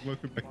weekend.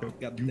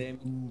 God Damn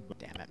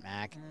it,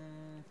 Mac.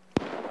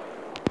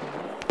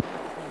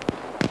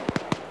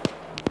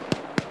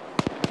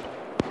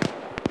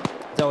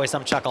 There's always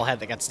some chucklehead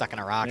that gets stuck in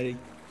a rock.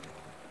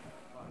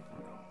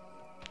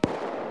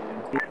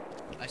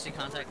 I see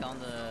contact on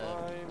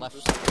the left.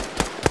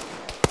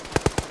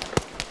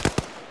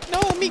 No,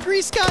 me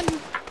grease gun!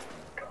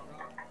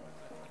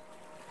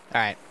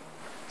 Alright.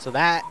 So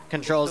that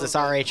controls this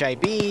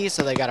RHIB,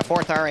 so they got a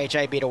fourth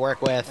RHIB to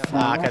work with,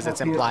 because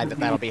it's implied that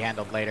that'll be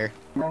handled later.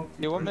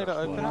 You want me to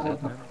open it?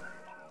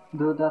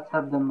 Do that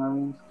have the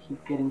Marines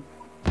keep getting...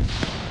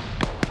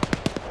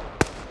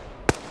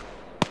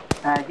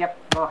 yep,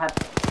 go ahead.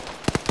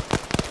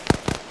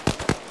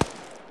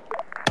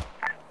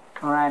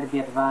 Alright, be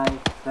advised,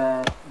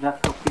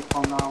 just so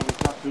people know, we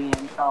got the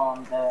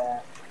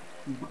intel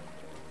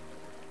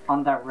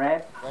on the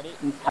red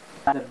inside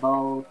the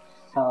boat,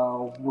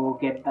 so we'll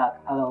get that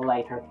at a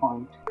later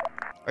point.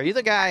 Are you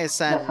the guy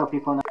sent... Just so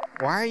people know.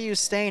 Why are you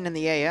staying in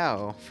the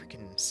AO?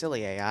 Freaking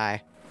silly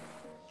AI.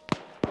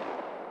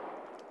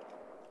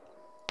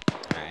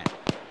 Alright.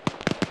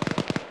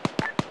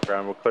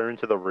 Ground, we're clearing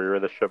to the rear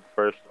of the ship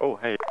first. Oh,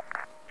 hey.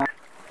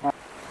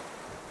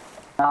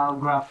 I'll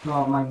grab 2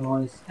 of my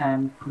voice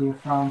and clear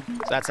from.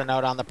 So that's a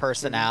note on the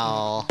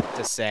personnel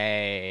to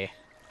say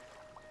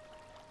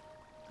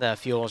the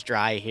fuel's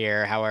dry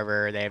here,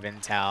 however they have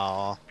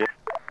intel,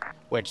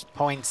 which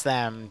points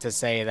them to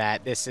say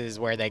that this is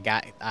where they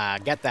get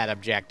that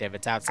objective.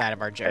 It's outside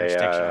of our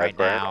jurisdiction right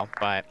now,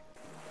 but...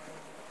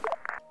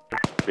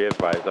 Be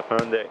advised, I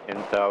found the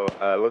intel.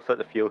 Looks like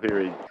the fuel here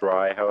is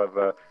dry,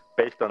 however,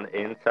 based on the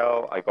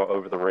intel I got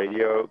over the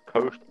radio,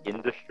 Coast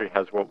Industry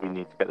has what we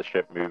need to get the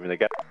ship moving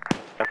again.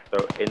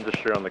 So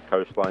Industry on the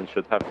coastline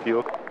should have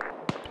fuel. Oh,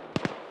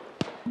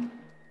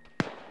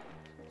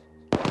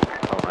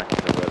 I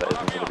can know where that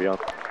isn't going to be on.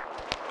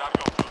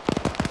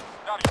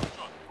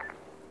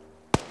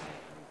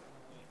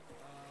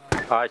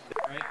 I see.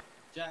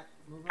 Jack,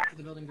 move up to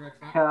the building direct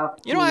front.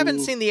 You know, I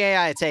haven't seen the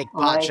AI take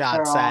pot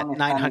shots at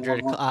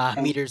 900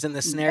 meters in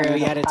this scenario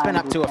yet. It's been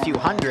up to a few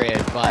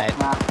hundred, but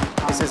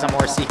this is a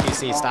more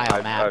CQC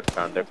style map. I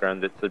found it,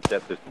 Grand. It's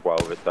objective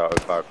 12. It's out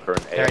of our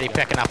current They're already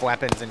picking up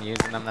weapons and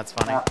using them. That's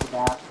funny. After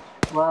that,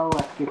 well,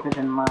 let's keep it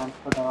in mind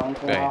for the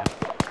later. Yeah.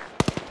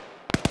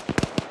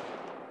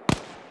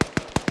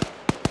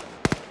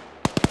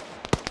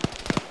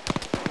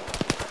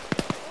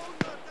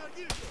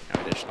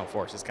 Additional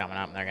forces coming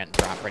up, and they're getting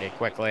dropped pretty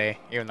quickly.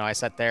 Even though I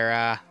set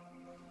their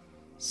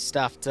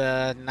stuff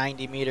to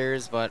 90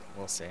 meters, but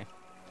we'll see.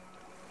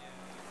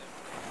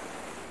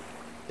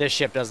 This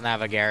ship doesn't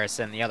have a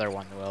garrison. The other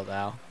one will,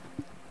 though.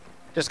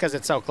 Just because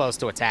it's so close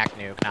to attack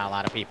nuke, not a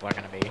lot of people are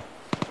going to be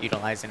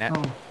utilizing it.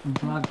 Oh,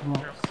 black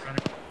box.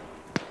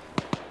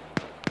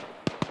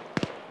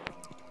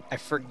 I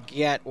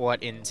forget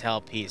what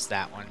intel piece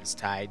that one's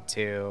tied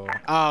to.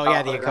 Oh,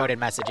 yeah, the encoded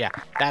message, yeah.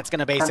 That's going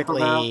to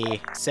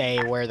basically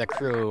say where the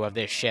crew of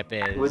this ship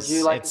is. Would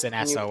you like it's to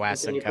an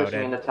SOS continue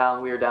pushing into encoded.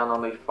 town? We are down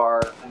on the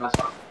far MS.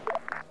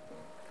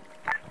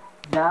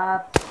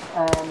 That's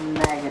a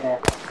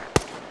negative.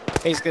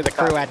 Basically, the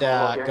crew had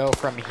to go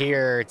from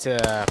here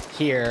to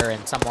here,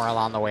 and somewhere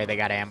along the way they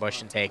got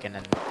ambushed and taken,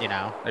 and, you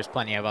know, there's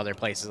plenty of other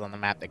places on the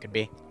map that could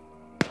be.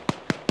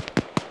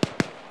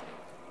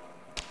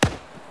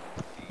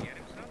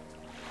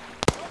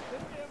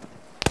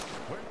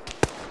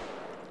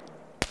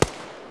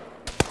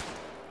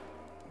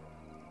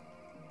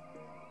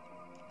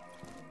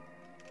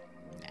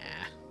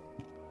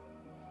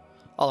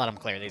 I'll let them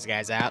clear these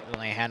guys out. There's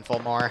only a handful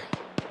more.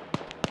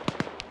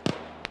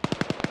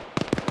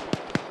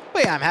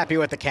 But yeah, I'm happy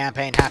with the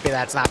campaign. Happy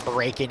that it's not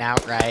breaking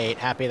out right.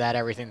 Happy that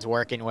everything's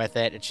working with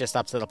it. It's just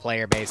up to the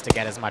player base to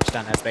get as much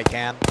done as they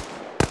can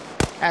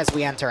as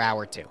we enter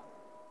Hour 2.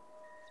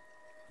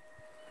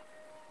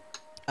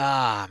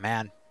 Ah,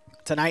 man.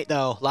 Tonight,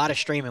 though, a lot of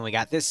streaming. We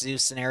got this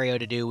Zeus scenario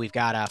to do. We've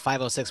got a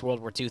 506 World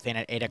War II thing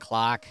at 8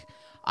 o'clock.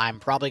 I'm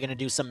probably going to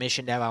do some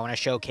mission dev. I want to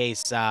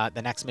showcase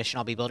the next mission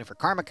I'll be building for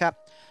Karma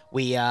Cup.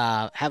 We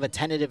have a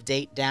tentative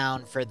date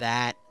down for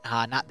that,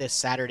 not this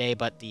Saturday,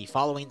 but the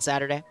following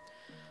Saturday.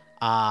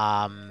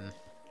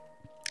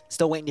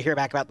 Still waiting to hear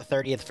back about the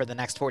 30th for the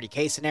next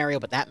 40K scenario,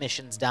 but that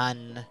mission's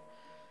done.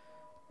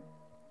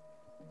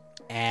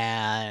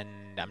 And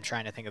I'm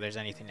trying to think if there's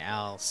anything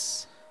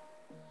else.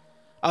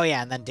 Oh,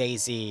 yeah, and then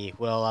Daisy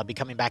will be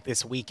coming back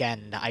this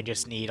weekend. I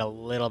just need a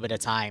little bit of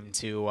time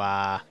to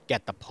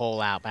get the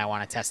poll out, but I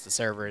want to test the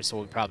servers, so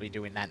we'll be probably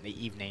doing that in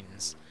the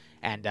evenings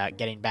and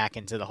getting back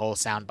into the whole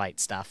soundbite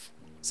stuff.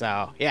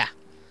 So, yeah.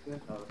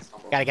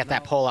 Got to get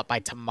that poll up by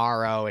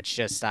tomorrow. It's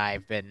just I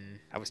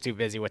was too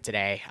busy with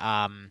today.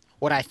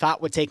 What I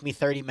thought would take me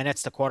 30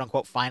 minutes to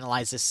quote-unquote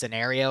finalize this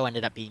scenario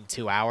ended up being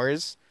 2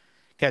 hours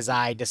because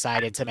I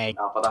decided to make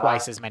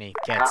twice as many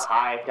kits.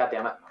 High,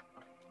 goddammit.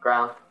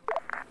 Ground.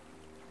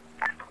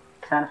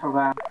 Central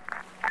ground.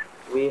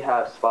 We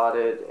have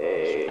spotted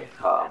a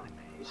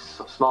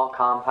small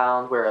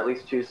compound where at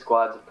least 2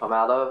 squads have come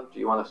out of. Do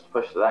you want us to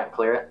push to that and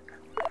clear it?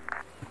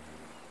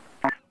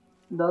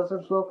 Does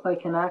it look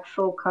like an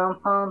actual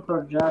compound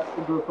or just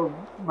a group of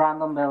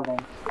random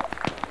buildings?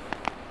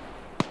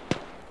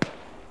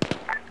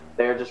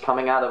 They're just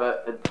coming out of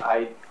it.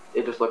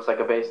 It just looks like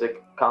a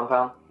basic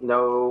compound.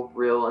 No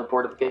real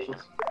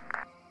fortifications.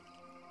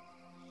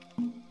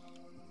 You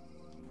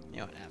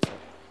know what,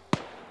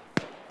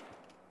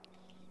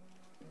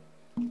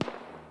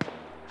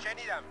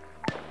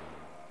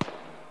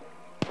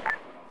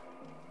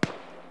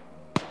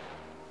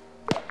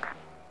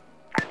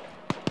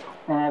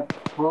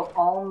 We'll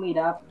all meet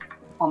up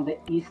on the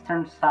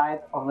eastern side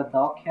of the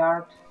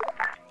dockyard.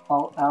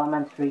 All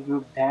elements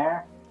regroup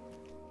there.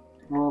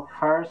 We'll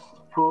first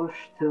push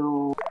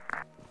to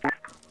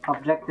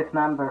objective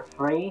number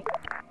 3.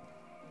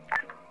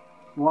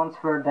 Once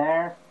we're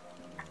there,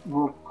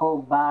 we'll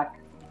pull back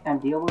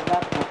and deal with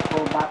that.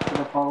 We'll pull back to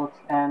the boats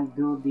and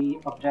do the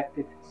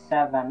objective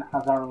 7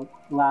 as our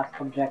last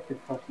objective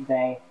for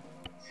today,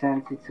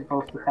 since it's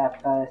supposed to have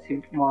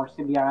more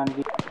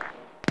CBRN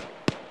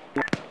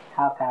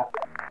half-half.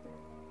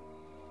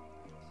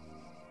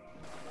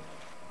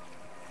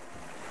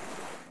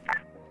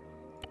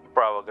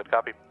 Bravo, good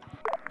copy.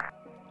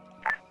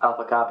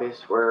 Alpha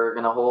copies. We're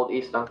gonna hold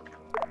Easton.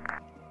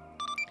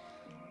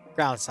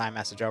 Ground sign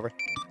message over.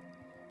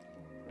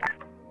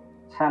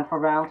 Send for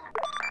ground.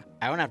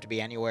 I won't have to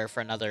be anywhere for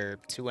another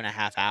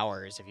 2.5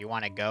 hours. If you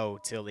want to go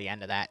till the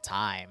end of that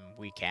time,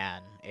 we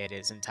can. It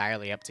is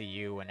entirely up to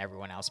you and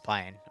everyone else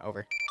playing.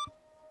 Over.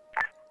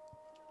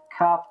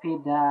 Copy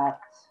that.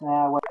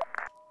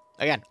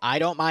 Again, I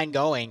don't mind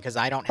going because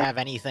I don't have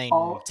anything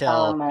All till,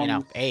 elements, you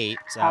know, 8,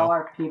 so... How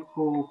are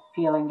people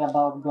feeling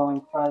about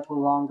going for a little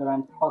longer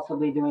and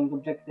possibly doing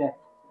objective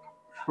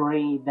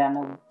 3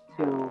 than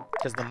 2?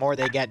 Because the more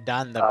they get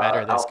done, the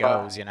better this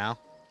goes, you know?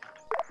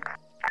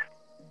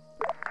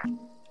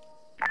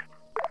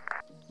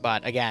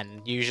 But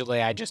again,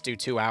 usually I just do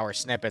 2-hour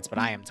snippets, but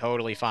I am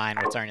totally fine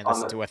with turning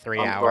this into a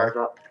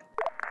 3-hour.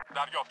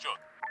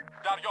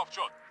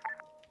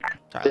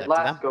 Did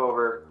last go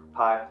over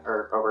high,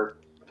 or over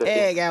 50?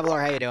 Hey, Gabler,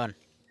 how you doing?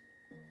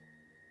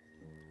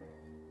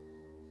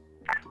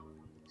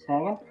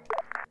 Second?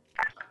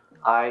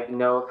 I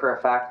know for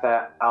a fact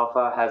that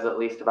Alpha has at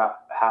least about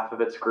half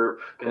of its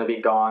group going to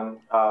be gone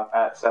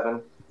at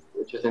 7,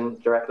 which is in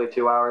directly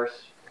 2 hours.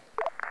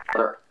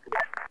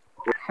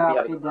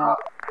 Copy that.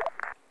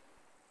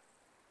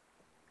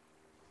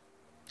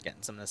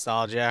 Getting some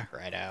nostalgia,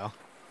 righto.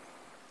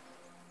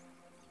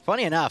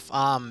 Funny enough,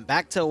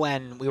 back to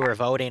when we were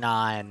voting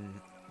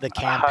on the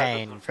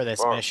campaign for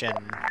this mission.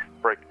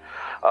 Break.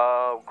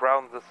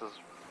 Ground, this is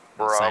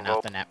Bravo. Sign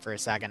off the net for a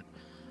second.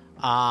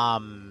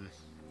 I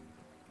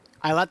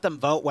let them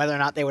vote whether or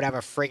not they would have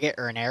a frigate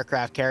or an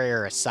aircraft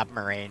carrier or a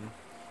submarine.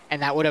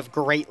 And that would have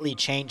greatly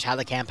changed how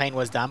the campaign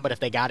was done, but if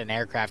they got an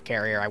aircraft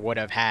carrier, I would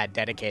have had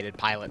dedicated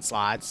pilot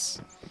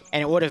slots.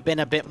 And it would have been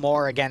a bit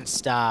more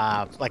against,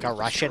 like, a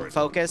Russian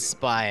focus,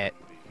 but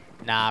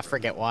nah,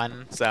 frigate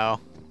 1, so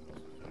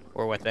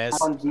we're with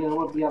this. I'll deal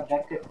with the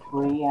objective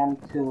 3 and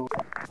 2.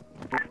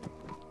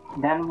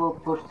 Then we'll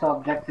push to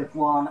objective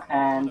 1,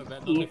 and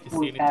if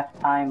we have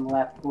time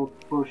left, we'll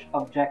push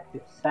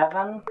objective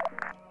 7.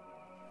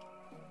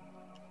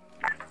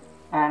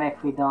 And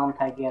if we don't,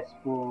 I guess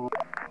we'll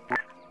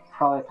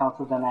throw it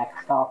onto the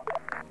next stop.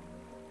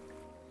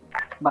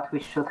 But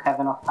we should have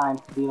enough time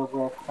to deal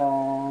with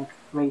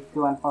 3,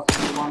 2, and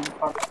possibly 1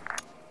 before.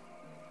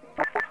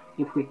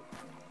 If we,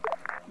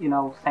 you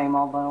know, stay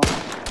mobile.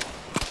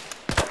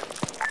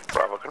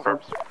 Bravo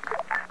confirms.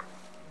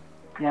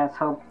 Yeah,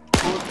 so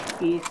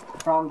push east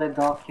from the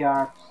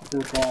dockyards to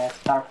the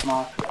start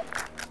mark.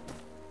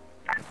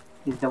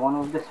 Is the one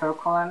with the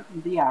circle and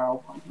the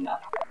arrow pointing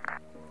up.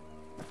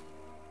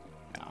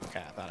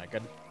 Okay, I thought I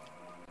could.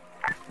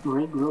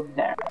 Regroup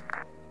there.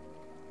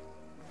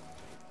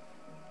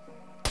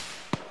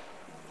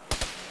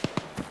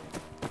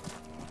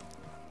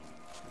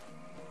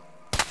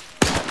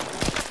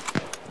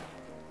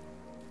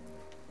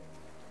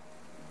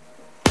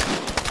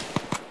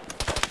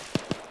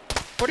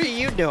 What are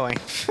you doing?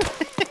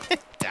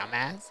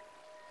 Dumbass.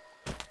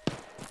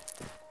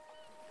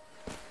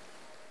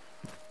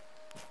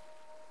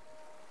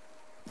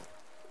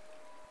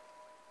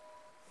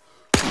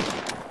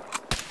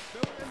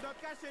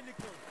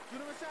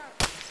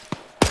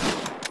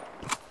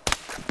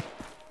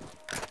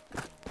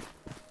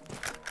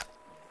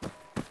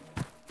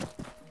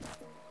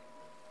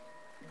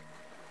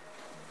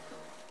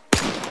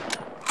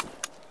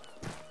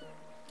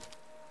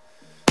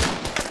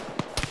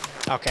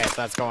 Okay,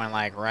 so that's going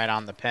like right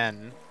on the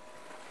pin.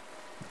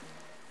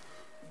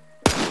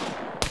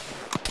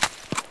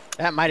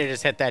 That might have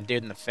just hit that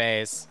dude in the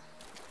face.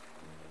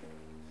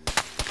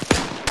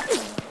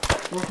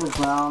 This is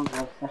ground,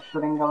 there's a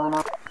shooting going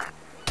on.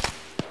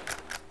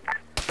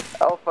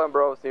 Alpha and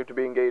Bravo seem to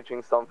be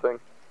engaging something.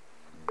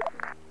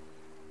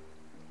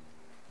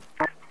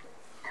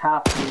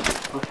 Copy,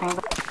 pushing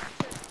the...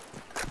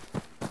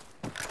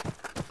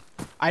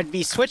 I'd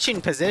be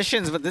switching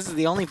positions, but this is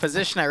the only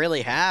position I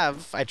really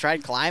have. I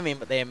tried climbing,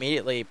 but they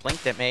immediately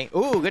blinked at me.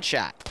 Ooh, good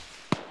shot.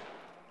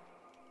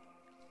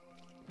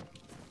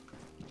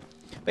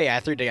 But yeah, I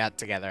threw that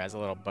together as a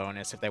little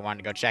bonus if they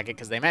wanted to go check it,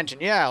 because they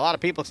mentioned, yeah, a lot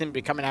of people seem to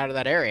be coming out of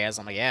that area.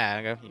 So I'm like,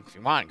 yeah, if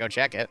you want, go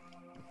check it.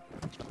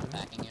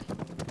 Backing you.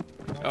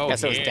 Oh,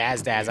 guess it was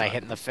Daz I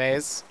hit in the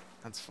face.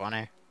 That's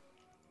funny.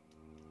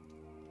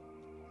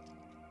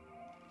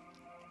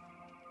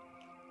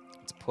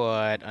 Let's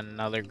put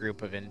another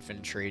group of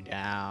infantry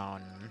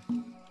down.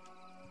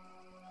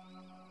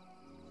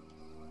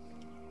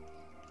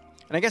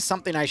 And I guess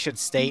something I should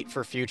state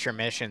for future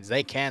missions,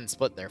 they can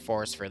split their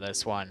force for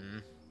this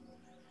one.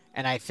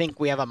 And I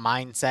think we have a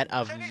mindset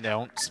of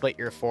don't split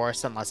your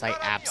force unless I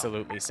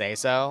absolutely say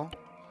so.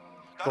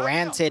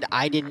 Granted,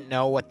 I didn't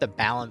know what the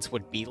balance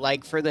would be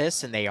like for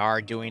this, and they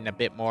are doing a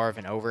bit more of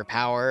an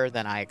overpower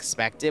than I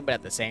expected, but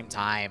at the same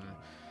time,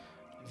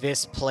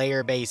 this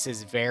player base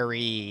is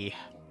very...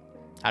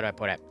 How do I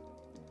put it?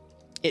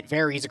 It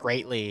varies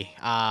greatly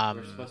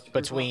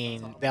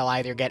between they'll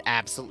either get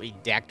absolutely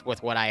decked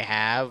with what I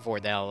have, or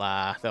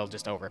they'll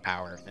just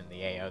overpower within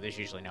the AO. There's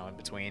usually no in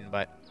between,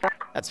 but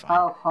that's fine.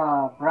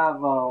 Alpha,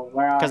 Bravo,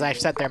 where are Because I've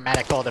you? set their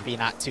medical to be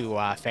not too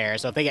fair,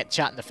 so if they get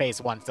shot in the face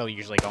once, they'll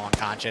usually go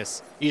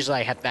unconscious. Usually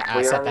I have that,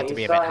 set that to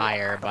be a bit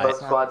higher, but Both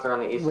squads are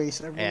on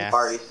the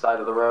far east side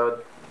of the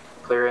road,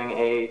 clearing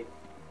a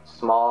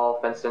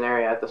small fenced-in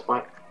area at this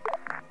point.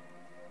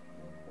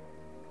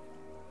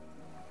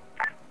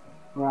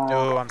 Right.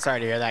 Oh, I'm sorry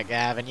to hear that,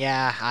 Gavin.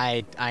 Yeah,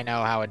 I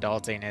know how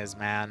adulting is,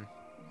 man.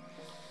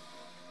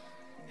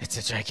 It's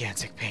a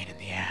gigantic pain in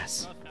the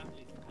ass.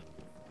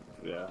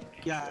 Yeah.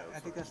 Yeah, I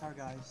think that's our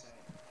guys.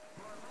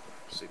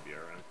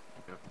 CBR, right?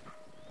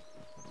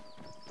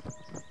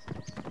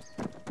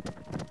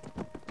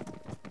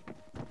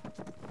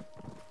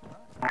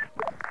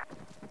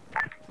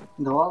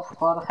 Do all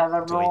squads have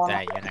everyone?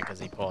 Delete that unit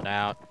because he pulled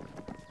out.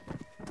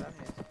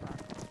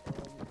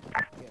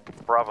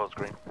 Bravo's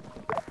green.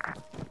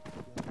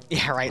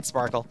 Yeah, right,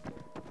 Sparkle.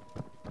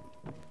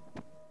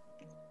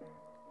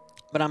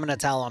 But I'm going to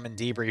tell them in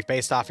debrief,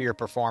 based off of your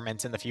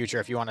performance in the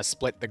future, if you want to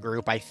split the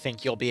group, I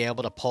think you'll be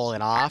able to pull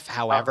it off.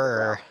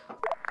 However,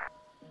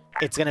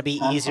 it's going to be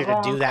easier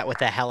to do that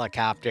with a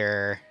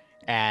helicopter,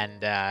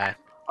 and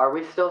Are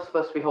we still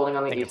supposed to be holding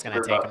on I the think east it's going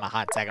to group take them a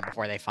hot second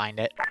before they find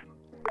it.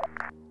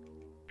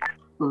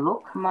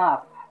 Look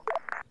map.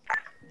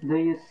 Do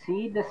you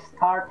see the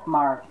start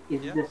mark?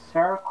 Is the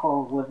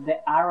circle with the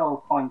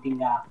arrow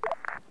pointing up?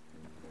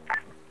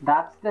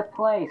 That's the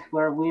place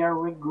where we are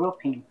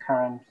regrouping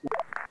currently.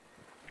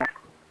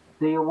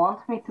 Do you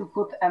want me to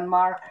put a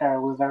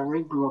marker with a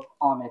regroup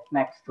on it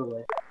next to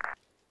it?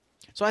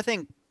 So I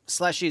think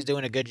Slushy's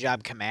doing a good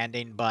job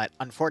commanding, but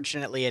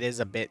unfortunately it is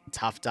a bit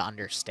tough to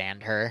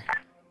understand her.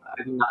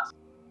 I do not.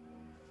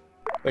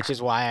 Which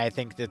is why I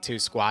think the two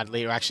squad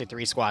leaders, actually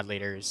 3 squad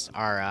leaders,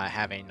 are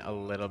having a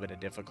little bit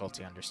of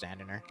difficulty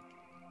understanding her.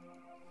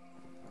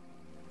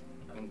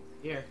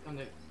 Here, come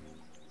to...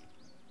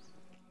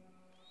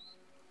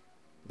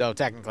 Though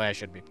technically I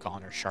should be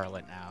calling her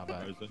Charlotte now,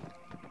 but...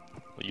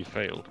 But you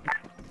failed.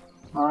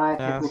 Alright,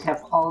 if we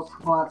have all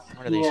squads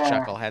What are these here,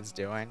 chuckleheads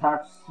doing?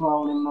 start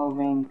slowly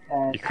moving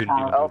You couldn't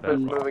even do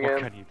southeast. that. What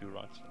can you do,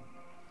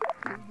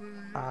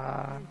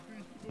 Rotson?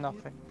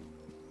 Nothing.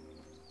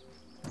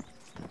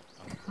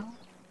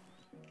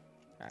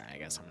 I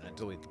guess I'm going to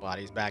delete the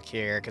bodies back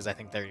here, because I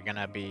think they're going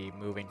to be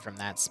moving from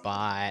that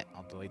spot.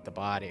 I'll delete the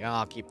body. Oh,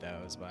 I'll keep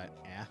those, but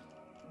yeah.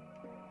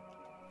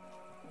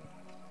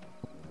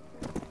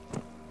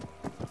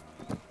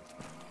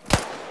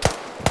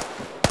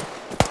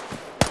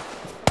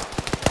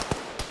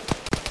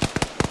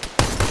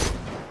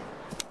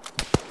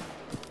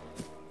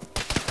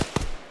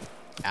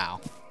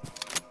 Ow.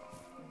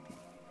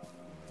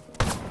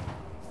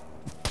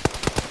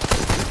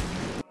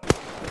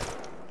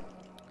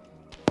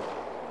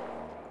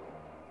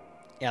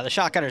 Yeah, the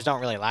shotgunners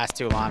don't really last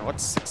too long.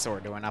 What's Six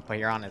Sword doing up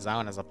here on his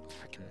own as a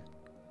freaking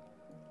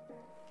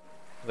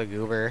the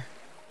goober?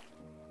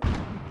 And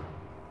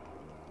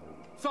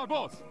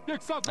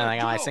I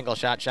got my single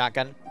shot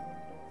shotgun.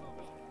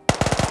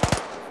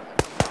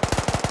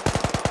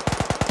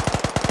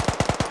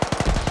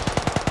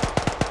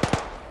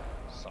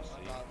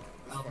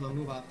 Alpha,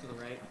 move off to the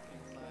right.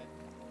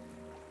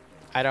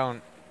 I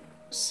don't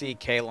see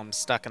Caleb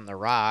stuck in the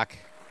rock.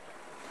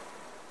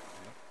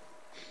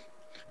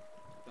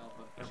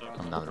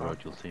 I'm down the road,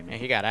 you'll see me. Yeah,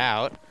 he got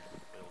out.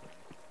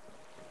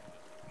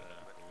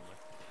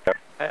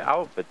 Hey,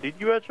 Alpha, did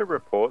you actually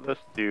report this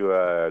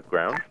to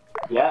ground?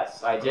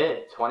 Yes, I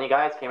did. 20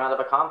 guys came out of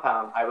a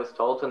compound. I was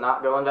told to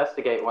not go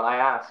investigate when I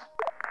asked.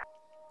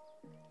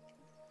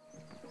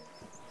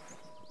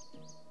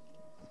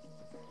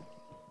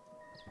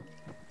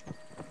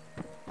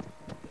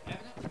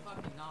 Evidently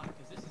fucking not,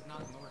 because this is not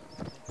north.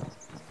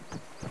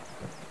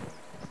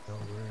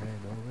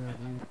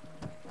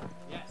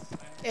 Yes.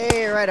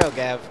 Hey, righto,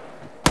 Gav.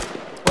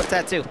 What's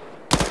that too?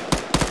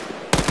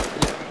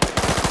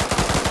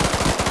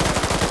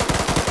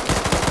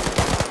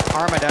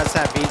 Arma does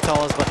have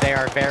VTOLs, but they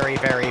are very,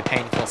 very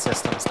painful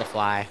systems to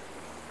fly,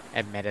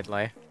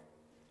 admittedly.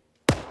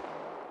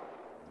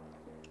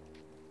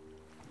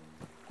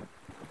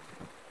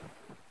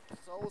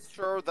 So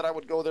sure that I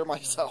would go there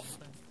myself.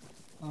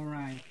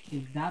 Alright,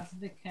 if that's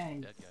the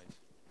case...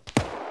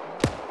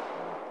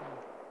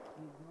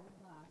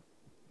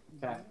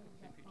 Okay.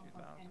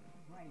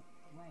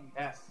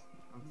 Yes.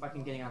 I'm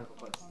fucking getting out of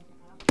the bus.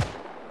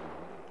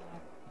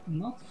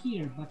 Not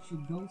here, but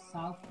you go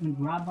south and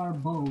grab our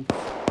boats,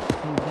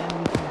 so then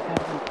we can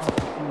have them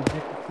possibly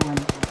objective to an...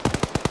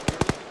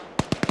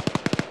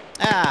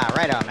 Ah,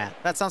 right on, man.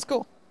 That sounds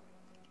cool.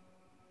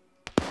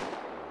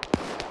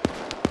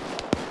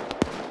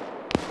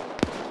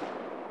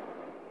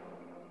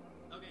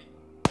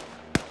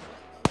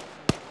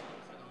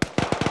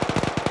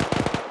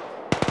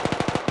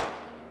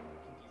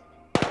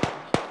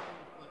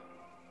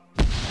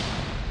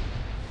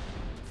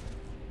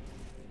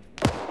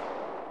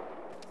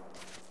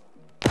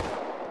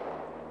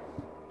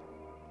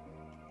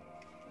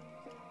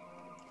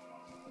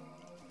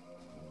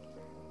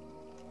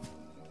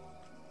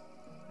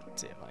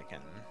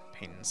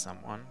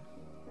 someone.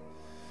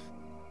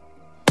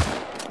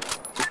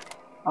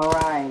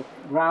 Alright,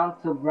 ground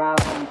to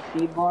Bravo and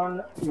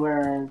Seaborn.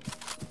 We're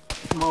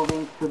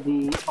moving to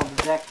the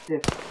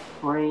objective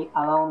 3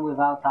 alone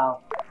without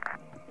Alpha.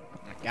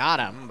 I got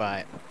him,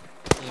 but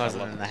he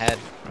wasn't in the head.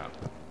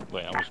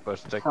 Wait, I was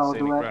supposed to take So the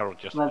scenic route or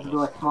just let's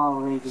do a small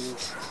review.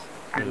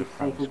 There's a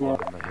front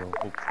squad on the hill,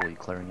 hopefully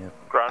clearing it.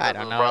 Ground, I this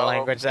don't is know what Bravo.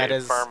 language that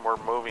is. Confirm we're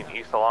moving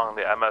east along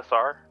the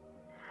MSR.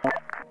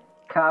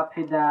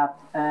 Copy that.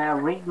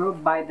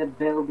 Regroup by the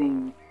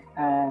building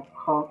at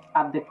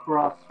the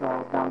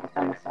crossroads down the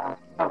center south.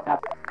 Okay.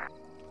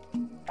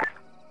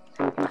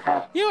 So you can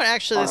have. You know what?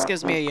 Actually, this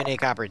gives me a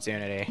unique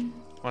opportunity.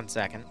 1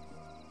 second.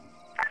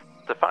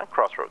 Define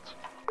crossroads.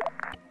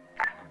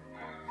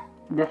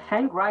 The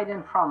thing right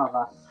in front of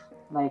us.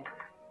 Like,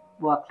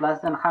 what,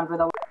 less than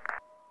 100 away?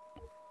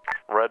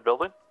 Red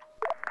building?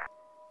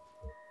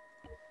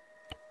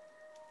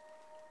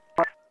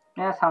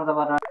 Yeah, sounds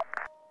about right.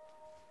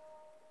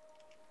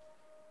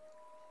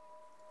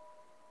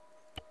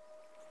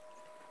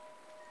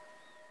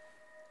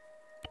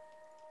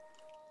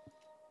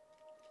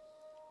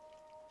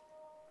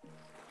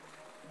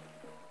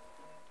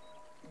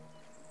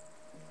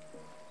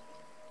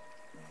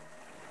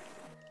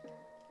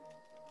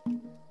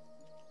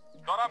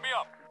 Dora me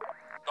up.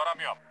 Dora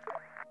me up.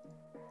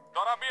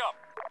 Dora me up.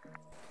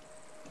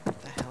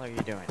 What the hell are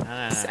you doing?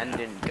 No. Send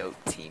in Goat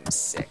Team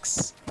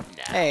 6. No.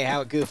 Hey,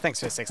 how Goof? Thanks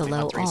for the 16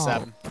 Hello, month all.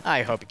 resub.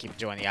 I hope you keep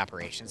enjoying the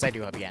operations. I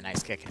do hope you get a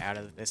nice kick out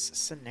of this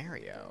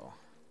scenario.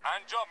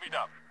 And job me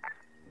up.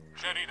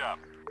 Sherry up.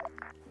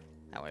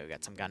 That way we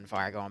got some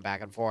gunfire going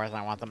back and forth.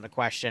 I want them to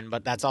question,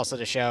 but that's also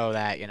to show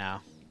that, you know,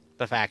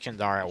 the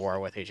factions are at war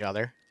with each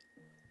other.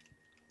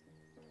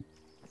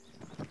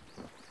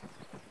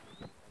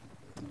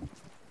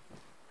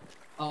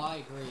 Oh, I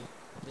agree.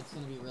 It's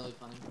gonna be really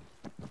funny.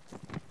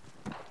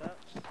 Okay.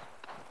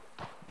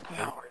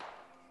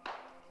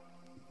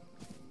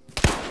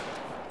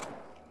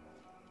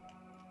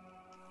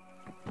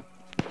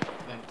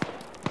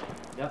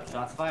 Yep,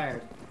 shots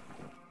fired.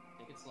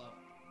 Take it slow.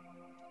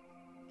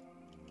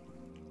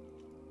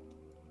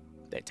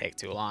 If they take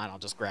too long, I'll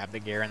just grab the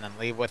gear and then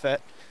leave with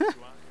it. Yeah,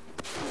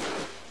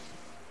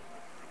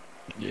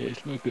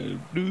 it's not gonna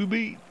do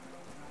me.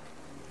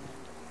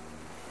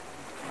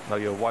 No,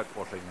 you're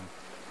whitewashing them.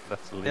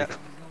 That's illegal.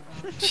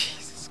 Yep.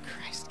 Jesus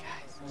Christ,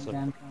 guys.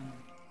 So,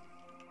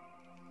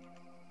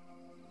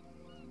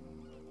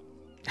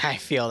 I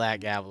feel that,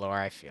 Gavlor.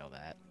 I feel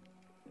that.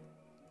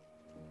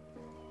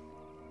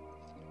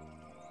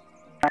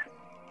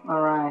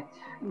 Alright,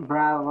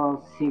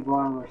 Bravo,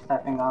 Seaborn, we're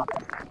stepping off.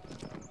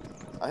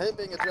 I hate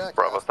being a jackass.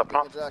 Bravo, stepping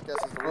being off. a jackass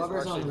is the reason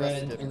Whoever's we're on actually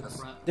red investigating in this.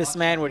 front. This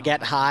man would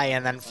get high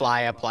and then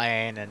fly a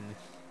plane, and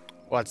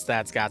what's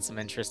that's got some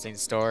interesting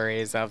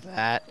stories of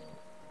that.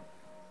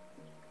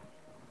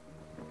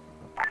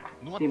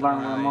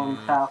 Seaborn, we're moving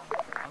south.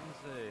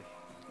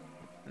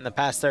 In the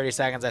past 30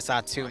 seconds, I saw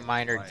 2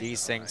 minor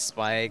desync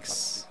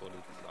spikes.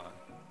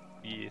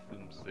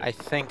 I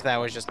think that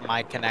was just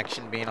my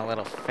connection being a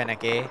little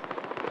finicky.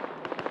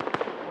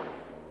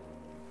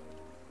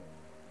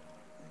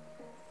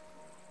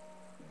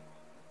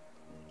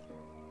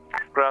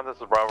 Ground, this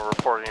is Bravo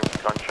reporting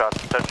gunshots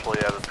potentially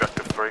at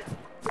objective 3.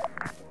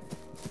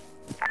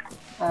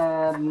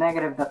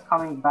 Negative, that's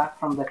coming back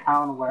from the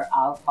town where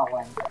Alpha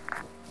went.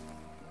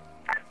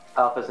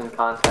 Alpha's in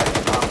contact.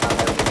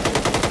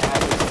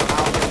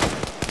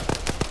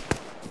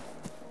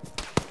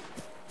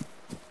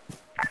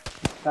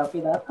 Copy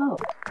that, oh.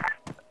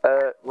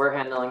 We're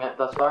handling it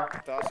thus far.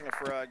 Tossing a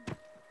frag.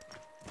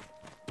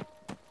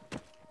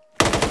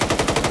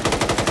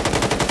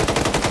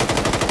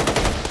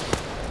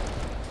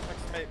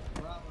 Next mate.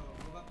 Bravo,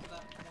 move up to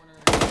that corner.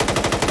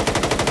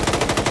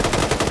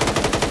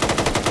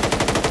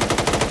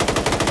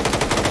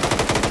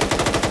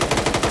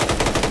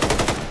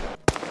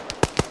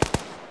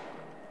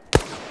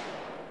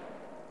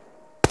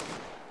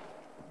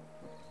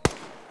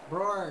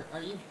 Roar,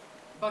 are you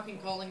fucking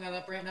calling that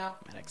up right now?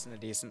 Medic's in a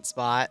decent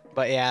spot.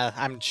 But yeah,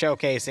 I'm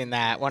showcasing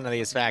that one of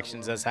these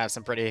factions does have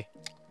some pretty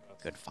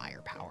good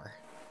firepower.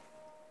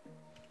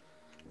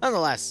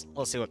 Nonetheless,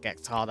 we'll see what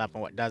gets called up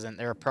and what doesn't.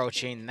 They're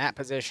approaching that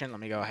position. Let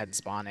me go ahead and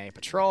spawn a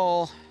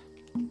patrol.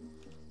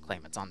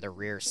 Claim it's on the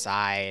rear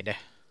side.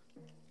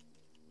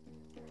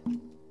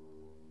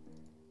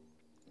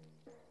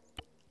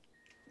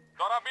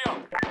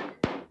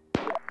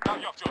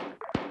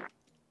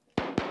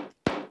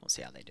 We'll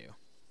see how they do.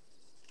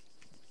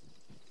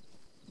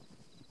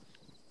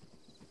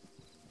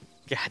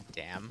 God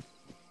damn.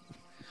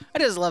 I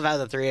just love how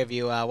the three of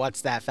you,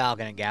 What's That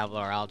Falcon and Gavlo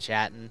are all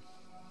chatting.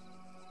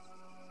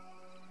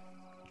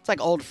 It's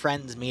like old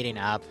friends meeting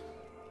up.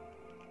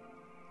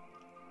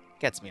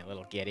 Gets me a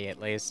little giddy,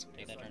 at least.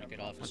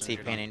 What's he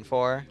pinning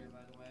for?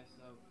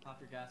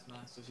 Pop your gas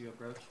mask as you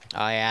approach.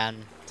 Oh yeah,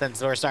 and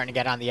since we're starting to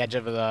get on the edge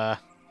of the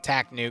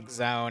attack nuke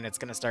zone, it's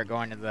gonna start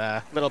going to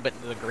the little bit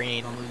into the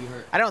green.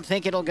 I don't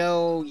think it'll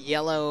go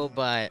yellow,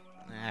 but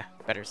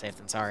better safe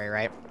than sorry,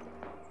 right?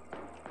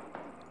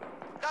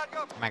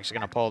 I'm actually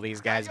gonna pull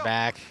these guys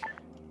back.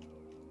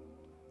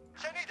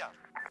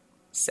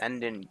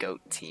 Send in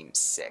Goat Team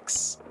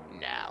 6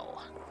 now.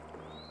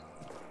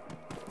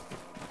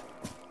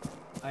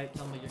 Alright,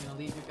 tell me, you're gonna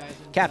leave your guys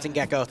in. Captain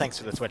Gecko, thanks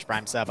for the Twitch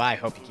Prime sub. I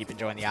hope you keep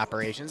enjoying the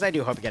operations. I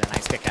do hope you get a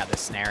nice kick out of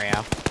this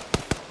scenario.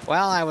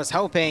 Well, I was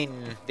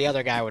hoping the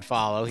other guy would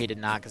follow. He did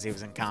not because he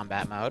was in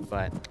combat mode,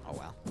 but oh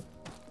well.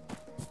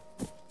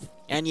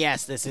 And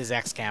yes, this is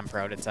XCAM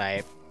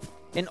prototype.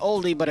 An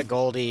oldie but a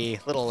goldie.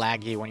 Little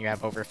laggy when you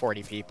have over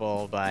 40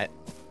 people, but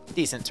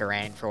decent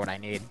terrain for what I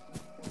need.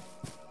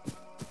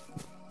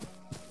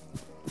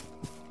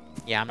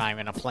 Yeah, I'm not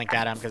even going to plink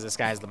at him because this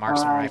guy's the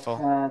marksman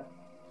rifle.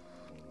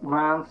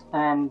 Grounds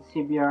and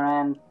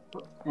CBRN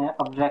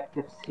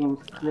objective seems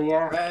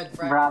clear.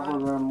 Bravo,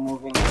 we're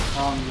moving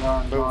from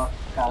your north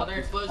south. Another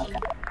explosion.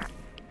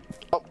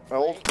 Oh,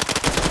 hold.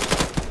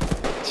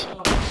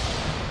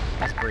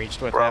 That's breached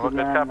with Bravo, him.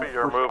 good copy.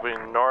 You're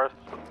moving north.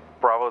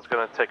 Bravo's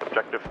going to take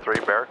objective 3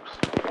 barracks.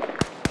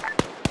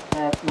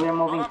 We're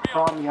moving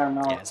from your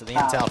north. Yeah, so the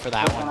intel for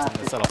that one's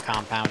in this little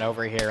compound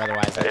over here.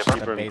 Otherwise, that's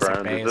just a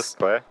basic base. Is this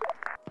clear?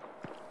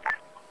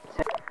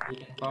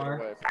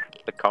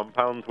 The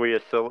compound we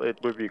assaulted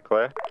with you,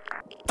 clear?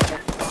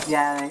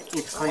 Yeah,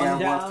 it's clear.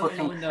 We're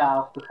pushing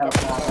south to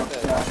help out.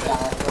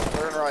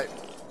 Turn right.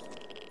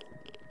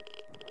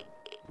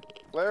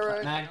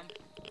 Clearing.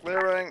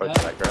 Clearing.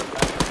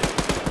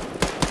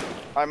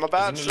 I'm a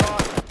bad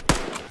shot.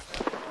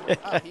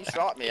 He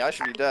shot me. I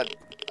should be dead.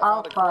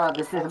 Alpha,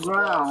 this is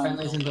ground.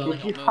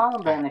 Did you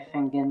found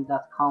anything in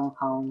that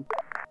compound?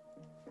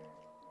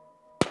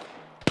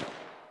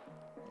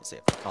 Let's see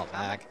if I call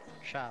back.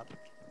 Shop.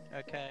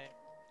 Okay.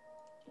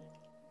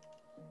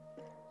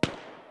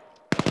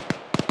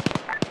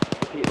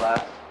 Repeat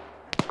last.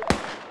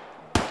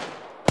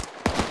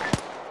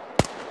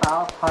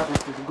 Alpha,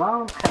 this is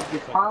ground. Have you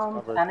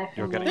found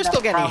anything? They're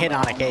still getting hit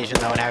on occasion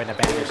though and having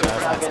to bandage those.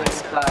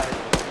 That's nice.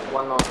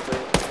 One more,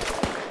 please.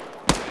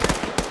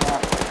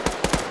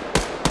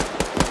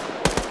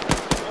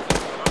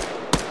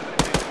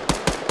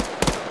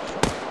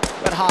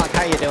 But Hog,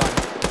 how you doing?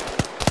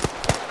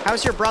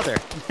 How's your brother?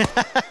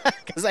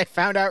 Because I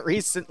found out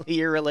recently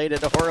you're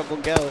related to Horrible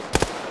Goat.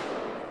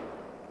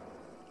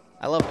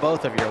 I love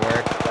both of your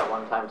work. That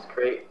one time's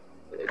great.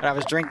 But I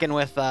was drinking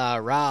with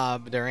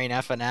Rob during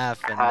FNF,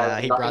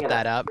 and he brought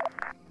that up.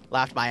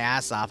 Laughed my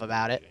ass off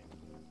about it.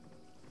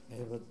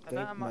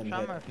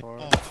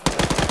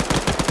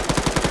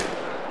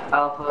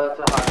 Alpha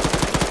to high.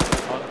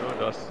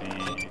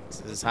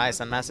 This is high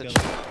sun message.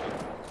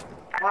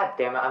 God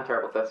damn it, I'm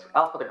terrible at this.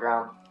 Alpha to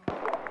ground.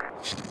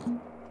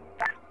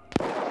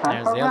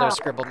 There's the other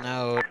scribbled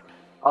note.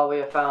 All we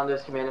have found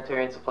is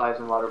humanitarian supplies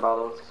and water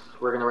bottles.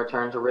 We're gonna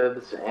return to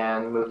Ribs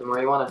and move them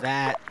where you want it.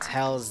 That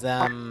tells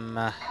them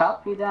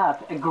Copy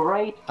that. A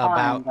great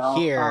find, about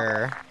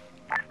here.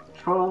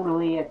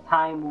 Truly a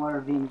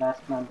time-worthy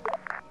investment.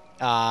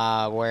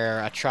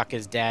 Where a truck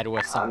is dead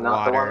with some I'm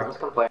not the one water. that was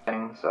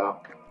complaining, so.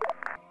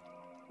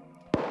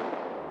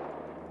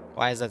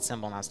 Why is that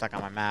symbol not stuck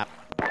on my map?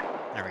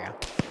 There we go.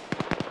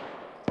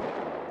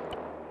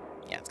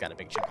 Yeah, it's got a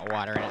big chunk of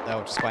water in it though,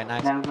 which is quite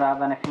nice. Then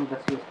grab anything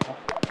that's useful.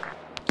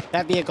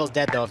 That vehicle's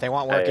dead though. If they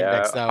want working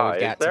Vicks though, we've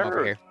got some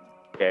over here.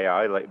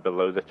 AI like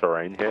below the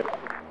terrain here.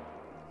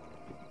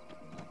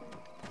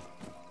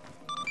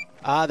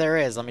 There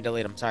is. Let me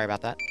delete them. Sorry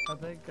about that. I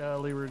think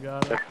Liru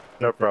got it.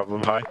 No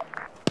problem, hi.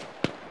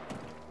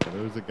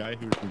 There was a guy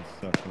who's been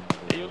suffering.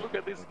 Hey, look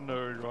at this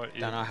nerd right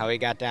here. Don't know how he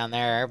got down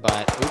there,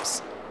 but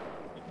oops.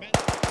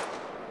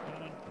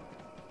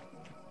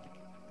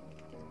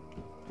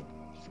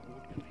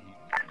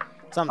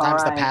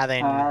 Sometimes the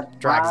pathing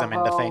drags them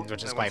into things,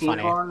 which is quite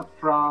funny.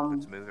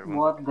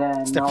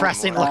 It's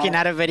depressing looking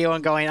at a video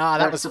and going, oh,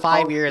 that was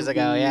 5 years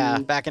ago. Yeah,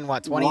 back in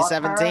what,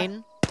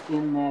 2017?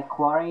 In the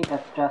quarry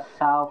that's just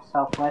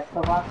southwest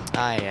of us.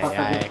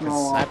 Aye,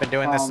 'cause I've been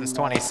doing this since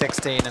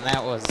 2016, and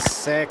that was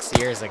 6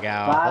 years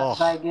ago.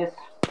 But I guess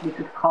we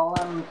could call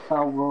him,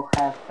 so we'll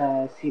have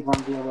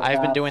Seaborn deal with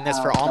I've been doing this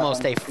for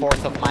almost a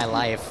fourth of my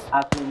life.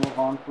 As we move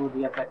on to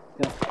the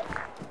objective.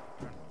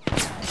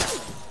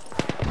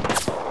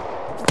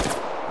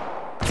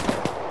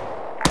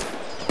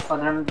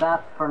 Other than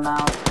that, for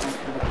now, thanks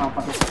to the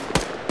competition.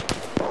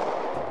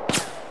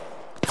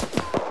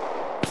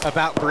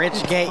 About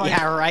Bridgegate,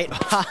 yeah, right,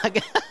 Hog.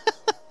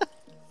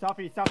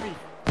 Southeast, southeast.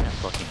 Yeah,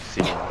 fucking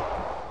see him.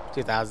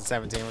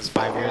 2017 was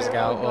 5 years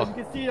ago. Oh, you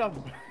can see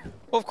them.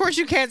 Well, of course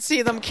you can't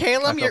see them,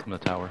 Caleb. I fell from the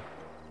tower.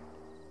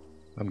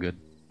 I'm good.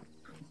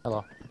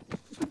 Hello.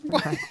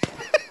 What?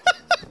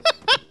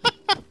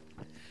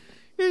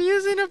 You're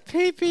using a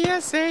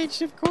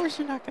PPSH. Of course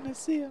you're not gonna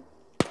see them.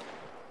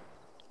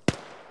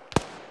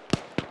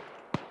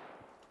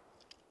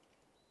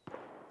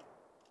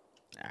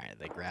 Alright,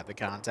 they grabbed the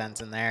contents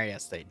in there.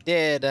 Yes, they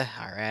did.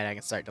 Alright, I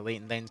can start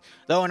deleting things.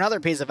 Though another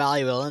piece of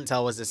valuable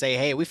intel was to say,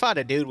 hey, we fought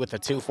a dude with a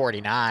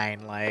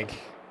 249. Like,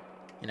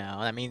 you know,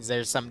 that means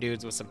there's some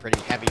dudes with some pretty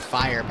heavy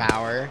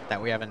firepower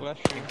that we haven't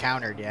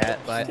encountered yet.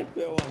 But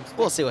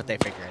we'll see what they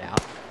figure it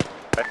out.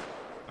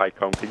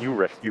 Icon, can you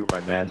rescue my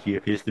man? He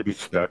appears to be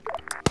stuck.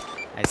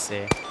 I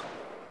see.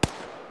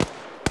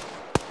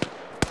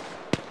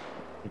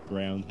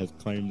 ground has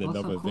claimed Also,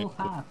 another cool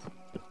victim. hat.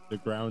 The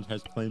ground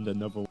has claimed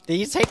another. Did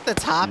you take the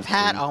top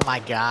hat? Oh my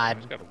god.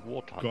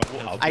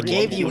 I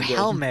gave you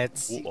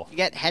helmets. You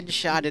get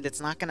headshotted, it's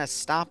not gonna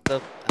stop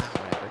the... Oh,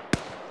 whatever.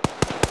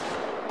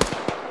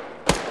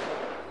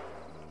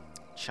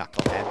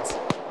 Chuckleheads.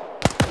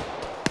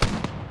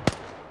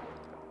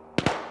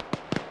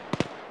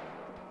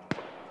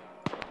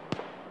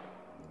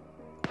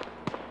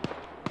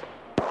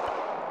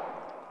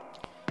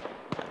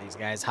 These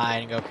guys hide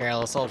and go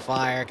careless old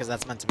fire, because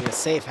that's meant to be a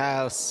safe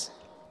house.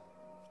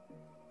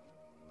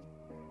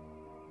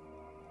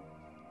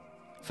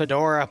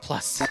 Fedora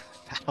plus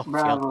Battlefield.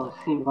 Bravo,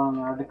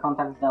 C1, the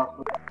contacts dealt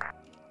with.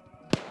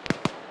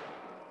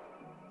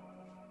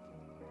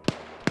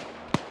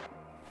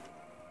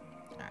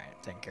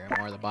 Alright, taking care of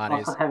more of the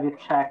bodies. Also, have you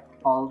checked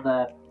all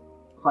the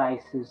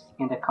places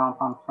in the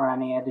compound for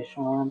any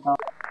additional intel?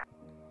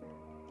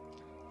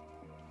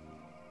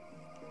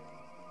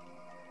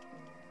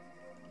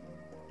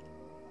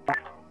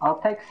 I'll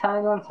take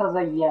silence as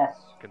a yes.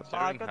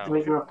 Considering how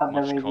Regroup at the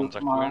much radio contact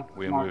tomorrow.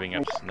 we're moving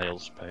at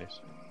snail's pace.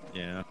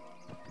 Yeah.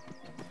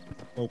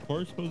 Well,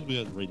 quarry supposedly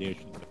has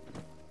radiation.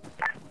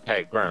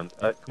 Hey, ground.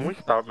 Can we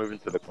start moving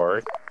to the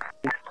quarry?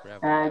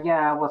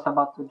 Yeah, I was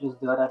about to just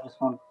do it. I just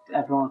want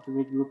everyone to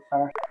regroup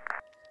first.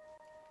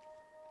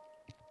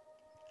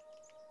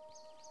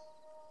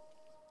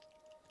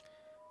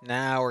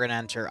 Now we're gonna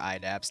enter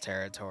IDAP's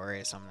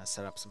territory, so I'm gonna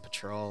set up some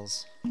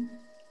patrols.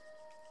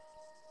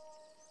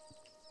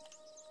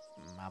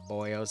 My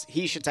boyos.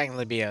 He should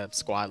technically be a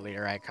squad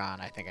leader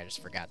icon. I think I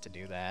just forgot to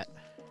do that.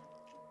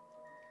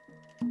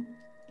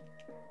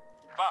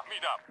 Back me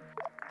up.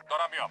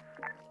 Don't me up.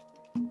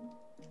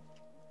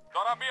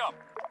 Don't me up.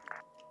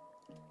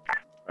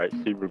 Alright,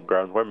 Searoom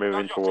ground. We're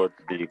moving towards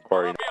the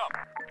quarry.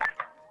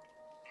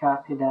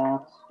 Copy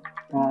that.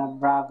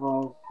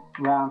 Bravo,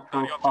 round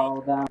will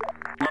follow them.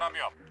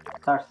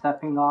 Start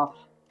stepping off,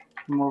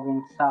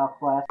 moving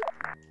southwest.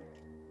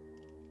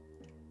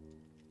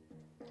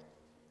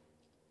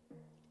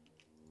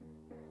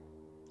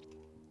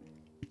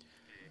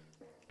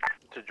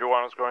 Did you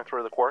want us going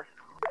through the quarry?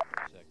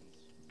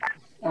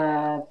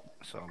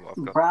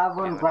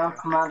 Bravo and ground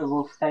command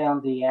will stay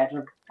on the edge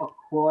of a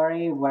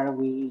quarry where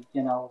we,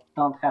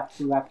 don't have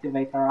to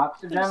activate our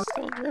oxygen. They're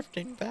still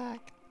drifting back.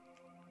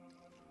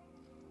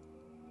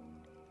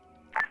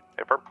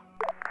 Hey, Perp.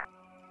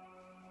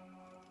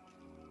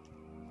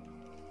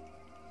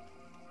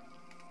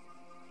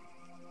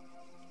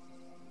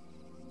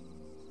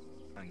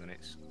 Hang on,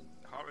 it's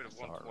heart rate of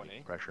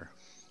 120. Pressure.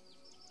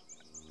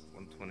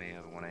 120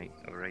 over 18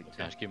 over 8.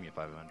 Just give me a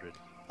 500.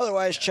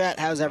 Otherwise, chat,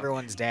 how's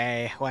everyone's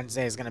day?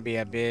 Wednesday is going to be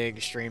a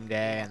big stream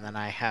day, and then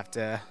I have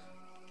to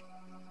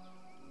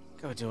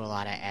go do a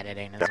lot of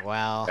editing as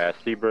well.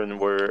 Seaburn,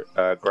 we're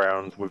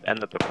grounds. We've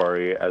ended the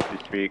quarry as we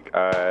speak.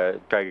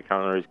 Dragon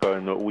counter is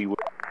going. We will.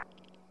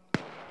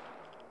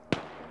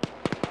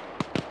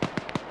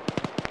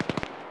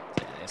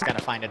 Just got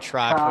to find a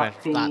truck. When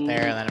it's not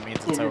there, then it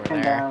means it's over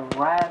there.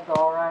 Red,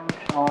 orange,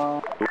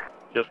 or...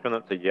 Just going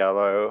up to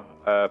yellow.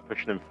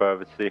 Pushing him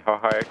further to see how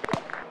high.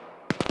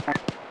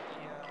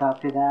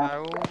 Copy that.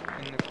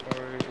 In the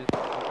quarry is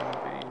going to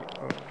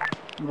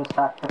be... Just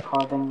act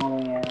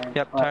accordingly and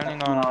Yep, let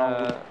turning us on,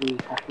 know if we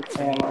have to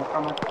stay away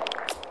from it.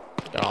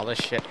 Got all this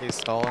shit he's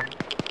stolen.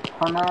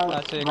 For now,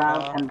 That's it,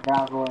 Round and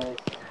Bravo is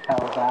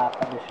held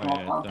up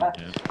additional contact.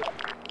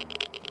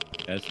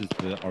 This is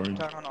the orange.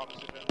 Turn on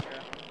oxygen,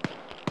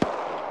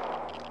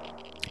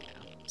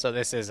 So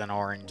this is an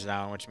orange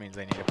zone, which means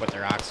they need to put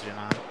their oxygen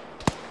on.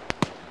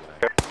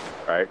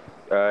 Alright,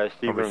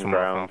 Seaburn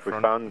ground. We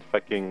found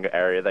fucking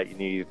area that you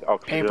need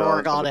oxygen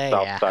Paperwork on all the day,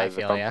 south yeah, side I of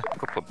the feel ya. A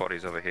couple of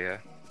bodies over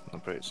here. I'm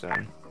pretty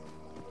certain.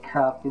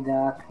 Copy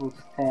that, we'll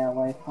stay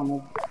away from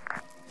it.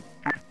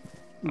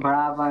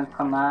 Bravo and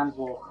Command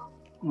will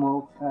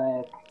move.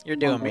 You're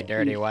doing me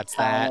dirty, what's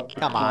that?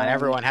 Come on,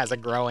 everyone has a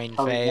growing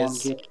so we won't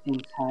phase. get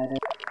inside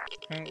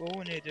it. All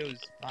we need to do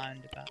is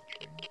find the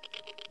battery.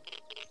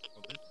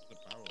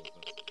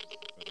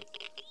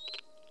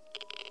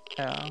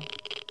 Yeah.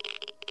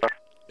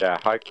 Yeah,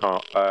 high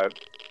con.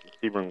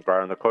 Seaburn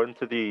ground. According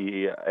to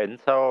the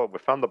intel, we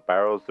found the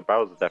barrels. The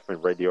barrels are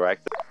definitely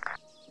radioactive.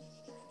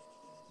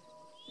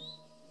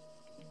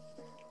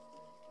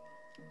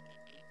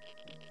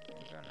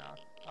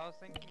 I was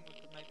thinking we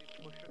could maybe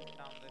push it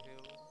down the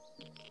hill.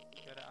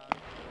 Get it out of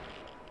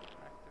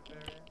the active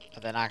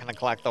area. They're not gonna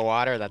collect the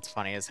water? That's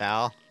funny as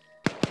hell.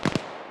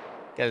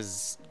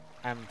 Because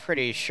I'm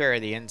pretty sure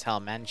the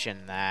intel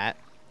mentioned that.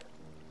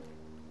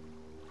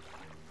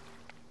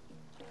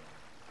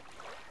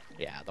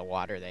 Yeah, the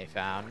water they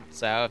found.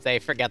 So if they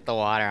forget the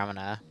water, I'm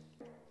gonna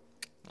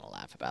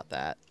laugh about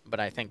that.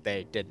 But I think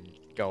they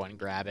didn't go and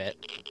grab it.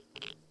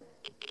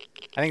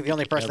 I think the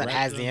only person that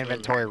has the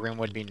inventory room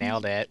would be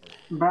Nailed It.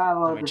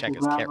 Bravo, Let me check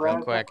his kit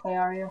real quick.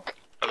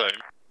 Hello.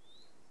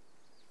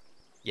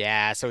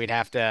 Yeah, so we'd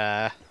have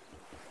to...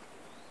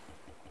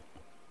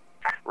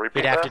 Repeat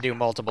we'd have that? to do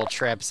multiple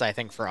trips, I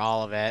think, for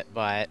all of it,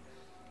 but...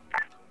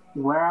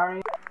 Where are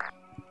you?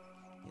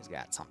 He's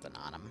got something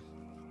on him.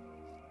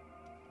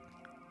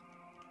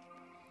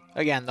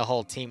 Again, the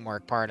whole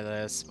teamwork part of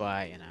this,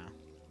 but, you know.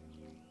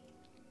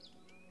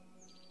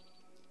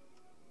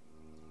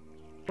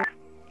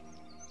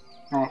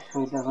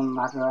 Actually, it doesn't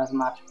matter as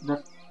much.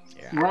 Just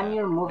when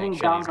you're moving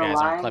sure down these the guys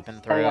aren't line,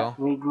 clipping stay at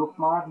through. regroup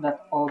mark.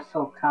 That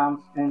also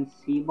counts in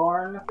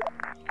Seaborn.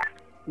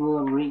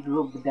 We'll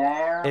regroup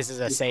there. This is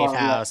a before safe we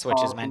house, which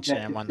is assault mentioned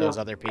in objective one of 2. those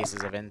other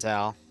pieces of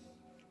intel.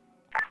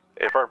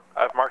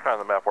 I've marked on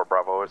the map where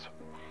Bravo is.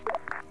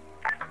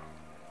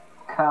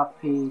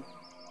 Copy.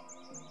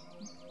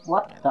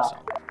 What the?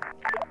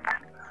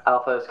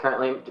 Alpha is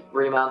currently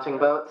remounting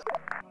boats.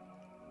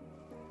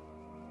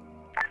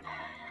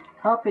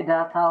 Copy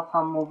that,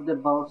 Alpha. Move the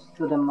boats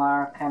to the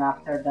mark, and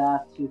after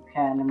that you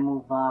can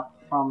move up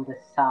from the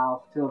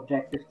south to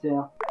objective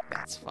 2.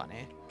 That's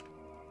funny.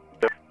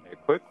 A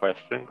quick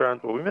question,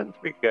 Grant. Were we meant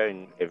to be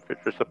getting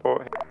infantry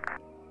support here?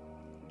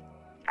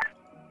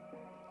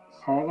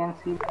 Say again,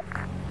 see?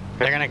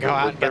 They're gonna go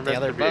out and get the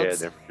other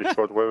boats. Infantry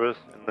squad with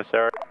us in this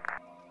area.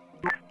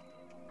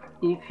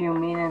 If you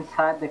mean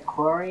inside the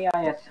quarry,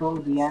 I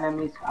assume the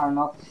enemies are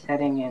not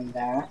sitting in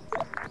there.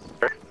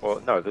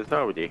 Well, no, there's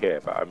nobody here,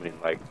 but I mean,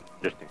 like,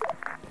 just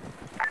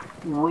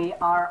in... We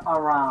are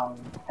around.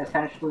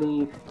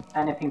 Essentially, if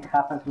anything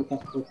happens, we can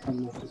quickly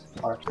move to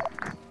support.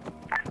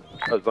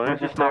 As long as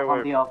you just stay not on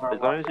away, the overworld.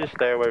 as long as you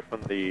stay away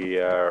from the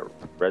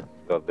red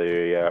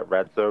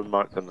zone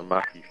marked on the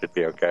map, you should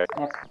be okay.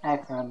 Yes,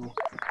 excellent.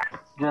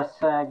 Just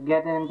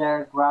get in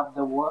there, grab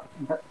the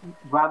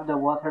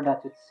water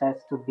that it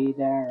says to be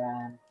there,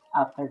 and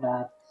after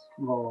that,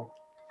 we'll,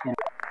 you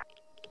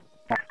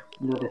know,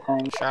 do the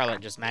thing.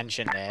 Charlotte just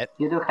mentioned it.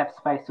 You do have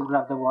space to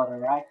grab the water,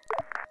 right?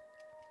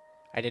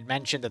 I did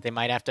mention that they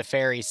might have to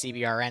ferry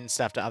CBRN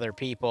stuff to other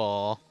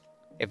people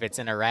if it's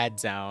in a red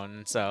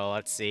zone, so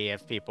let's see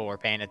if people were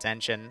paying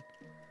attention.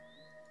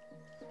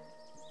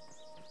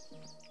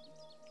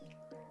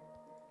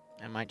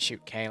 I might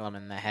shoot Calum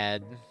in the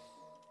head.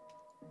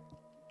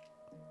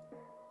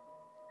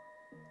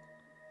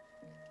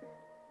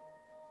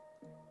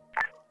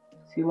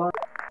 See what?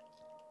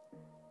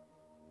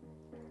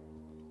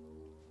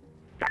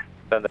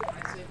 Do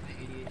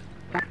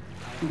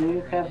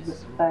you have the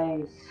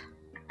space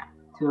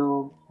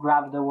to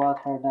grab the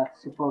water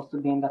that's supposed to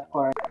be in that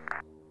quarry?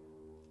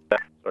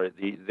 Sorry,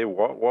 the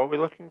what are we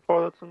looking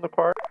for that's in the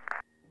quarry?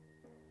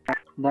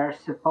 There's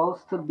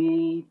supposed to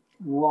be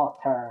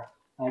water.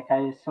 Like,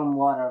 I assume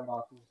water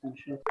bottles and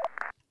shit.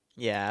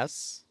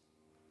 Yes.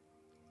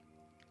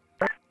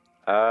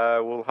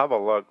 We'll have a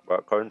look, but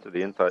according to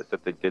the insights,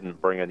 that they didn't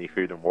bring any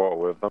food and water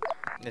with them.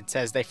 It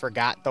says they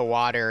forgot the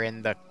water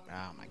in the...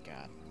 Oh my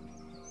god.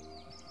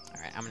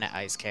 Alright, I'm gonna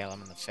ice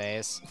Calum in the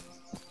face.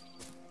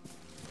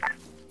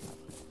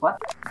 What?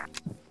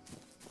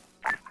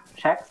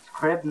 Check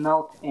script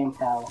note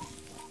intel.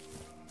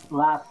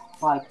 Last,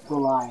 like, 2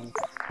 lines.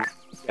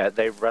 Yeah,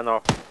 they ran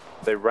off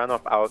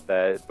out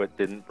there, but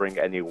didn't bring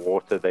any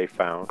water they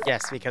found.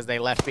 Yes, because they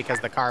left because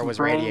the car was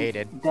Bring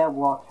radiated. the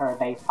water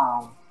they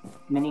found.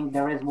 Meaning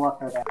there is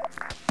water there.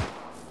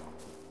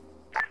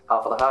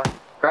 Alpha the high.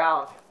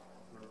 Ground.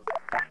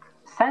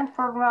 Send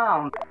for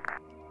ground.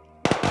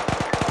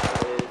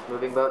 Is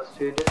moving boats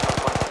to discount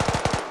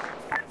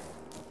point.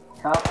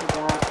 Copy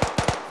that.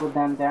 Put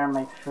them there,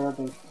 make sure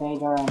they stay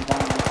there, and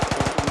then...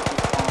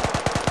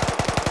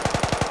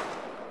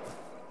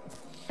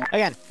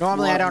 Again,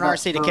 normally I don't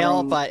RC to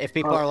kill, but if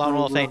people are lone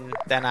wolfing,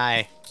 then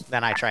I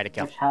try to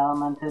kill. Which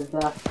element is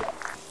that?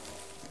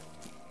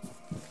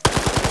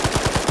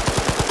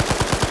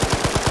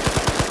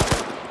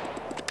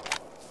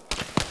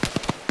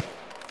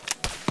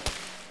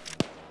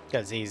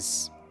 Because he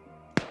was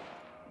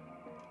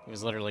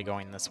literally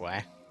going this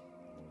way.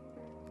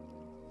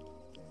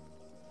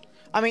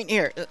 I mean,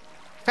 here,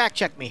 fact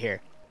check me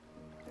here.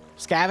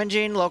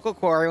 Scavenging local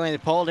quarry when they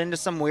pulled into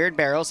some weird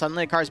barrel.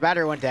 Suddenly the car's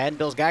battery went dead.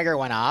 Bill's Geiger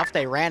went off.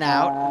 They ran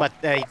out, but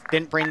they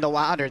didn't bring the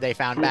water they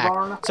found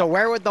back. So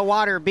where would the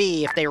water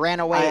be if they ran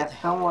away I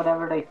assume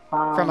whatever they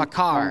found from a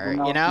car,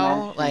 you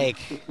know?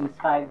 Like... It's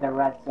inside the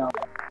red zone.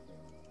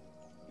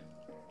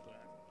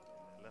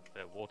 Left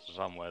their water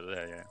somewhere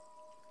there, yeah.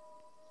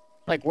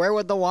 Like, where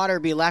would the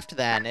water be left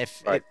then?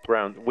 If Right,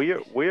 Ground. We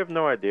have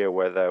no idea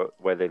where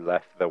they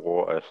left the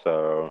water,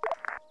 so...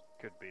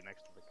 Could be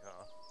next to the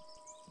car.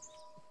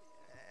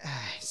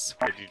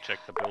 Did you check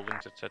the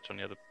buildings, etc. on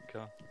the other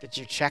car? Did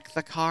you check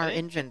the car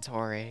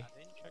inventory? I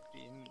didn't check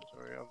the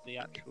inventory of the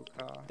actual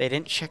car. They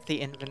didn't check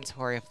the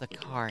inventory of the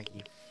car,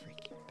 you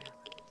freaking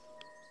bastard.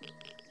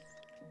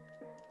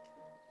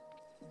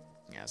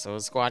 Yeah, so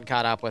his squad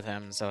caught up with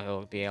him, so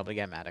he'll be able to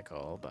get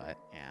medical, but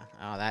yeah.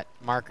 Oh, that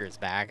marker's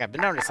back. I've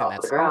been noticing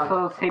that.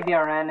 Also,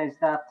 CBRN, is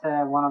that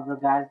one of the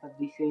guys that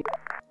we see?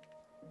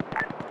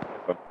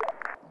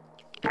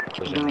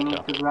 Do we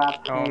need to grab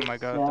his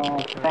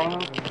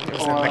thing?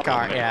 It's in the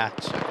car, yeah.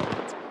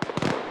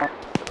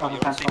 You're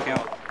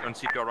on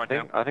CPR right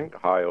now. I think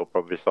High will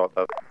probably sort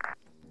that.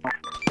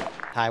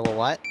 High will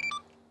what?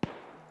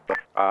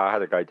 I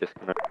had a guy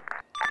disconnect.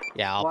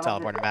 Yeah, I'll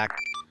teleport him back.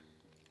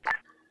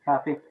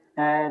 Copy.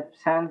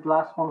 Send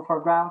last one for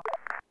ground.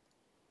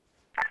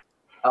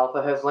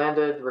 Alpha has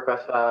landed.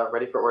 Request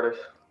ready for orders.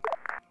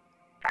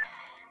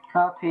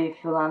 Copy, if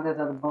you landed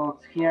at the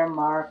boats here,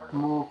 Mark,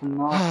 move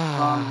north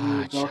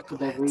from you, go to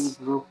the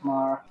regroup,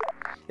 Mark.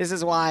 This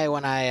is why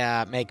when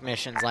I make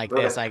missions like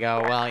this, I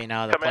go, well, you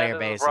know, the player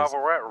Command, this base is Bravo.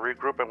 We're at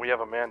regroup and we have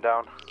a man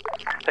down.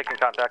 Taking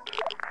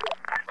contact.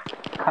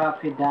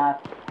 Copy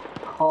that.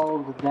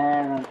 Hold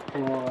there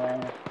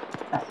until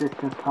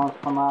assistance comes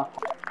from Alpha.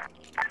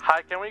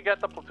 Hi, can we get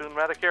the platoon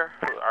medic here?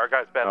 Our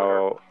guy's badly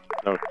hurt.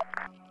 No.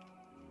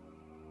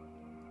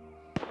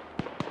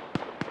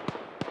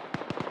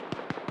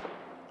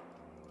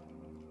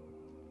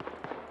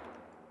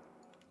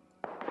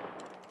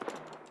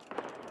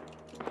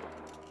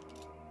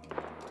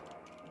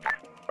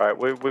 Right,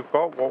 we've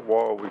got what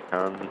water we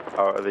can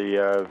out of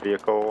the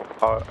vehicle.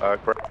 Copy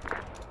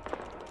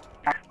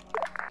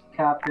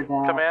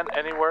that. Command,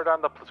 any word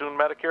on the platoon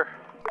medic here?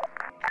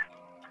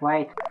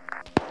 Wait.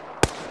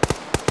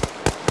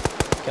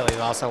 Achilles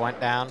also went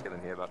down.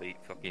 Killing here about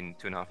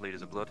 2.5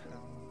 liters of blood.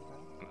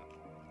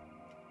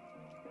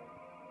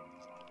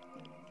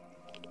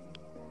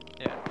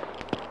 Yeah.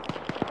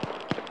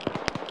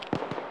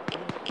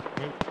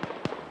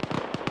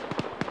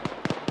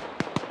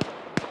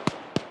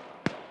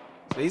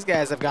 So these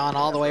guys have gone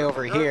all the way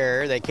over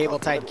here. They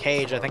cable-tied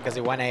Cage, I think, because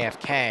he went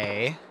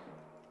AFK.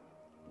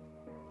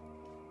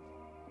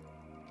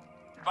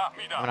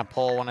 I'm gonna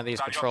pull one of these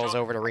patrols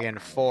over to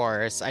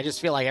reinforce. I just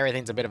feel like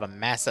everything's a bit of a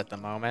mess at the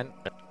moment.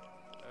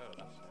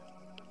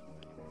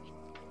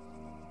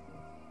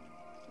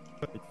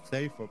 It's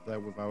safe up there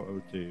without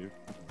O2.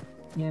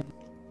 Yeah.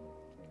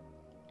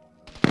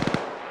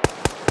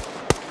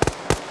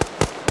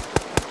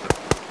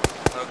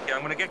 Okay,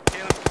 I'm gonna get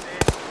killed.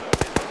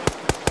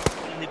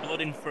 Only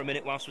blood in for a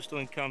minute whilst we're still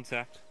in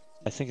contact.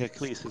 I think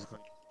Achilles is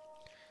going.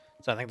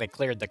 So I think they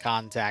cleared the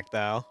contact,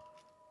 though.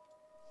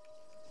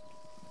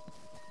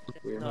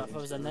 No, if I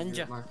was a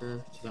ninja.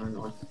 Marker to our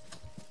north.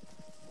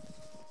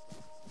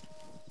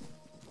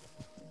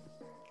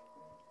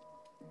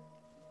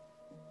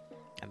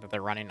 And that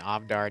they're running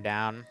Avdar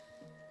down.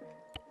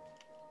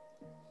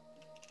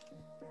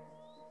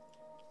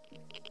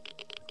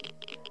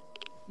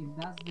 If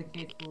that's the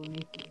case, we'll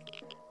need to...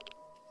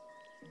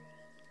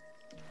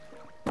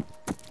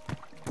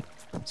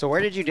 So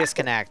where did you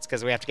disconnect?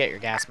 Because we have to get your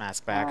gas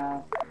mask back.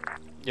 Do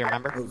you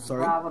remember? Oh,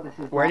 sorry.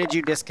 Where did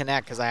you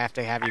disconnect? Because I have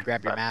to have you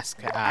grab your gas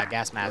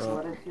mask.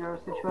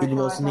 It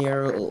was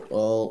near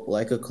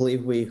like a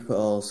cliff with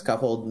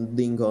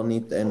scaffolding on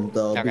it and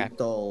a big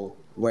tall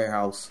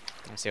warehouse.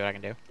 Let me see what I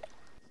can do.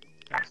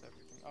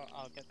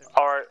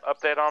 Alright,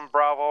 update on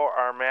Bravo.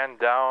 Our man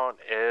down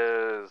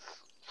is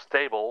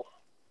stable,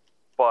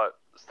 but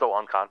still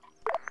uncon.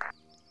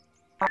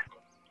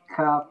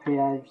 Copy,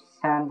 I've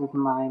sent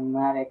my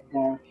medic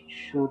there. He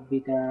should be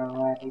there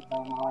already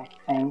by now, I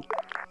think.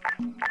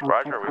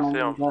 Roger, we see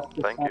him.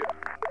 Thank you.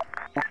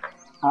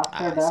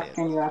 After that,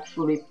 can you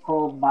actually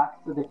pull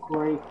back to the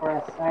quarry for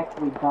a sec?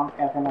 We don't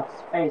have enough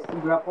space to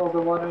grab all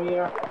the water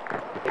here.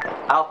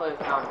 Alpha is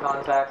now in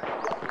contact.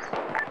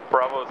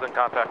 Bravo is in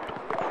contact.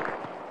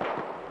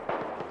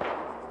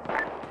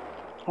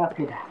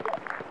 Copy that.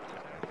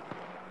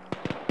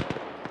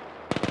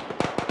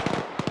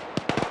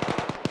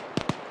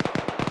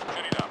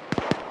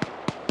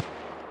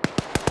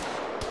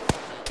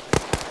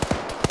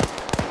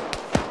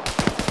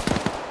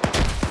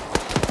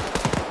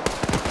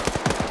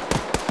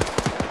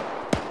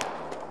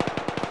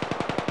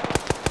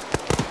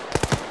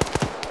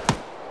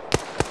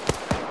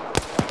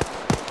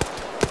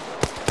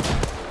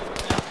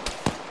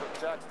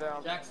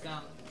 Jack's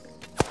down.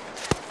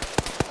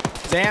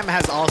 Zam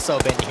has also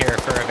been here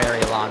for a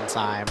very long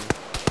time.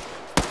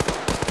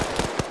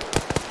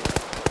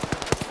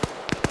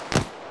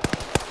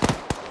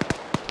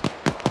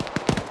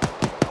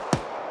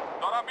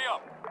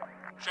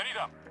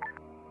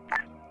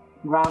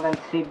 Ground and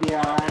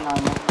CBRN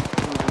are moving to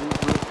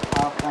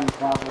regroup Alpha and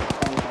Bravo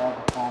stay there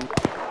the time.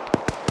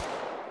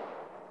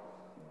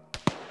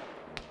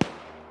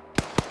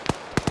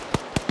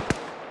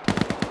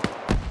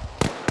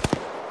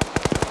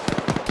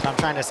 So I'm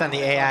trying to send the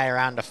AI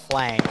around to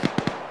flank.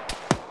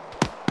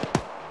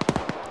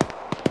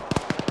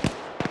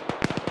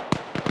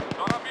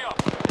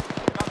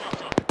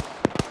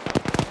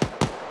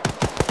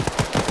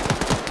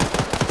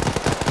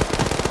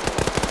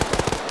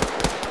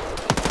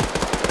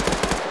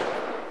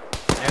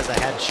 There's a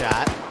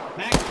headshot.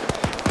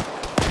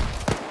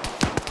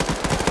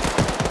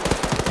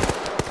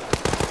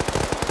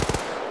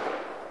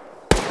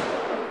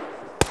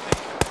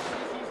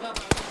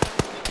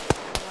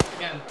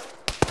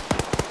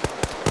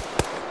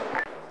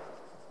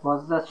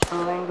 What's that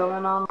shooting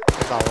going on?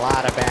 There's a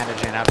lot of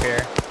bandaging up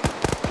here.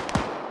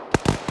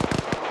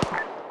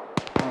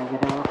 Can I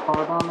get a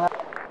report on that?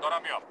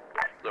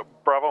 The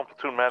Bravo and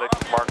platoon medics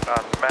marked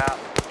on map.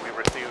 We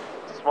received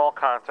small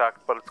contact,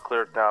 but it's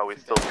cleared now. We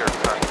still hear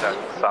contact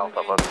south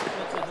of us.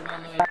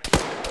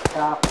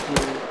 Copy,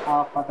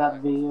 Alpha,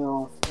 that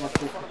VU. What's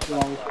the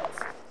situation?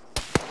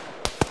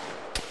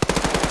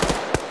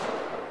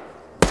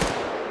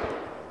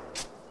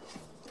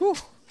 Whew.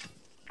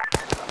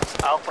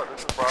 Alpha, this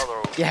is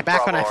Bravo. Yeah,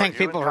 back when I Bravo, think are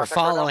you in people were contact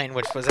right now? following,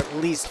 which was at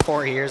least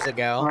 4 years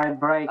ago. Alright,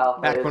 break.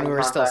 Back when we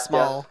were still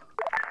small.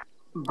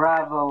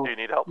 Bravo. Do you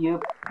need help?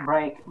 You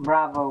break.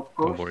 Bravo.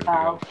 Don't Push worry,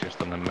 south. it's just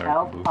an American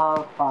Help booth.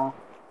 Alpha.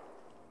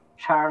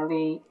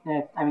 Charlie,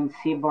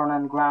 Seaborn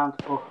and Ground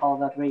will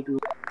hold that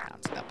regroup.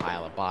 Down to that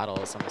pile of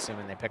bottles. I'm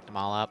assuming they picked them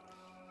all up.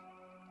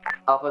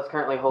 Alpha is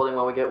currently holding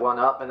while we get one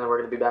up, and then we're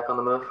going to be back on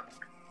the move.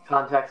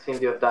 Contacts seem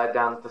to have died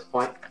down at this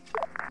point.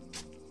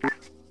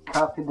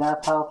 Copy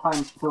that, Alpha.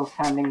 I'm still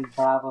sending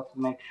Bravo to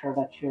make sure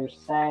that you're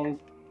safe.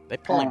 They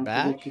pulling and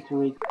back? To get you to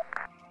read.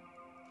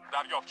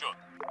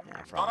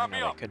 Yeah, for all I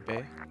know, they could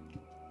be.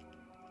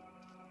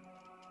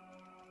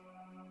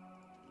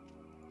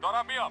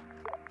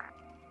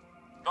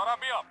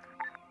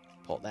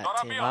 Pull that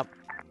team up.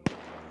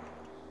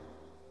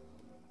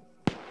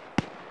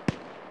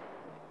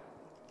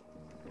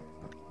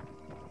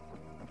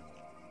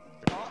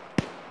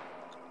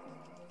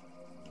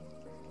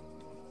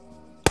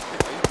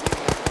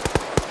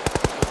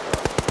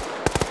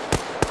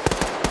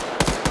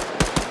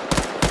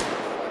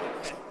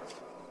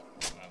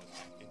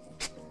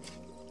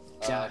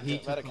 Yeah, he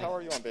took Medic, me. how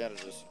are you on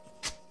bandages?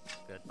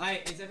 Good.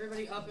 Alright, is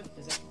everybody up?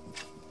 Is it?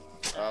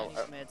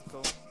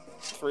 Medical.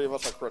 3 of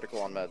us are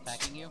critical on meds.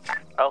 Backing you?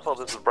 Alpha,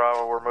 this is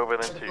Bravo. We're moving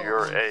into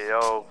your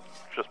AO.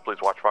 Just please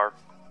watch fire.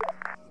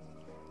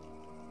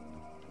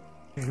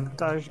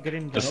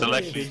 The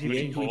selection is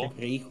pretty cool.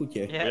 We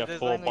have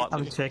 4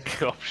 buttons.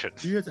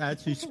 Options. Do you guys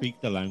actually speak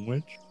the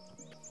language?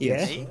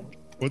 Yes.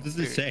 What does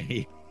it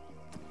say?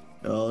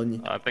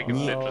 I think it's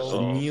citrus or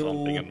something.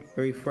 New,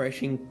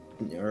 refreshing,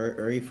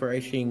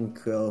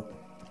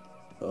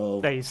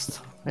 taste.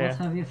 What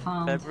have you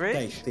found?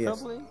 Taste, yes.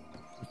 Probably.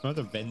 It's not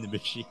a vending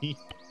machine.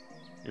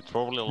 It's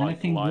probably like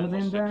Anything lime good or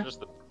in there? citrus.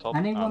 The top.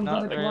 Anyone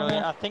not got it? really.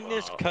 I think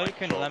there's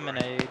Coke and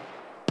lemonade.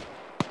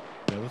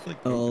 That was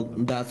like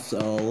That's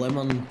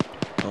lemon,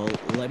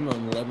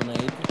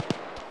 lemonade,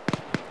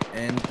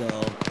 and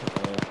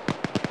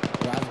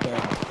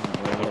raspberry.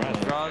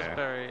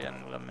 Raspberry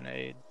and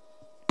lemonade.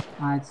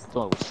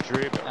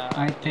 Strawberry.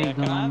 I take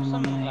the can I have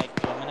some lemonade.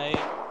 like lemonade?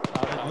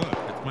 Look,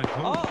 it's my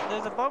home. Oh,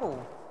 there's a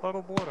bottle.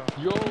 Bottled water.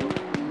 Yo.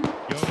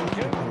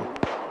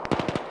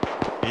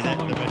 It,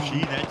 the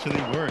machine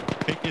actually works.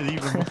 Pick it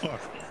even more.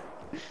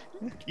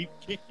 Keep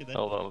kicking it.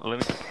 Hold on, let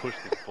me just push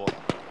this button.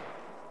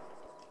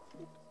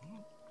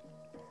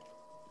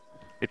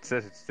 It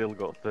says it's still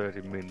got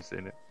 30 minutes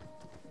in it.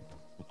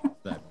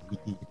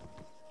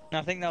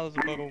 I think that was a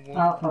bottle of water.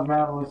 Alpha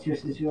Bravo, what's your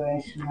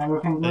situation?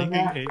 Everything good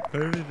there?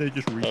 Apparently they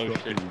just Oh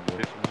restocked shit, it.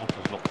 this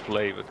water's not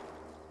flavoured.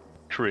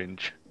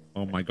 Cringe.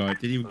 Oh my god,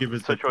 didn't even give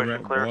us the Situation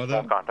correct clear. water.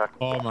 Full contact.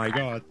 Oh my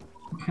god.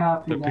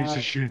 Copy The that. piece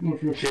of shit.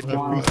 If it's Shit,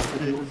 one the of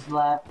the dudes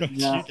left, Don't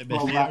just shoot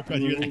go the back to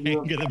machine, the you're gonna hang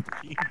regroup.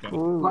 the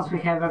machine. Once we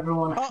have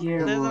everyone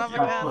here, there's we'll another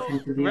start gun. pushing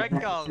to the Red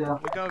objective gun. still.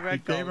 We got You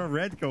red gave a gun.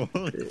 red goal.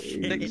 Holy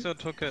shit. Nixo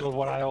took it. Well,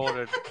 what I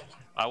ordered.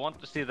 I want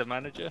to see the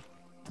manager.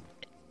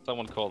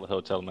 Someone called the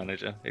hotel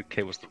manager. It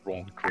gave us the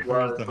wrong drink.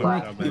 Where's the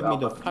hotel Give me man?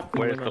 the fucking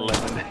Where's the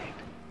lemonade?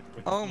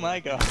 Oh my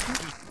god.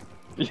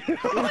 You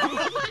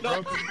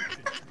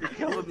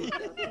killed it.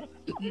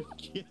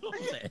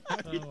 How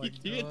did you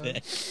do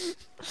that?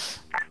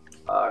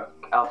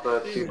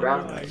 Alpha 2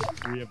 ground.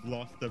 We have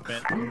lost the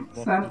bet.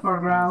 Send for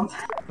ground.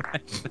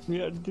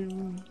 We are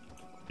doomed.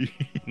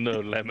 No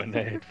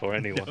lemonade for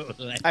anyone.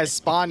 I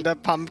spawned a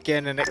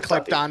pumpkin and it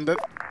clipped onto.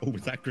 Oh,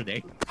 was that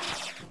grenade?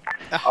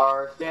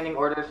 Our standing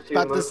orders to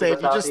About move to say, to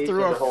if the you just southeast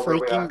threw a and hold where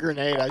we freaking are.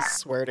 grenade, I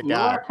swear to You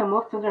God. are to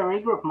move to the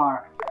regroup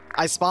mark.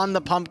 I spawned the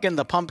pumpkin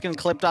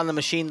clipped on the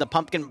machine, the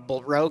pumpkin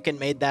broke and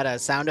made that a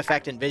sound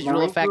effect and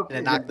visual The effect, regroup and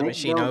it is knocked a the big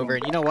machine building. over.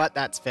 And you know what?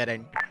 That's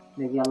fitting.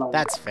 The yellow.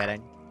 That's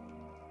fitting.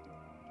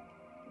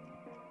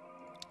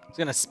 I was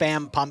gonna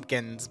spam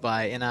pumpkins,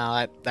 but you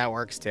know that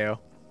works too.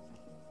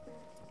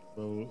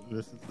 So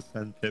this is the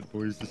sand pit,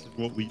 boys. This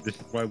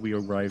is why we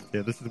arrived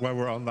here. This is why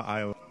we're on the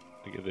island.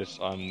 Look at this,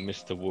 I'm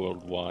Mr.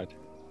 Worldwide.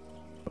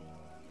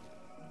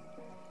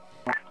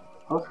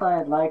 Also,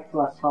 I'd like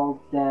to assault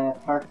the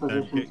third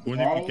position When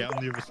did we today. get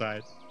on the other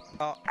side?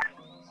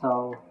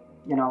 So,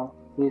 you know,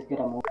 please get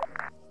a move.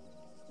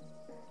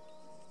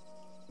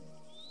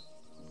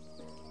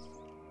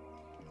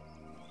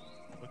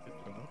 Look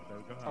at John. There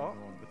we go. Oh. On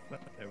this side.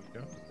 There we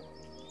go.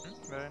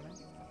 Very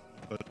nice.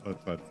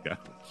 Let's go.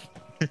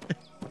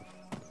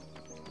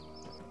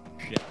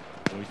 Shit.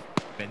 Boys,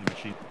 bend the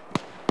machine.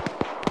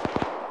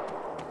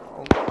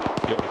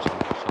 The original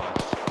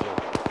size.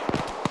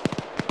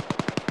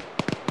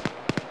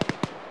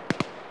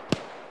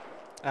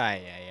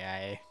 Ay, ay,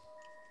 ay.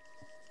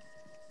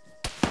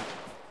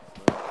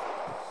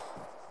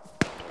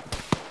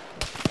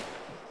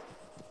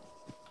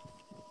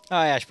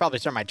 Oh yeah, I should probably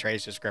turn my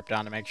tracer script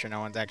on to make sure no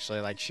one's actually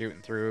like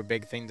shooting through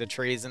big things of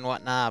trees and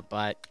whatnot,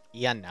 but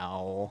you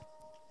know.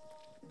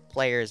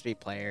 Players be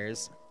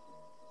players.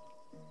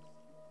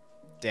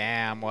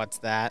 Damn, what's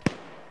that?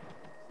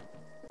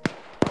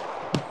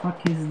 The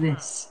fuck is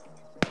this?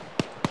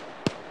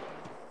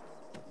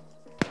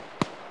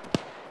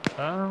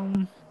 I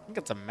think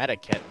it's a meta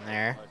kit in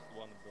there.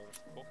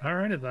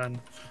 Alrighty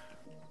then.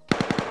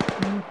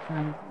 think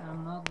I'm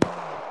not going.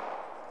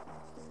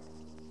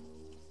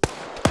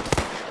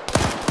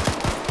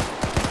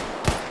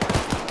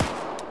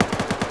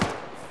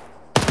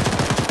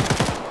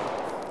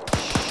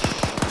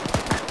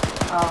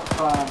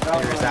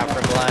 Liru's out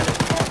for blood.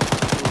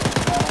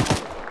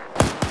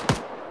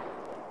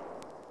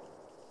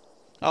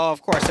 Oh,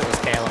 of course it was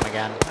Calum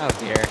again. Oh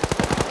dear.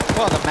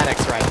 Well, the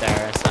medic's right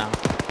there, so.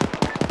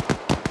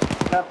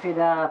 Copy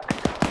that.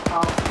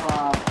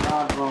 Alpha,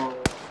 Bravo,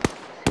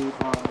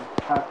 Seaborn.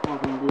 Start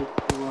moving this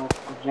towards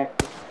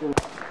objective 2.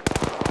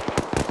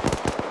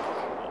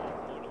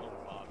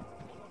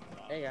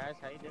 Hey guys,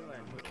 how you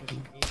doing?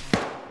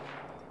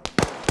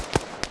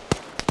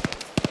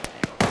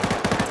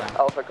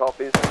 Alpha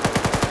copies.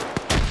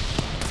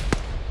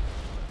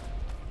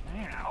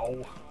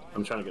 Ow.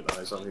 I'm trying to get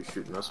eyes on who's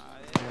shooting us.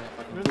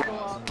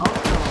 Also,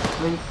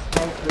 please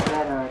stay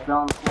together.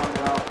 Don't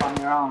wander off on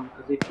your own,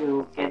 because if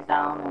you get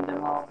down in the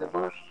middle of the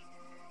bush,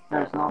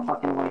 there's no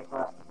fucking way for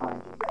us to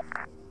find you.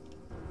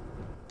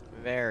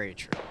 Very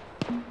true.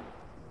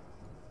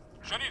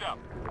 Shut it up.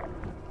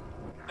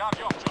 Down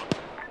your job.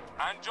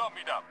 And job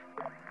me up.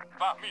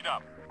 Back me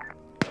up.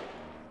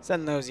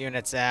 Send those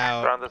units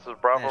out. Ground, this is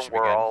Bravo. That should be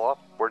We're good. all up.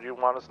 Where do you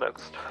want us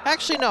next?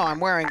 Actually, no,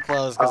 I'm wearing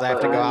clothes because I have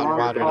to go out and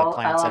water the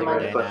plants every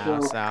day now,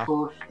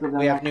 so.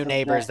 We have new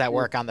neighbors that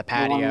work on the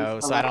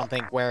patio, so I don't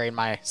think wearing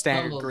my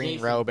standard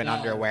green robe and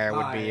underwear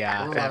would be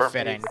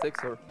fitting.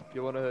 6, or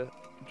you want to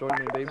join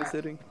me in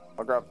babysitting?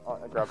 I'll grab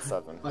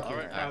 7.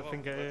 Alright, I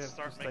think I let's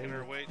start making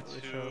our way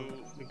to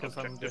because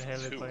I'm the objective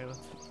heli 2. pilot.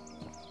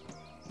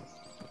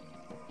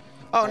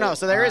 Oh no,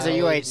 so there is a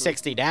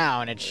UH-60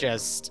 down, it's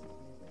just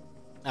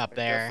up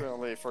there.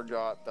 Definitely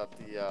forgot that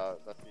the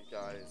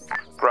guys.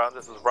 Ground,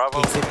 this is Bravo.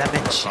 You see them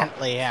in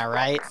gently, yeah,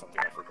 right? Something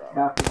I forgot.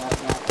 Copy that.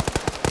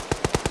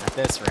 At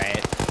this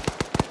rate.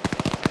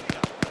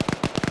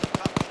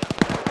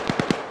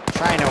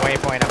 Trying to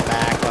waypoint them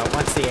back, but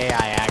once the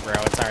AI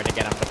aggro, it's hard to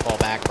get them to pull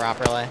back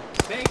properly.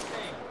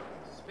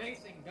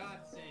 Spacing,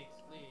 God's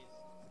sakes, please.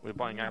 We're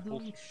buying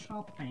apples.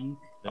 Shopping.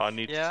 I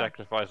need to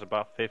sacrifice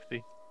about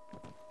 50.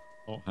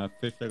 Oh, I have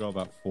 50, I got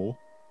about 4.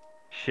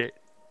 Shit,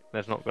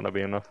 there's not gonna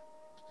be enough.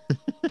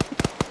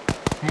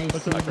 Hey, I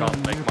Seaborn,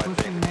 can't make we're my pushing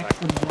thing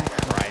next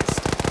objective. Christ.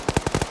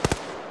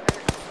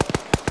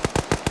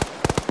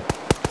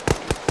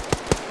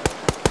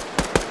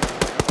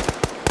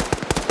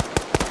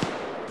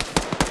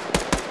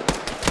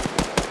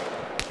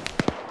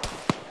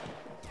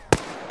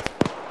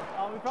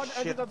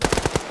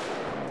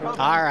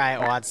 Alright,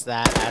 what's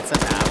that? That's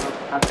enough.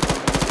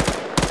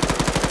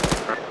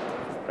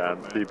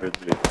 Ground, leave it,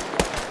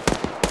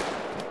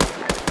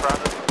 Ground,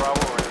 this is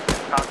Bravo. We're in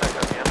contact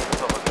at the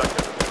entrance of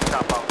objective 2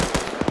 compound.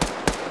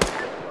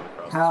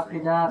 Copy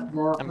that.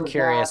 I'm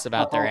curious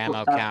about their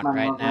ammo count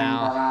right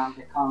now.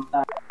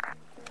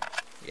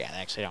 Yeah, they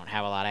actually don't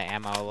have a lot of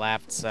ammo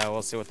left, so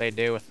we'll see what they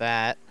do with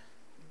that.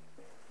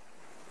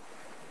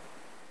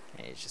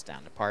 Hey, it's just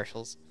down to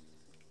partials.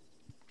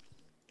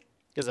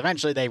 Because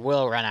eventually they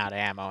will run out of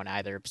ammo and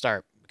either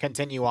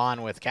continue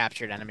on with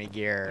captured enemy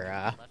gear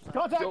or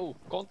Contact! Yo,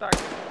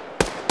 contact!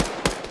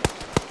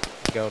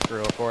 go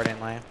through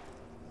accordingly.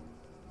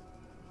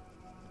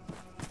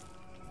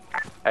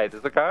 Hey,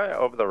 there's a guy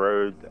over the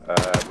road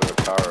with a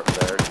car up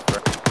there.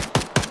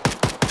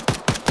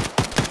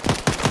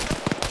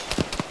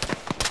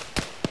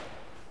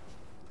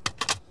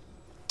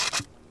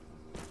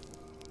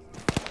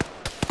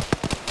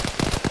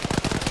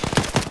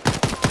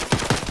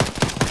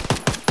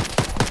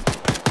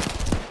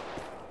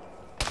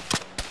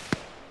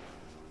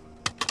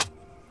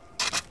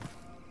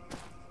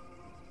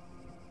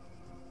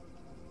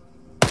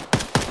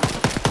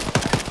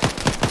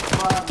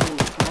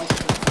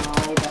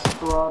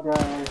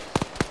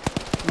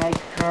 Make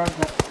sure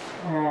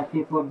that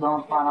people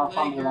don't run off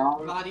on their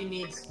own. Body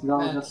needs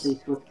Those at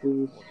least with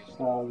twos,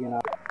 so you know.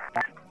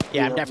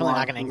 Yeah, I'm definitely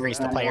not going to increase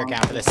the player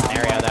count for this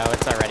scenario, though.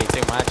 It's already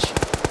too much.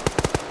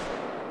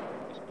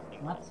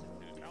 What?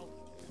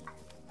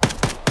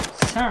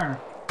 Sir.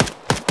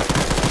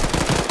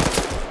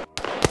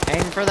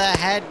 Aim for the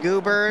head,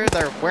 Goober.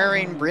 They're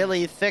wearing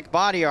really thick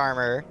body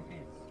armor.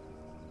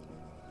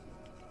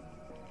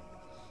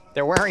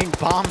 They're wearing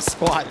bomb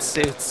squad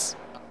suits.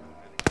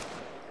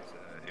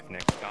 If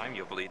next time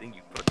you're bleeding,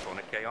 you put a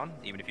tourniquet on,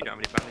 even if you don't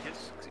have any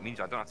bandages, because it means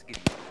I don't have to give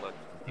you blood.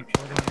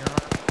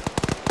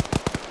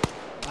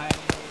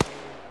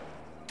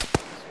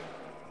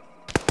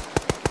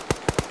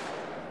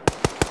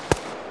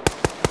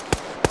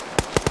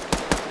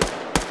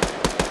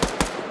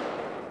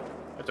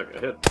 I took a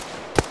hit.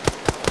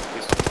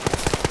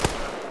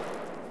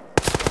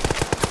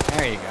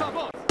 There you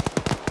go.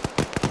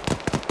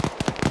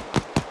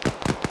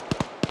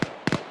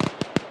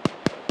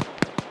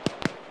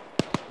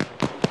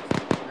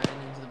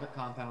 into the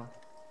compound.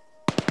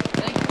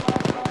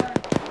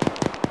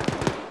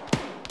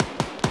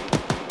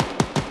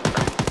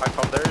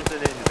 There is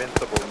an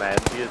invincible man.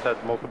 He has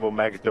had multiple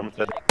mag jumps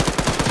at.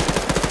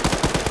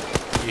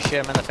 You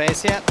shoot him in the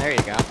face yet? There you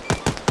go.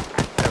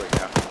 There we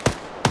go.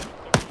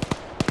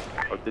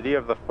 did he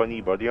have the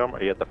funny body armor?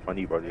 He had the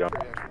funny body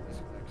armor.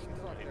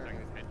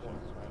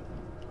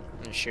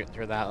 I'm shooting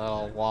through that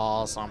little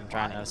wall, so I'm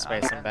trying to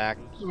space him back.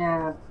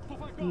 Yeah,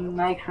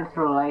 make sure to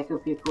relay to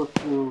people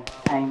to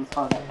aim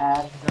for the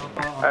head.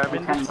 I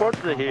mean, the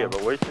squads are here,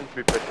 but we seem to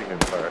be pushing him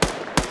first.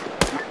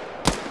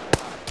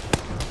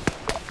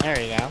 There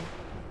you go.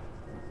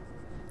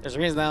 There's a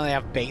reason they only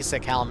have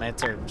basic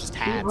helmets or just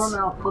hats. People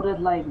now put it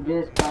like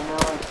this, but I know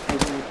it's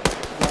taking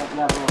that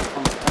level of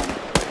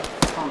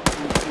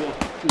competency of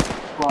each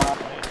squad.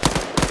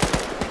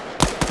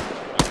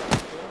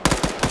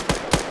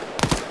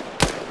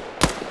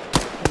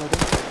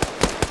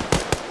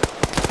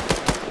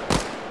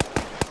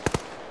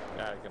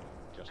 Yeah, I can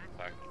just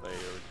pack the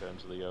return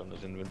to the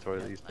owner's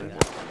inventory these days.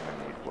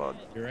 You're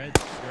right. You're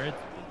right.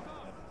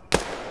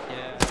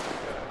 Yeah.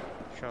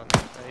 Sure.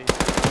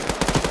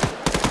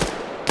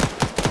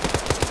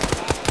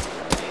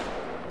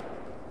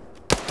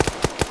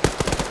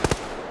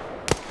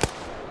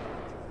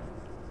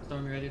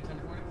 Storm, you ready to turn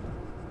the corner?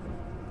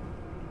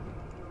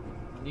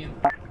 On you.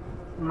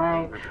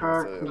 Make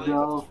sure to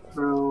go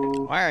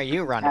through Why are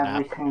you running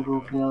every up?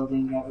 single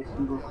building, every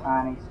single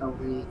cranny, so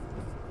we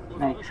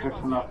make sure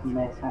to not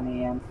miss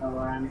any intel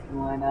or anything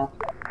like that.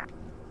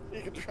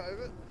 You can drive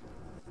it.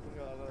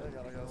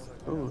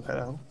 Ooh,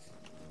 hello.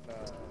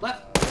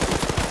 Left.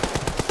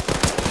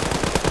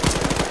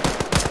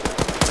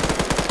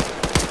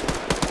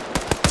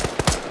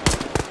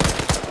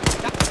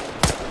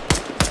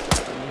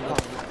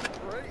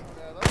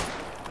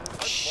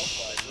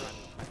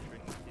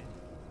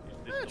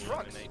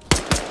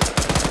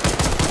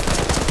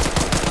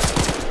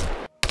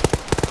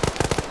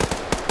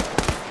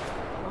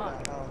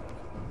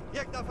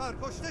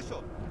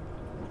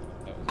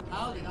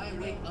 How did I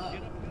wake up?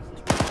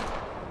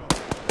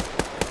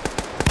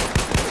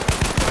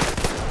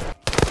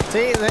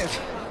 See,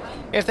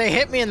 if they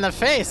hit me in the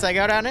face, I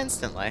go down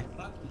instantly.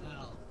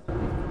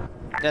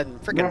 Then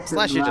freaking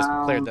Slushy just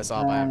cleared this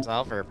all by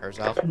himself or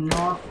herself.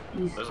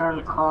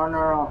 Northeastern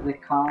corner of the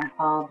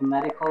compound,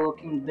 medical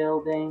looking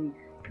building,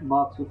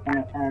 box with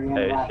sanitarian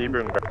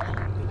weapons.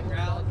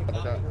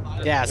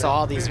 Yeah, so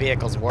all these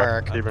vehicles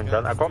work. Steven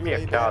Gunn, I got me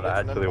a car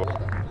that actually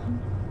works.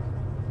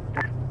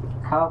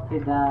 Copy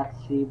that,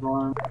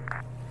 Seaborn.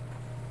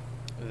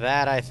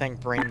 That, I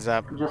think, brings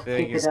up Just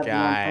keep these it at the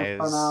guys.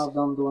 entrance for now,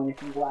 don't do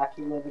anything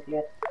wacky with it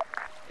yet.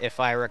 If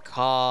I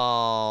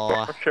recall...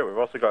 Oh shit, we've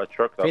also got a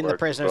truck that feeding the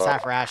works as prisoners well.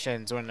 half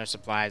rations, winning their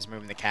supplies,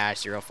 moving the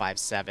cash,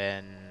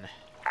 057.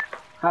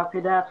 Copy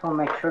that, we'll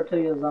make sure to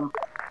use them.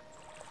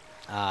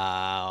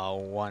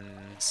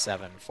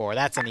 174.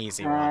 That's an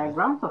easy one.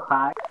 Ground to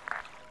high.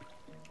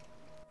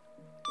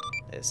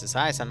 This is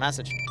high, send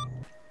message.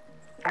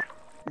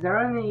 Is there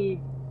any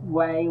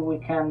way we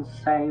can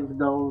save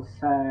those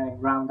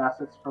ground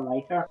assets for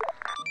later?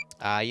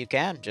 You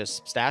can.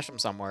 Just stash them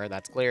somewhere,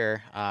 that's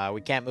clear.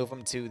 We can't move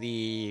them to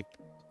the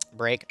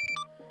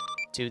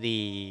to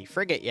the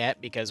frigate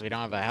yet because we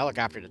don't have a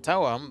helicopter to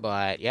tow them,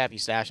 but yeah, if you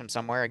stash them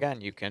somewhere,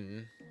 again, you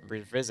can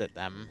revisit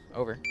them.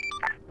 Over.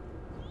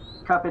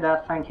 Copy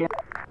that, thank you.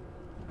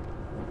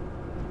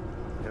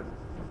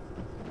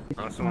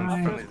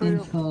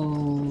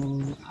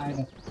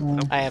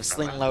 I have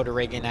sling loader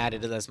rigging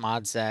added to this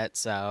mod set,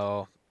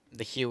 so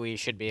the Huey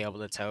should be able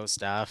to tow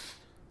stuff.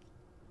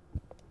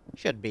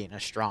 Should be in a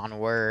strong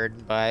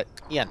word, but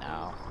you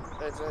know.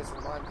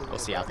 We'll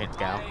see how things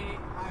go.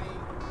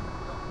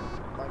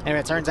 And if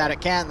it turns out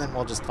it can, then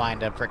we'll just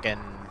find a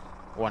frickin'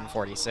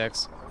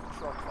 146.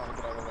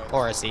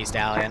 Or a Sea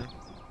Stallion.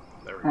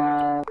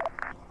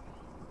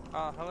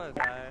 Oh, hello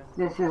guys.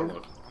 This is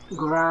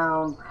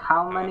ground.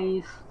 How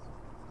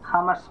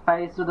much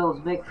space do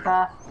those Vics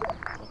have?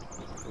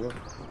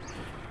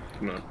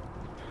 Come on.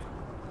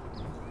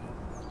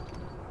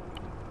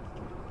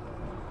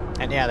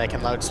 And yeah, they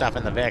can load stuff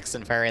in the Vix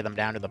and ferry them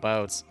down to the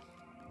boats.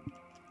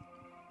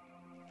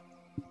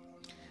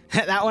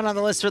 That one on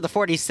the list for the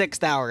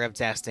 46th hour of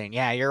testing.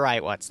 Yeah, you're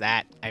right, what's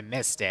that? I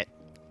missed it.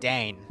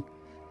 Dang.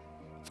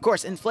 Of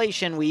course,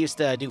 inflation, we used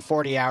to do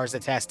 40 hours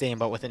of testing,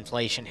 but with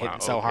inflation hitting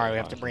so hard, we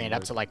have to bring it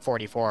up to like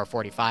 44 or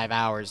 45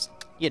 hours.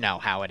 You know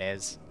how it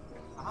is.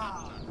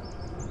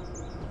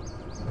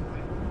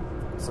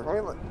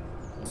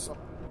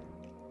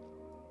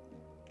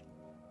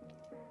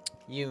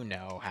 You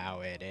know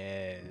how it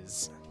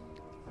is.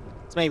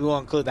 So maybe we'll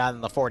include that in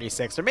the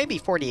 46th or maybe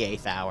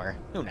 48th hour.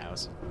 Who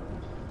knows?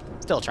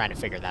 Still trying to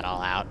figure that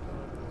all out.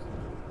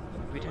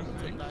 We don't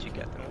think to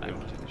get them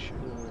back to the ship.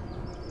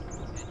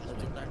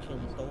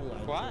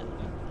 What?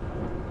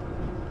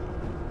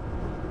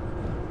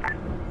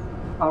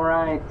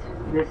 Alright,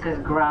 this is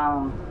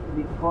ground.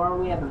 Before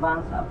we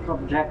advance up to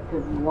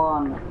objective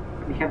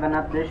 1, we have an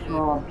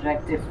additional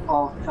objective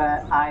of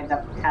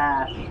IDAP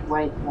cache.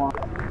 Wait one.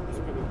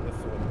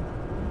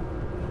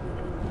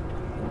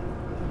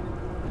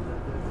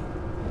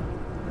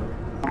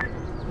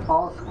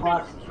 All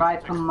squads try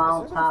to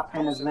mount up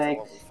in a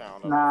Vix.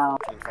 Now,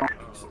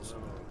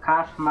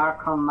 cache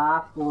marker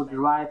map will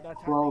drive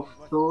close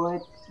to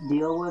it,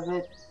 deal with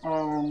it,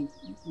 and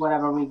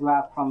whatever we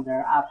grab from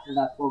there. After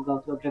that, we'll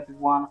go to objective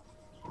 1.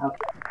 Okay.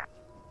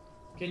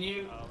 Can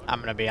you? I'm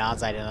gonna be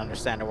honest, I didn't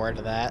understand a word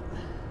of that.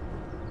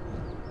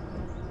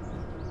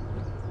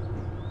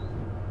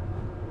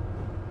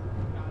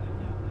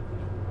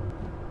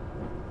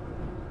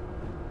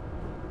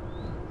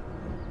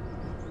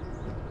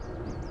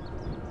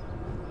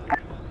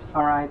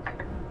 Alright.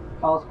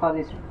 All squad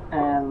is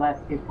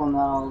let people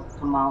know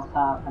to mount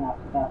up, and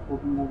after that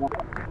we'll move on.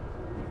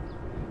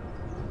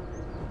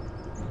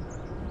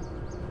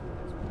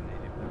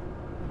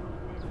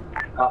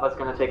 Alpha's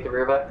gonna take the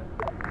rear back.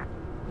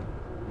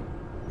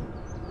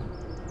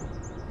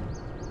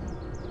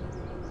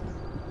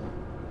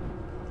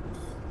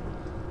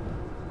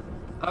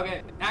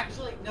 Okay,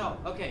 actually, no.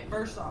 Okay,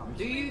 first off,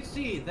 do you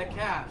see the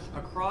cache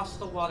across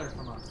the water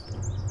from us?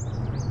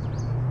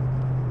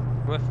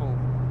 Whiffle,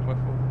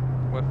 whiffle,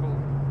 whiffle,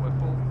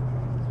 whiffle.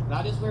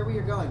 That is where we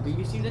are going. Do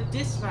you see the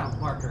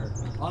dismount marker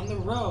on the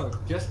road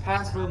just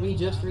past where we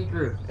just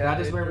regrouped? Yeah,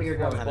 that is where we are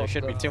going. And there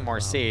should be 2 more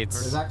seats.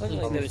 There's actually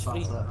 2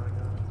 spots left.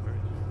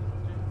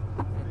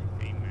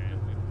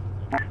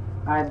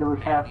 Alright, do we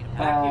have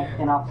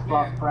enough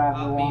slots for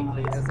everyone?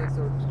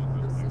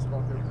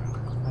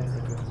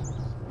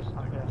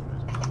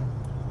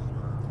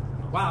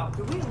 Wow,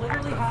 do we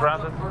literally have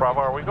Brandon,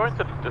 Bravo, are we going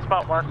to the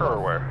dismount marker or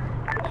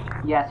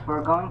where? Yes,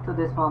 we're going to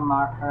this one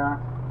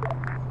marker.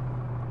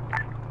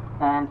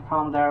 And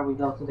from there we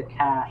go to the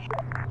cache.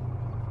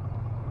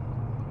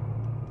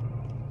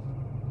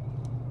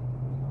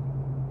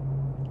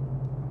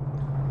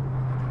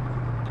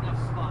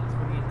 enough spots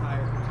for the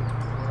entire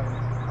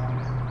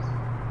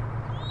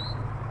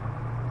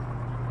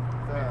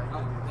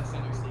the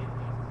center seat.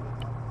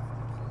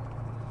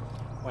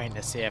 Waiting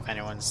to see if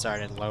anyone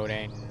started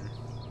loading.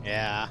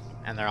 Yeah,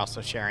 and they're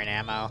also sharing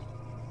ammo.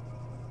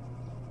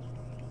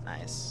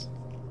 Nice.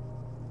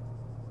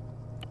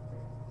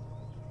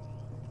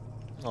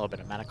 A little bit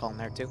of medical in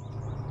there too.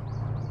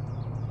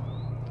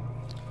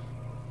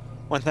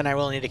 One thing I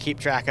will need to keep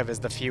track of is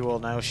the fuel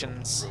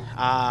notions.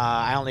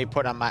 I only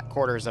put them at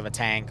quarters of a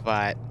tank,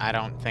 but I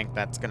don't think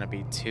that's going to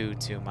be too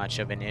much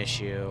of an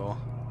issue.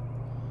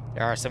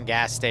 There are some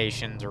gas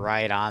stations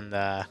right on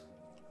the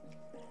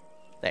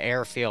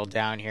airfield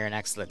down here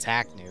next to the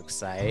TAC nuke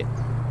site.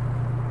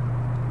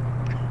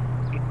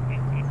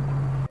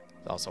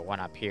 There's also one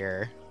up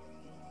here.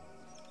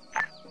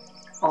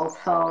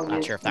 Also,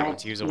 Not sure if that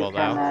one's usable you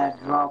can, though.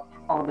 drop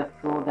all the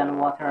food and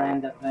water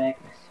in the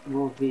Vex.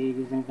 We'll be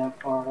using them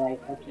for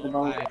later to the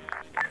boat.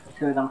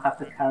 So you don't have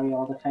to carry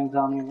all the things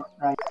on you,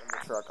 right?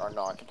 The truck are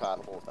not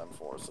compatible with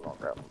M4, so don't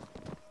grab them.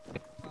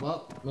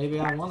 Well, maybe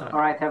I want to.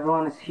 Alright,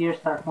 everyone is here.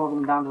 Start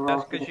moving down the road.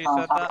 Just because you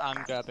said that,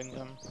 I'm grabbing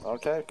them.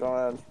 Okay, go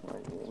ahead.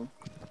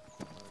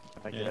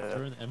 Yeah,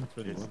 throw an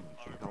M21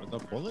 with a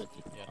bullet.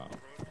 Yeah.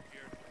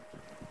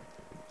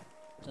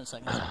 10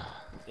 seconds.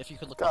 If you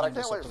could look God, I behind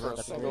can't us wait up the for road, a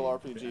that'd be single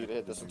great. RPG to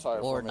hit this entire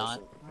Or formation.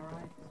 not.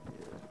 Alright.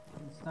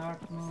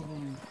 Start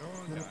moving.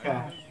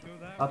 Okay.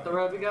 Up the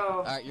road we go.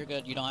 Alright, you're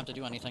good. You don't have to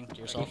do anything to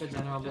yourself. Keep the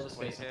general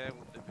business.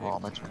 Oh,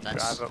 let's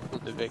drive up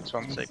with the Vicks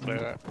once they clear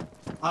it.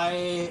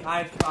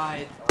 I've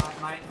tried.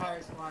 My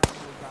entire squad has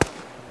got.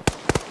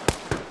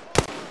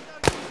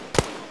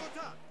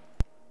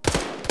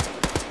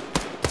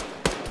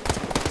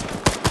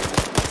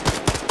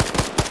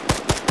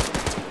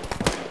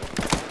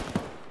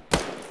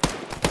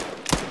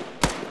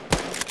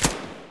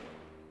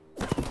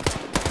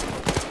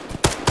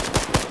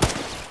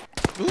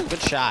 Ooh,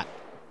 good shot.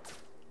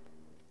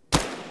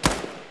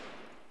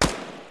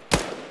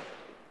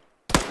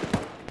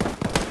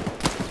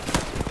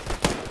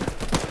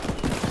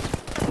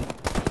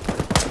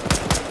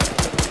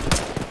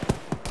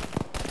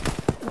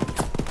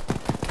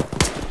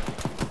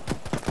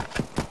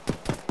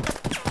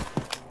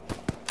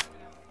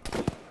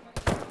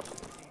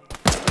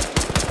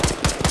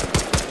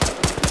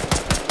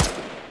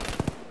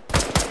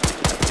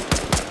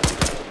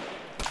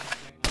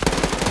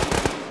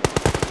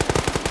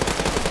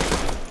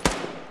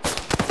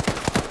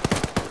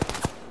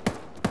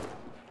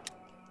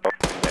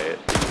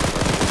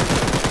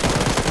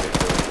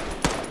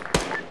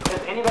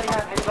 Does anybody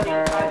have anybody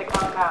inside the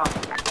compound?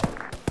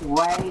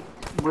 Wait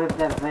with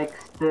the Vex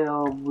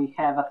till we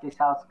have at least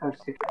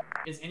outskirts.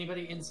 Is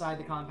anybody inside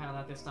the compound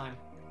at this time?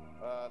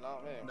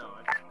 Not me. No.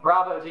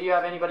 Bravo, do you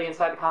have anybody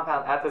inside the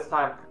compound at this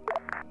time?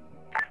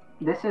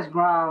 This is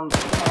ground.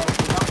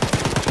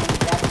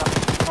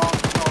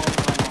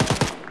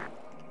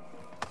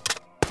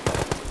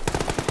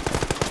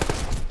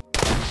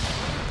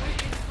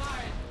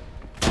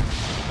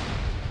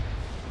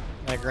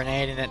 They're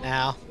grenading it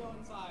now. Go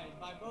inside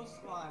by both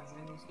squads,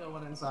 and you still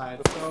went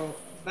inside. So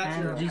that's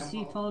And your.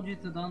 GC told you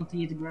to don't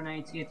eat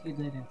grenades, yet you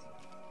didn't.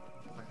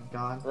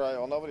 God. Right,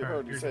 well, nobody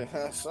heard you say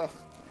that, so.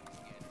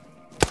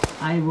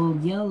 I will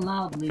yell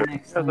loudly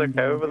next time.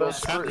 okay over there?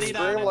 Scream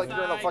like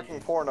you're in a fucking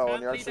porno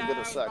and you're actually good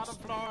at sex.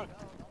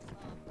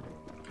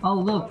 Oh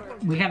look,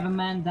 we have a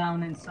man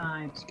down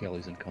inside.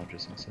 Skelly's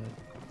unconscious inside.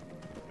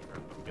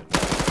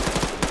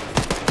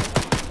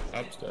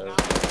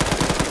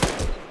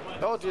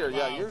 Oh dear,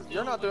 yeah,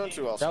 you're not doing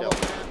too well, Skelly.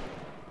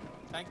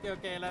 Thank you,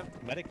 Caleb.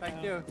 Medic.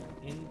 Thank you.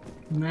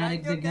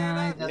 Medic the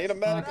guy. Need a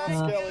medic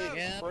on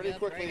Skelly. Pretty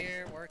quickly. Right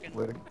here,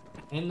 working.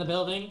 In the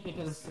building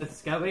because it's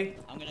Skelly.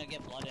 I'm gonna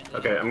get blood in.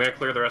 Okay, I'm gonna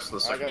clear the rest of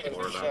the second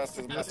floor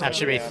now. That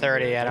should be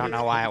 30. I don't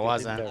know why it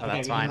wasn't, but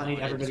that's I fine. need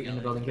everybody in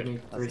the building. Give me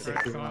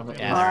 360 around it.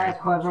 Yeah, Alright,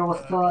 whoever was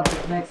still at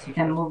the mix, you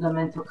can move them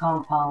into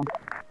compound.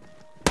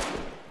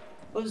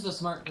 Who's the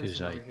smart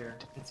person over here?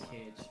 It's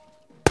Cage.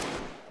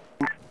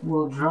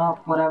 We'll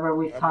drop whatever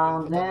we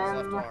found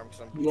in,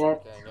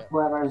 get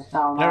whoever's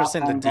down.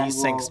 Noticing off, the and then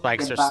desync we'll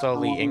spikes get are back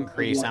slowly moving to the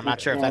increasing. I'm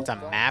not sure if that's a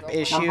map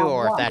issue Number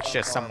or if one. that's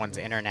just someone's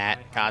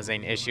internet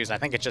causing issues. I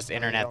think it's just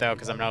internet though,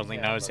 because I'm only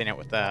noticing it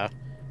with a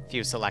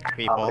few select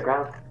people.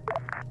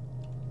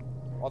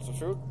 Want to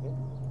shoot?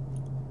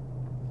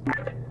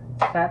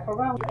 Set for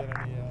round.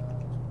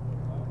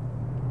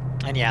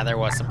 And yeah, there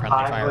was some friendly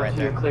fire right I'm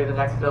there. going to clear the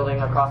next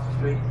building across the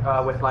street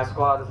with my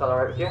squad. Is that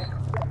alright with you?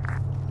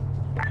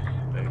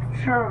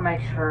 Sure, make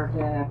sure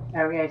the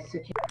area is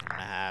secure. I'm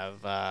gonna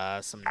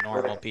have some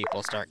normal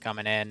people start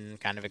coming in,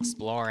 kind of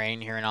exploring,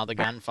 hearing all the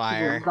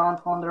gunfire.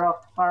 Don't wander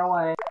off far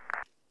away.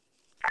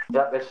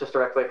 Yep, it's just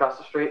directly across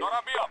the street.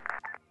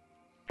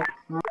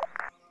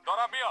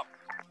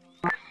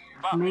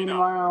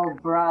 Meanwhile,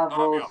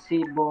 Bravo,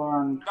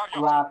 Seaborn,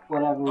 grab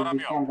whatever we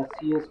can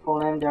that's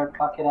useful in there,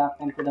 tuck it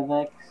up into the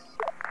VIX,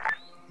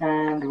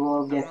 and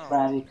we'll get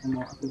ready to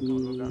move to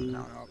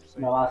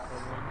the last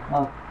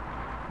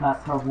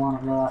of one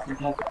of the last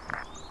objectives.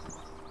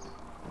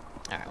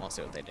 Alright, we'll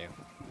see what they do.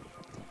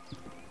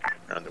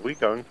 And are we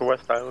going for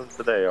West Island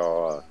today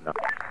or no?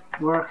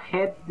 We'll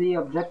hit the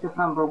objective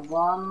number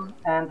 1,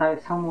 and I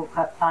assume we'll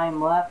have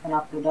time left, and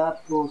after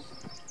that we'll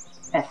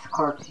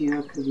escort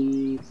you to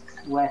the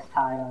West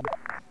Island.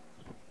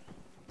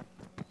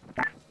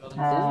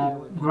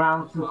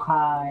 Ground to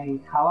high,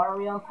 how are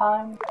we on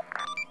time?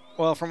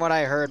 Well, from what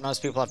I heard,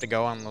 most people have to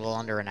go in a little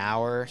under an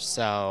hour,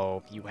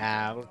 so you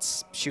have,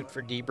 let's shoot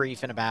for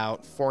debrief in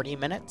about 40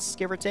 minutes,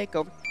 give or take,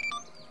 over.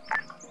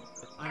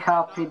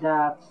 Copy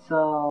that,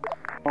 so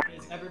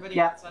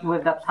yeah,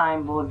 with that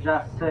time we'll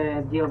just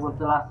deal with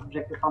the last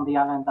objective on the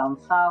island down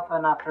south,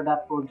 and after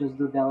that we'll just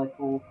do the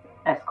little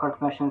escort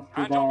missions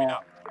to the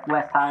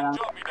West Island,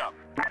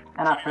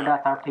 and after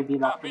that RTB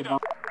back to the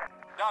boat.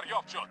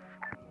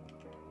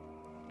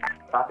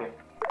 Copy.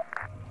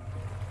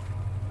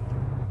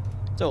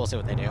 So we'll see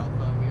what they do. Don't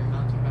want me.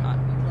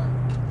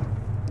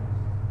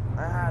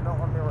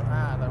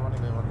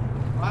 They're running me.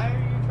 Why are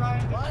you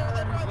trying to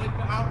turn with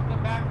the out the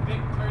back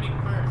big turning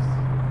first?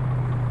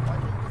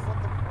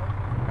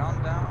 Calm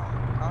down.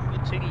 Calm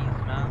your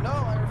chiggies, man. No, I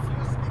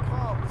refuse to be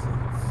calm. This is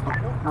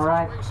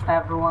Alright,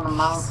 everyone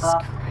mount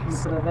up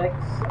into the VIX.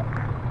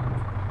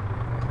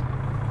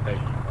 Hey.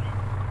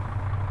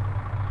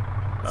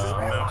 I'm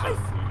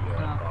mounting the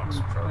box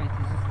truck. Wait,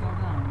 is it still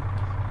down?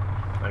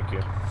 Thank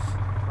you.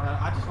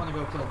 I just want to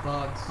go kill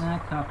bugs.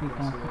 Copy, copy.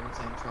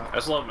 I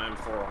just love my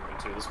M4 on me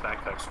too. This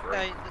backpack's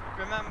great. Hey,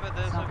 remember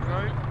there's a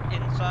rope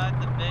inside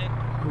the bed.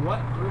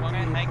 What rope? When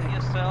you hang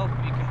yourself,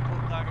 you can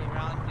put that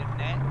around your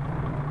neck.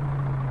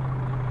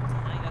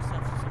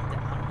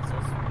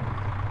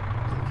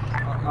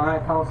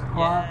 Alright, all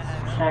squads,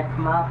 check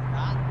map.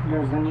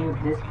 There's a new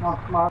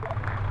dismount mark.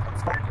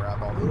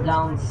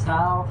 Down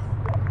south.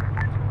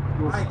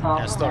 We'll stop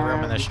There's still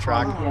room in this and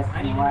truck. get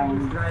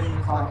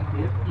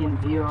in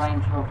view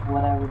range of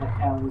whatever the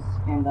hell is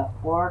in that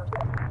port.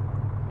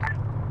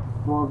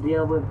 We'll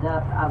deal with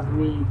that as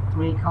we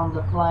recon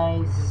the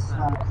place.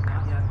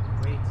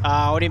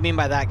 What do you mean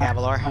by that,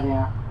 Gavalor?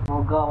 Yeah,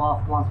 we'll go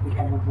off once we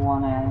have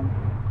everyone, and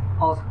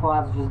all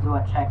squads just do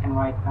a check-in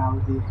right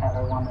now. We have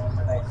everyone in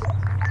the base.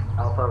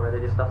 Alpha ready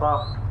to step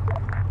off.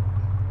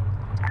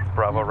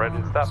 Bravo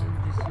ready to step.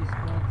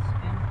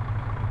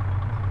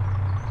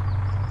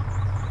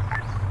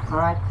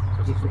 Alright,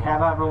 if we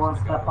have everyone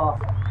step off.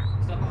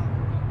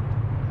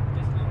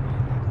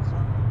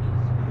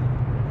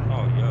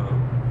 Oh, yo.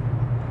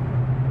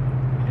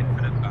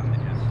 Infinite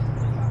bandages.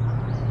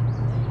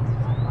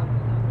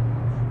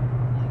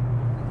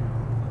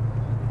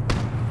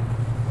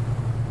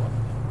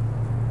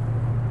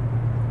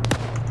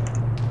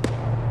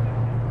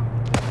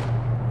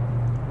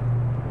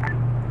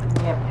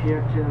 We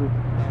appear to...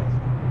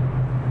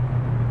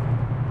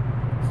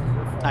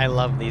 I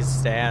love these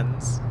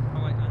stands.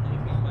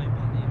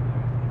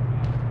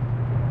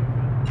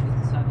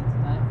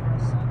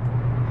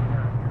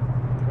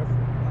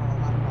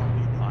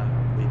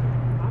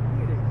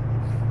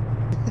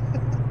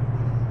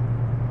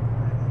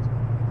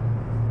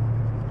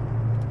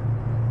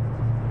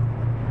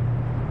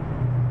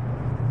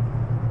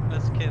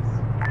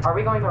 Are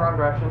we going the wrong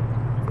direction?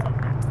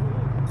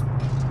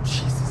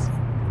 Jesus.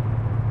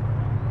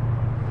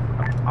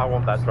 I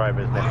want that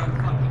driver's name.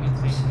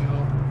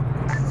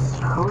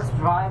 Who's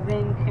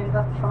driving in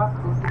that truck?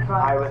 Who's the driver?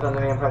 I was under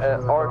the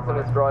impression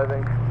Arthur is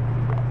driving.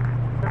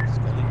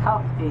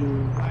 Copy.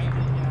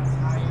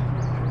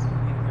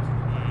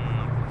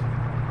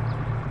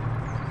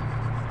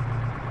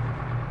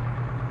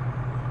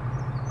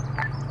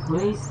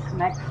 Please,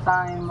 next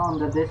time on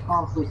the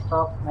dismount we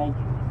stop, make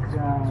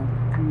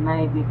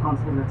maybe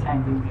consider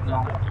changing the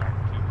zone.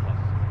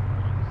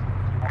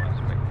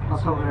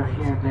 But over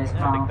here,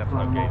 dismount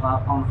or move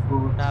up on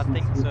foot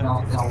since we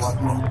don't know what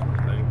minute.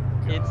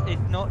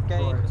 It's not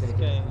game, it's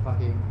game.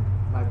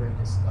 My brain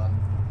is done.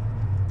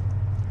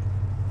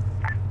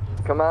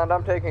 Command,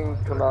 I'm taking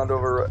command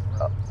over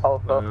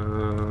Alpha.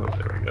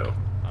 There we go.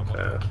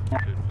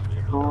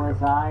 Who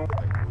is I?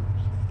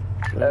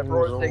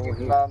 Roy's taking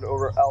command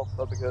over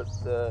Alpha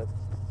because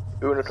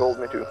Una told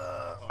me to.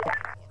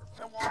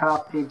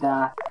 Copy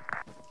that.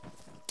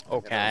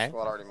 Okay.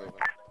 Squad already moving.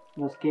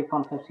 Just keep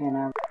on 15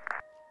 hours.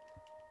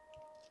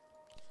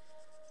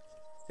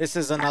 This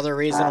is another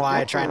reason why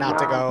I try not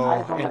to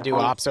go and do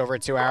ops over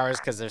 2 hours,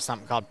 because there's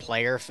something called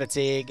player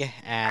fatigue,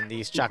 and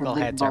these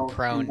chuckleheads are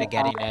prone to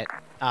getting it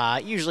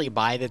usually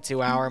by the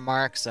 2 hour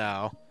mark,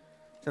 so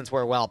since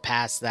we're well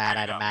past that,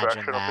 I'd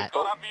imagine that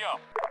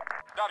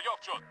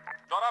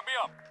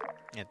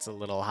it's a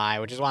little high,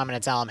 which is why I'm going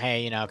to tell them,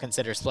 hey, you know,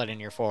 consider splitting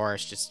your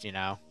force, just, you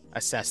know,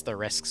 assess the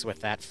risks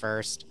with that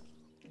first.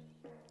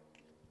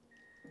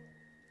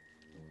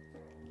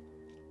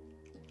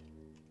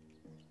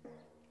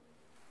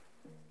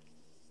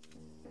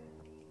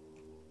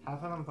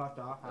 Half of them fucked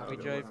off. We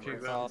drove too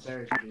fast.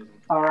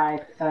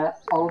 Alright,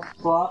 all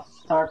squads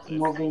start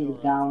moving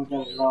down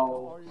the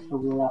road, so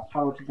we'll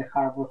approach the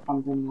harbor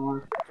from the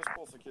north. Just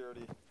full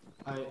security.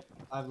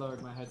 I've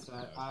lowered my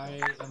headset.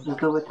 Just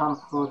do it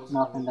on foot,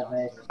 not in the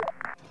base.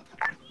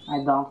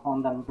 I don't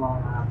want them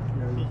blown up.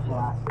 They're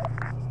useless.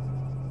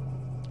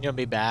 It'll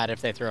be bad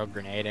if they throw a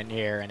grenade in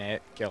here and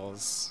it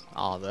kills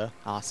all the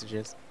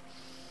hostages.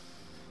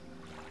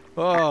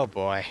 Oh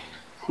boy.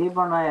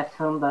 Seaborn, I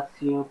assume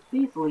that's you.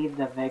 Please leave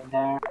the Vic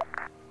there.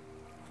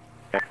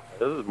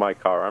 This is my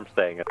car. I'm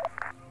staying in.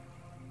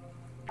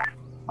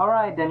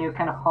 Alright, then you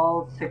can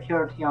hold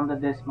security on the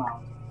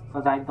dismount,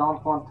 because I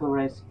don't want to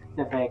risk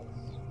the Vics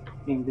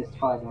being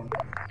destroyed.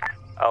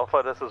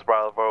 Alpha, this is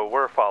Bravo.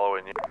 We're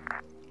following you.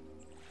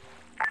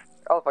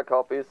 Alpha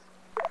copies.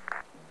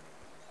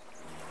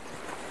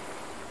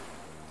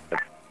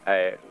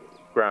 Hey,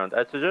 ground.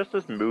 I suggest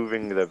just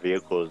moving the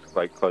vehicles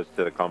like close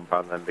to the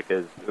compound then,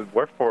 because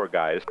we're 4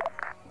 guys.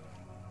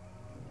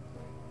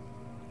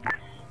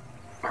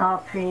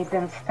 Copy,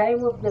 then stay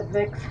with the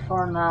Vics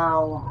for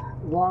now.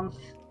 Once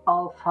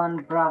Alpha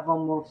and Bravo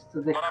moves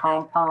to the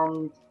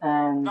compound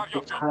and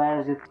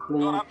declares it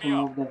clear to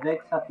move the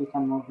Vics up, you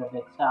can move the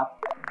Vics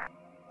up.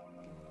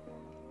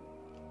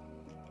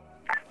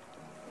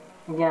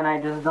 Again,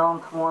 I just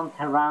don't want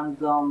a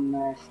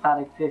random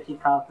static 50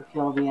 cal to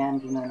kill the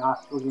engine and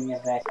us losing a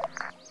Vic.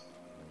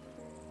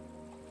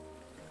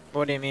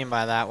 What do you mean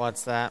by that?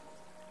 What's that?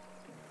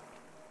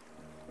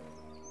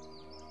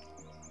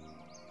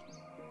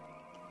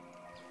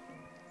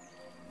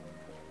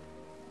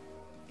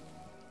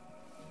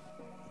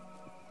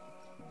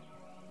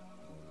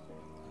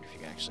 If you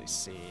can actually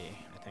see,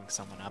 I think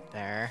someone up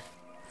there.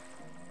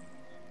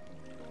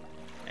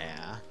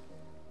 Yeah.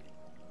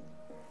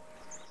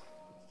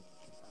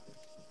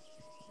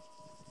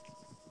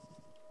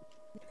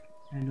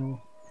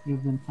 Hello,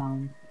 you've been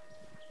found.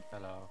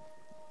 Hello.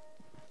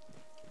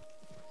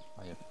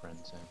 I have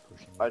friends and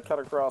pushing. I cut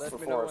across the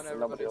forest and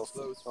nobody else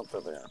up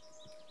there.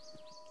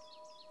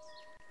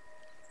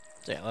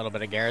 Yeah, a little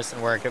bit of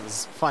garrison work. It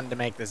was fun to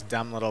make this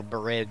dumb little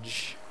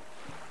bridge.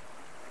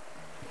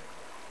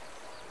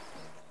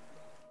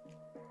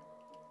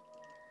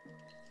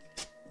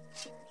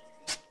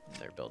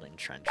 They're building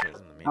trenches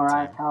in the meantime.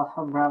 Alright,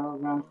 Alpha Bravo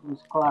ground from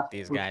squad.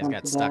 These guys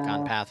got stuck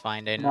on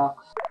pathfinding.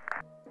 Docks.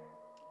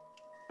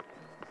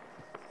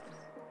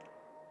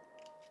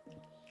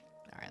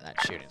 Alright, that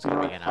shooting's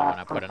gonna begin. I'm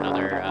gonna put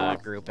another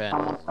group in.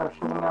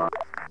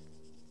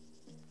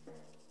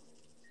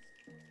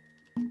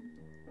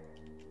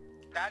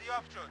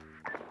 دریافت شد.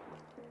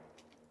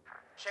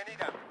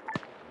 شنیدم.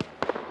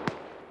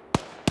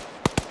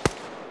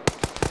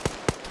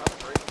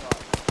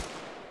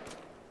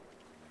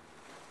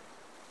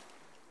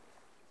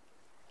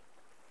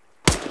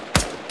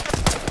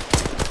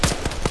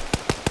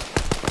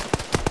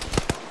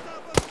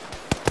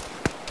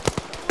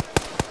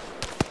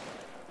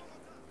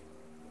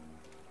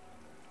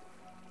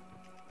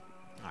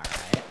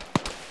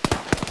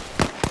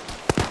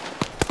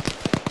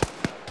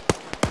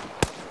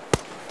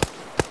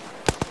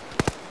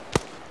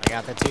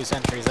 Got the 2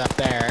 sentries up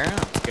there.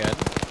 That's good.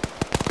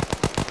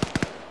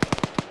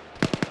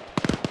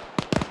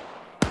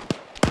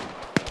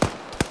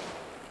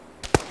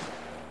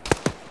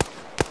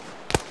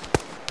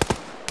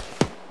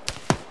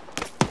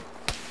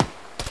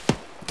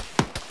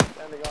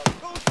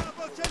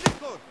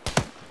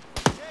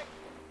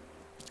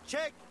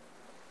 Check.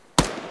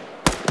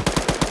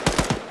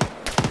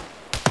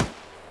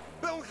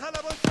 به اون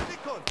خلبان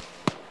شلیک کن.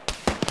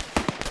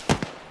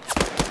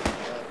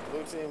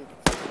 Blue team.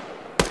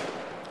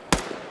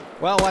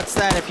 Well, what's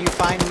that? If you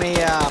find me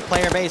a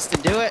player base to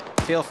do it,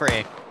 feel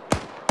free.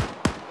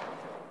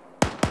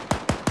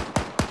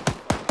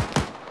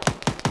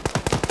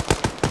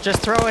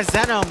 Just throw a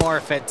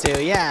xenomorph it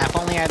too. Yeah, if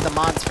only I had the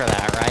mods for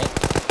that, right?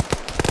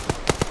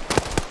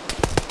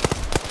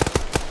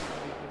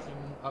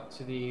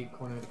 to the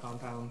corner of the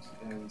compound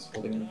and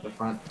holding the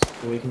front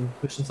so we can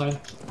push inside.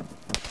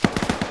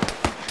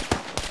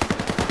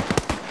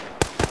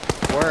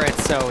 Were it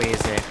so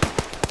easy.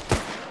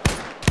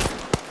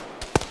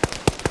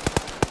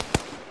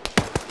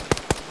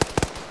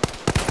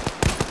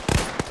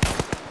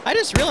 I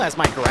just realized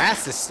my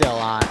grass is still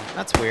on.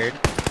 That's weird.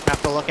 I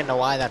have to look into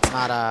why that's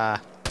not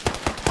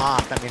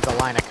off. That means the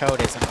line of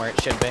code isn't where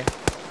it should be.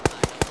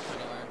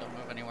 Don't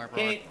move anywhere, bro.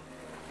 Kate,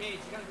 you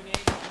got a grenade?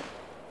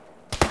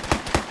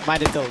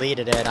 Might have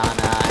deleted it on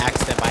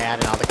accident by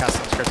adding all the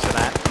custom scripts for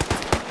that.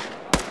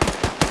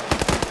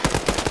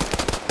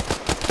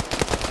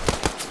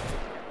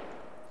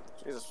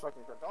 Jesus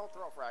fucking Christ. Don't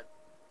throw a frag.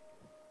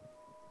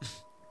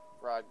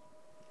 Frag.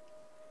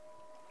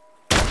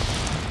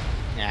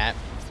 Yeah,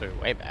 threw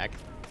way back.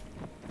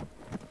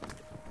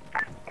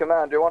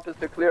 Command, do you want us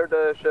to clear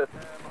the ship?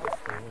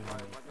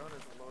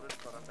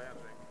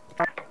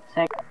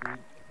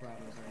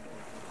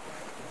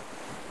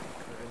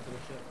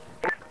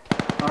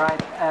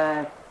 Alright,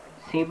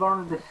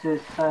 Seaborn, this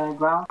is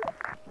ground.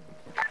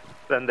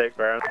 Send it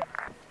ground.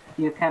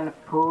 You can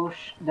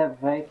push the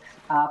Vix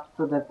up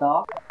to the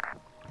dock.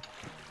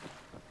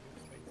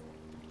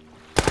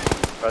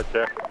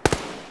 Roger.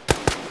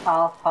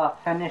 Alpha,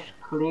 finish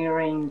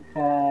clearing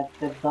the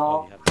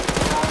dock.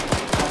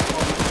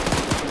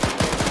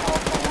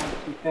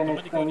 Once you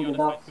finish clearing the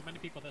docks,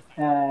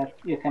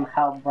 you can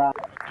help Brad.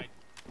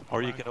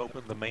 Or you can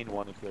open the main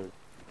one if they're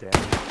dead.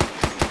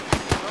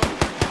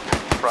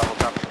 Bravo,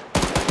 copy.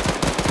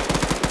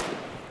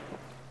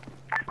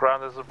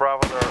 Ground, this is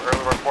Bravo. There are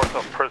early reports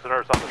of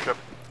prisoners on the ship.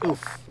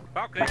 Oof.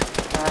 Okay.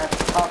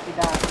 Copy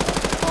that.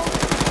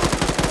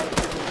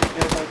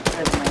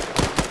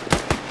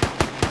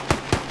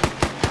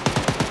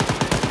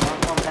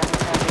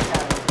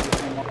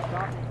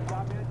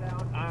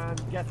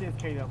 Guess it's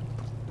Kato.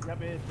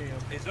 Yep, it is Kato.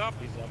 He's up.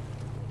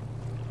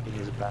 He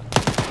needs a plan.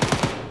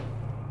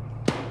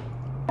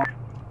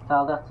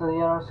 Tell that to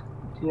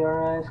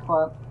your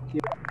squad.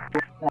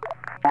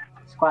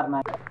 Squad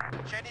man.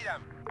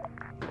 شنیدم.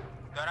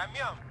 دارم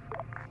میام.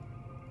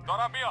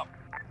 دارم میام.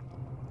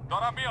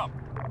 دارم میام.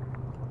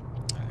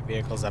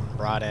 Vehicles have been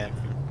brought in.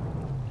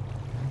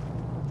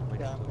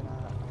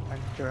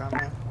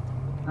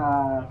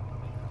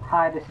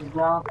 Hi, this is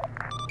ground.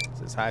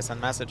 This is high sun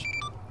message.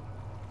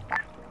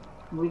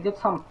 We get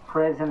some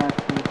prisoners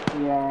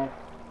in here.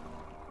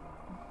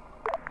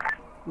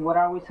 What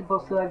are we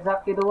supposed to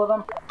exactly do with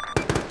them?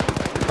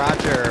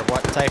 Roger,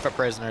 what type of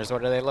prisoners?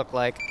 What do they look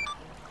like?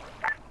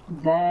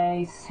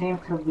 They seem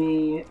to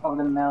be of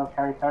the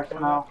military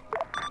personnel.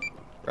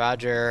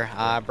 Roger,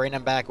 bring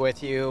them back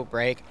with you,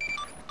 break.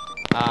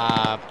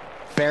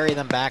 Ferry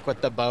them back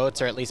with the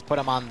boats, or at least put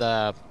them on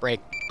the break.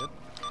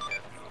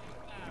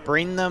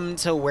 Bring them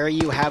to where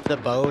you have the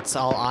boats.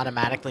 I'll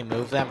automatically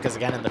move them, because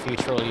again, in the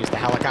future, we'll use the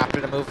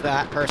helicopter to move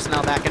that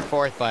personnel back and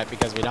forth, but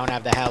because we don't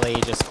have the heli,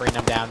 just bring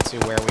them down to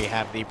where we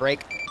have the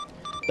break,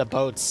 the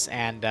boats,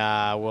 and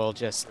we'll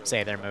just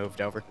say they're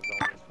moved over.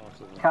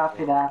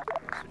 Copy that.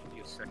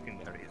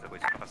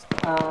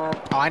 Oh,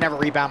 I never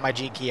rebound my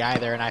G key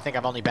either, and I think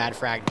I've only bad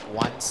fragged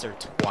once or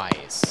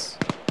twice.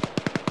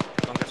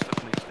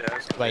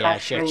 But yeah,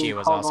 shift G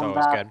was also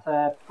always good.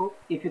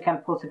 If you can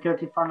pull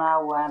security for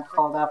now and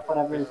hold up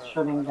whatever is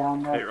shooting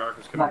down there,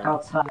 back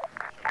outside.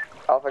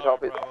 Alpha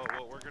copies.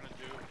 What we're gonna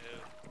do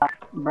is...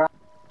 Bravo,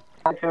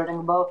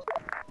 securing boat.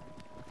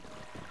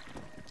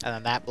 And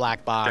then that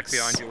black box is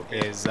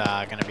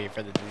going to be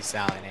for the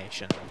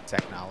desalination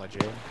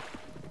technology.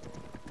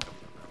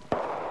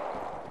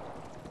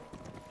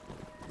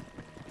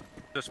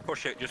 Just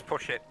push it, just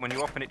push it. When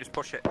you open it, just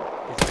push it.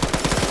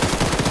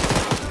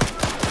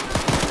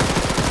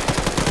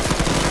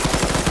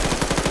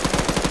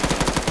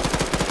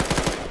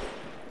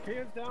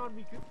 Down,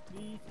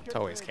 it's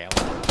always Caleb.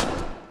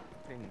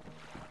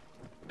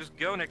 Just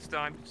go next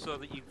time so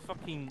that you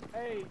fucking...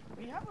 Hey,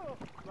 we have a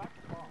black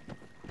box.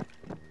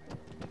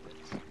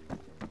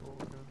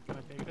 Can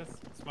I take this?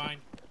 It's fine.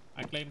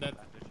 I claim that.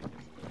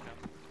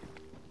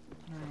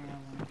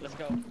 Let's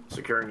go.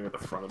 Securing near the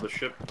front of the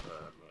ship.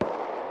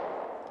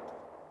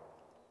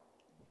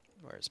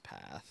 Where's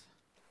Path?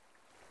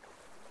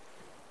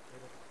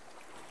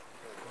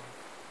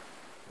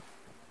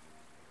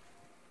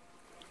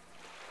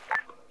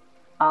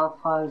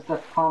 Alpha is the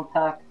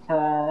contact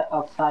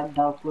outside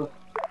dealt with.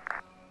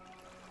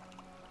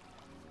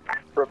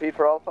 Repeat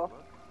for Alpha.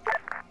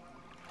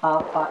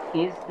 Alpha,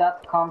 is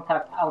that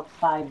contact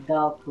outside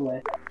dealt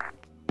with?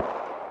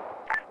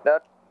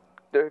 That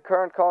the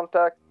current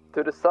contact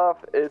to the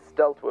south is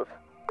dealt with.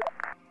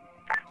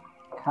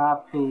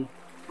 Copy.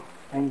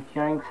 I'm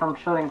hearing some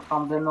shooting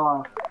from the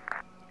north.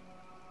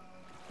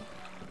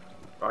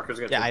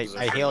 Yeah,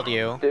 I healed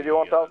you. Did you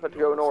want Alpha to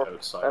go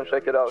north and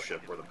check it out?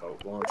 Ship where the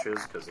boat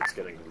launches, because it's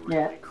getting really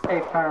Yeah,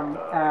 stay firm.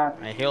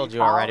 I healed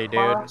you already,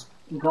 Alpha,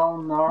 dude. Go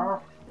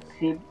north.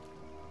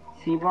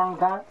 Seaborn,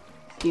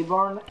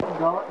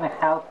 go and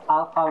help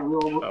Alpha.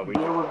 We'll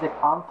deal with the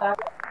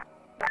contact.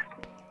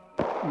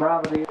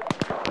 Bravo, dude.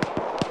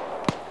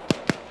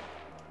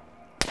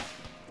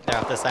 They're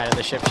off the side of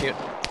the ship chute.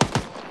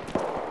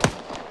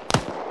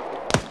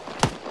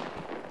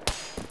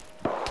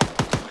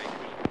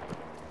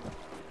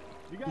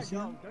 You guys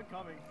go. They're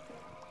coming.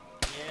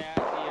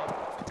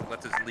 Yeah,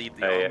 Let us leave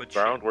the Hey, armored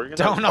Brown, ship. we're gonna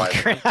Don't have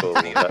 5 people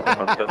that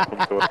contest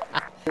come to us.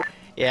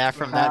 Yeah,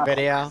 from that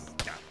video.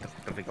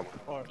 Don't think I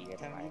want.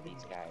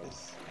 these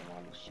guys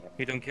on the ship.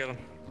 You don't kill him.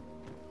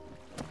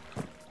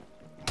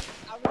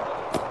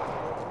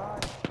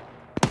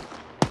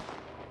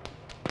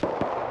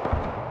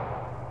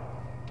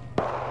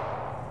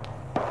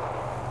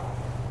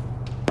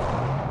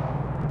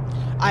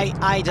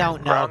 I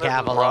don't know,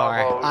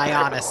 Cavallor. I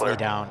honestly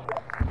don't.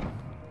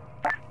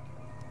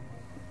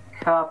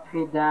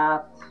 Copy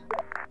that.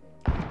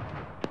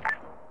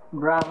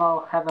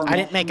 Bravo, have a I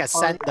didn't make a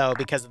mission cent though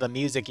because the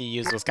music you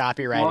used was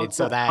copyrighted, Want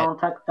so to that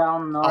contact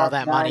down north, all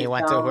that money guys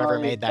went to down whoever where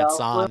you made that dealt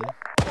song. with.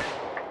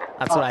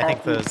 That's what I I'll think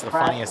have you was the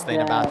track funniest thing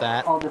about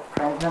that. all the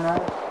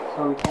prisoners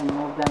so we can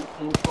move them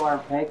into our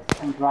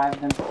Vicks and drive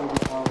them to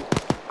the boat.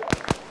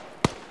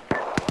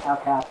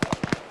 Okay.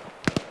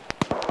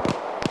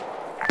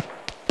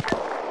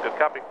 Good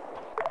copy.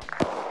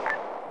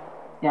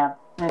 Yeah,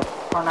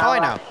 for now, I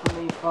know.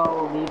 actually,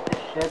 go leave the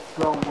ship,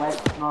 go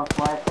west,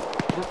 northwest.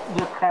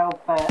 Just help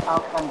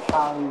Alpha and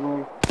Charlie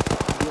with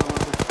deal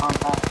with this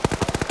contact.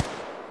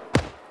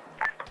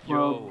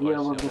 We'll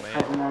deal with the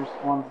prisoners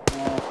once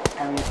the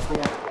area is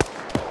clear.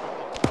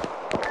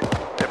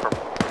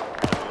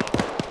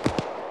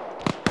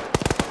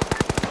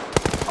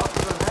 Also,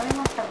 does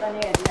anyone have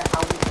any idea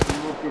how we can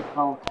move this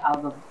boat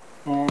out of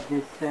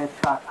this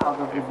truck out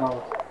of the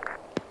boat?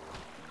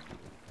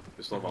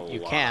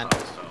 You can't.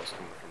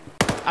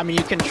 I mean,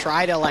 you can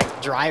try to,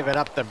 like, drive it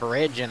up the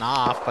bridge and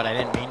off, but I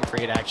didn't mean for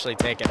you to actually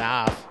take it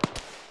off.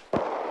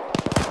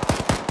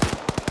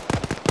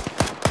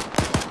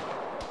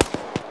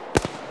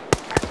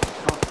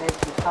 Okay,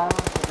 the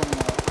silence is in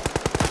there.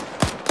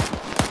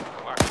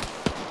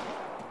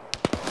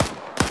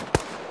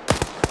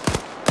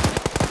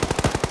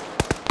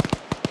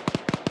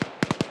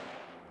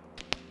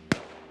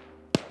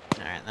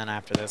 Alright, and then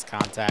after this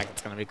contact,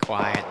 it's going to be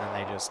quiet, and then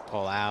they just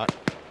pull out.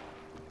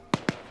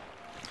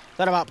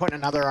 Thought about putting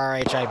another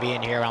RHIB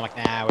in here, but I'm like,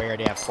 nah, we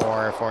already have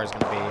 4. 4 is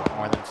going to be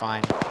more than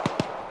fine.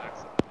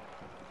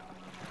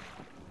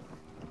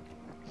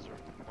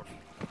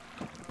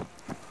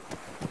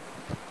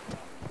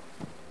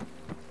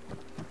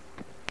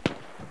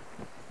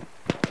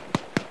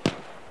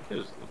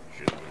 There's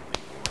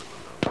legitimately more than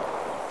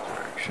enough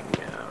direction.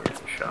 Yeah, we're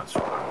getting shots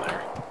from over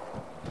there.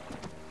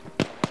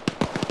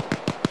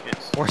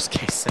 Yes. Worst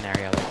case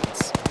scenario, they can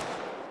see.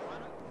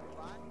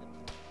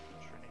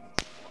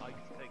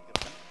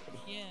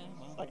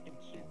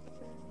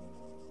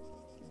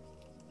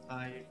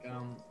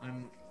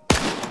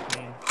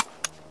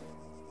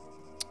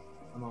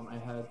 I'm on my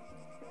head.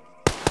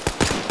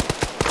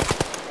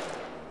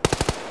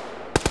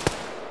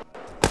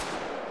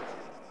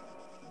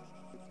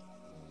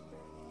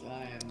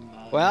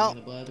 Well,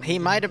 he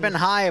might have been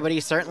high, but he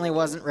certainly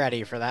wasn't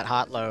ready for that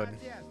hot load.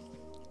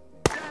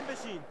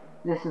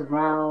 This is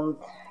round.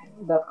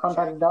 That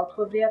contact dealt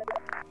with yet?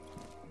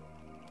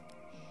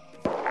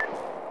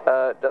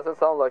 Doesn't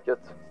sound like it.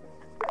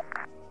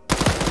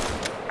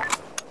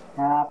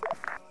 Yeah.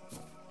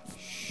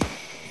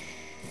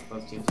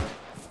 Both teams.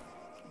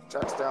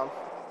 Jack's down.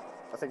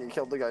 I think he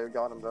killed the guy who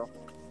got him though.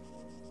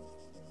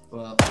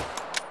 Well, we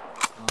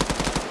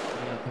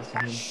gotta push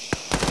him.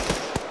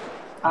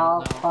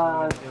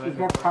 Alpha, you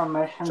get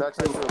permission to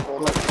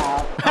look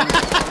out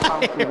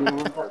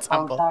and with the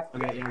contact.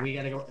 Okay, yeah, we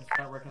gotta go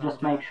start working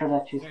Just make sure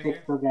that you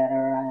stick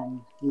together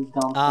and you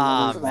don't.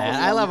 Ah, man.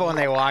 I love it when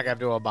they walk up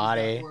to a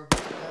body.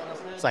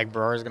 It's like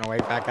Brewer's gonna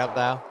wake back up,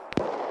 though.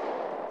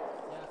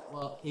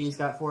 Well, he's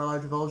got 4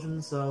 large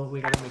evulsions, so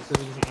we gotta make sure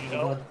we use the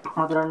blood.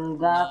 Other than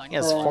that, He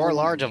has 4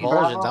 large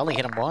evulsions. I only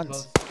hit him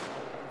once.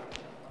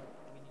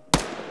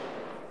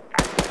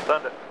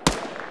 Send it.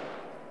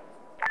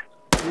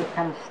 You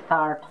can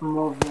start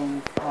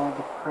moving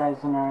the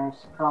prisoners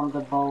from the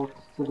boat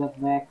to the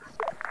Vicks.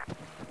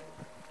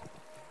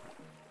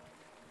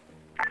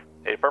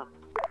 Hey, firm.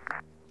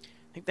 I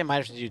think they might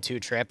have to do 2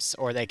 trips,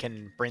 or they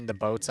can bring the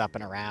boats up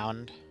and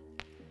around.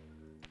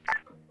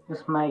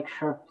 Just make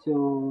sure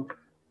to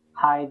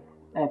hide,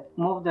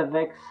 move the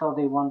Vicks so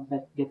they won't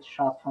get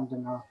shot from the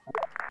north.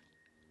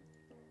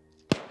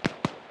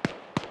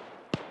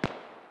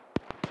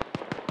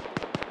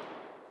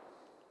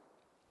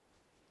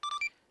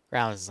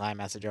 Ground is a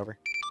message over.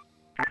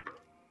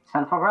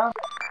 Send for ground.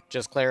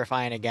 Just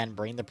clarifying again,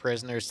 bring the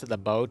prisoners to the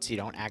boats. You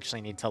don't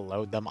actually need to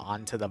load them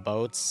onto the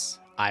boats.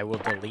 I will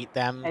delete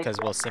them because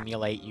we'll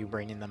simulate you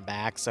bringing them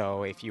back.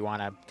 So if you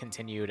want to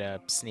continue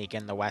to sneak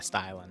in the West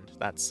Island,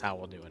 that's how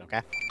we'll do it,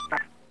 okay?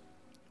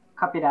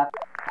 Copy that.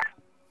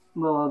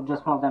 We'll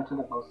just move them to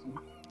the boats.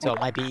 So it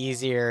might be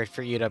easier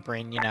for you to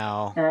bring, you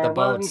know, the we'll be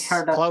boats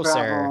sure that's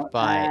closer, Bravo.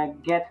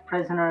 but Get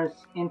prisoners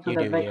into you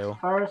the do Vicks you.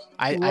 first.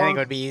 I think it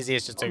would be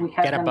easiest just to we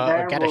have get a them boat,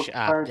 there, get we'll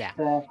a first,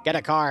 get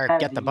a car, have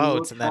get the you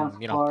boats, and then,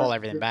 you know, pull transport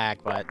everything back.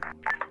 But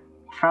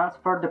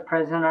Transfer the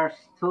prisoners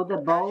to the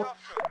boat.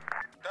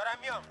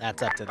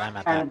 That's up to them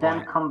at that And then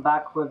point. come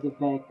back with the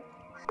big.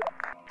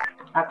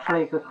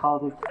 Actually, you could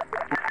hold it.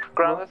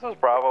 Ground, this is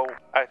Bravo.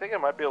 I think it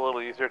might be a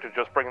little easier to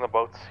just bring the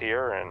boats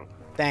here and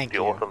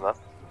deal with them then.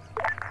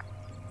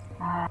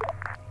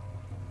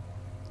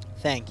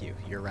 Thank you.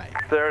 You're right.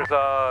 There's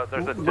a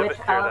divot here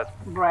that's...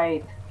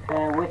 Right.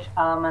 Which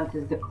element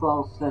is the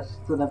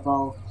closest to the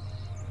boat?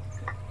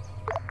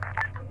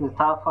 The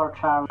Alpha or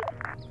Charlie?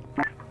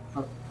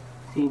 Or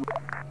C?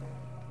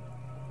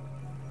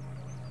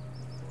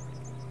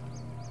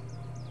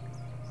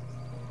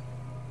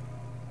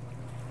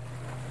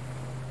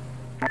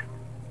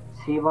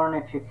 Seaborn,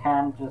 if you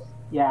can, just,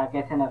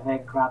 get in a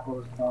Vic, grab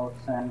those boats,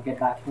 and get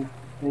back to the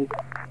fleet.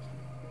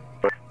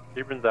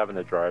 Seaborn's having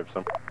to drive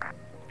some.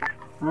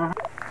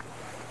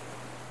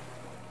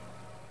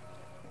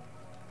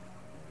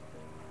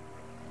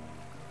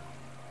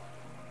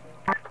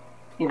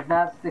 If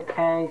that's the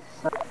case...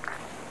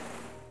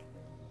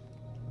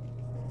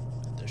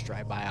 Just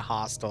drive by a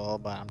hostile,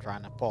 but I'm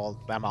trying to pull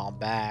them all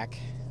back.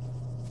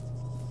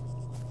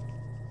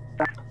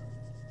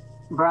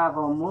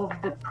 Bravo, move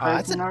the prisoners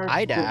that's an to the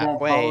IDAP.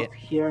 Wait. boat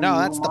here. No,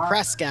 that's the Newmark.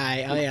 press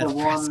guy. Oh, yeah, It's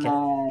the press guy.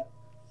 one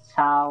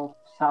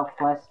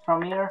southwest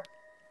from here.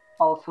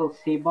 Also,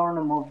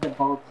 Seaborn, move the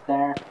boats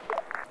there.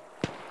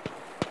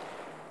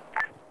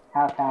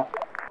 Half. As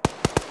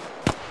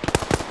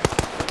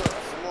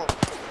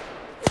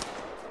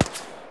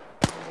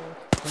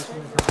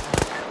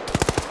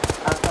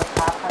that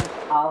happens,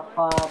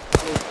 Alpha,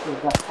 please to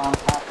the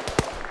contact.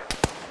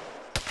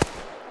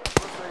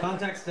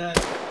 Contact's dead.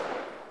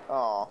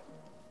 Oh.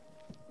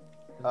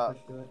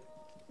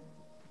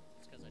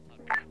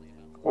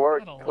 We're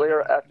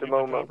clear at the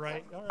moment.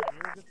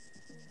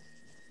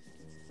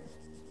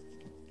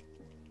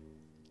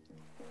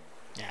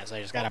 Yeah, so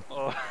I just gotta...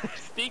 Oh,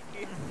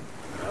 sneaky.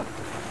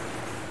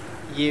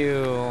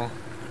 You...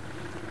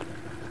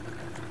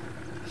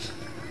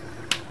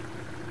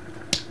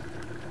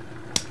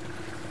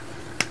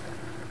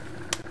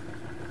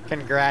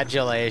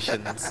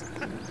 Congratulations.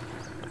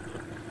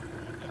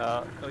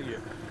 Oh yeah.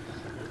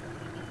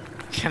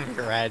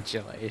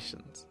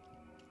 Congratulations.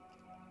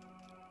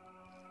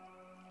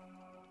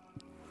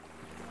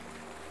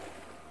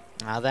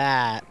 Now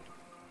that...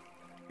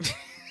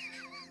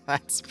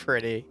 That's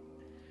pretty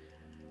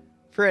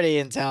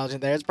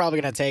intelligent there. It's probably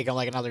going to take him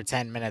like another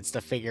 10 minutes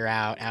to figure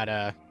out how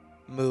to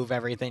move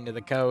everything to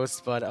the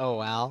coast, but oh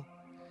well.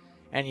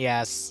 And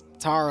yes,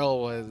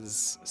 Tarl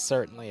was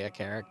certainly a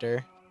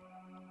character.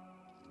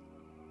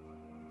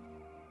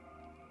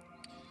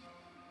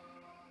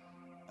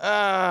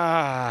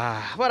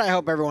 But I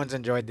hope everyone's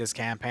enjoyed this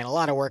campaign. A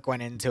lot of work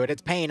went into it.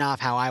 It's paying off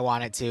how I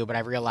want it to, but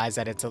I've realized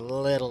that it's a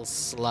little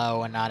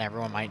slow and not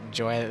everyone might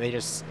enjoy it. They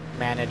just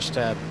managed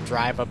to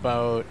drive a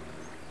boat.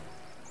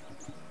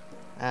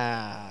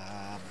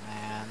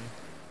 Man.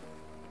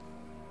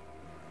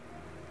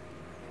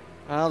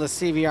 Well, the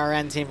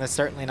CVRN team is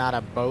certainly not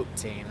a boat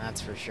team,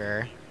 that's for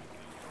sure.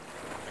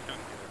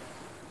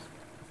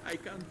 I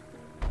can't.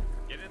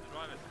 Get in the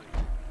driver's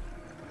seat.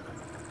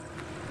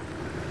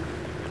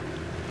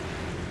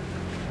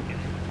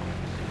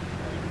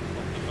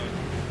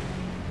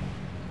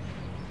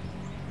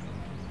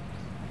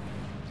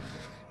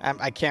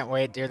 I can't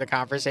wait to hear the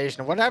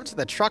conversation. What happened to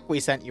the truck we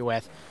sent you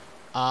with?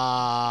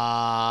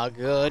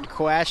 Good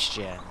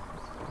question.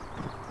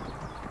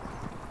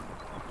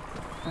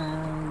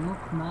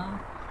 Look now,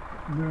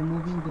 we're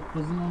moving the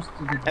prisoners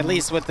to the... At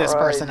least with this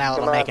personnel,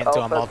 it'll make it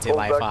into a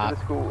multi-life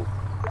op.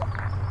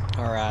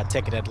 Or a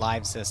ticketed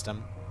live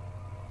system.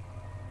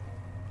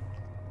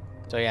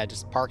 So yeah,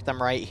 just park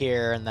them right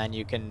here, and then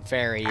you can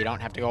ferry. You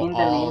don't have to go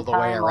all the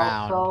way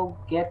around. Also,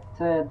 get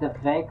the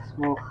Vex.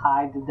 We'll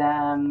hide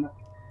them.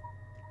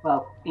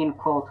 Well, in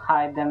quote,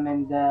 hide them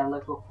in the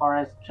little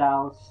forest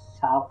just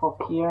south of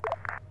here.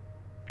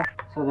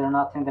 So they're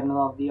not in the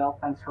middle of the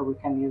open, so we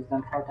can use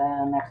them for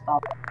the next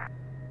op.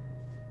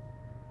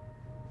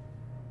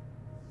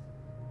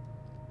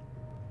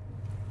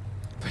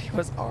 It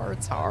was our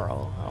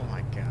Tarl. Oh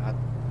my god.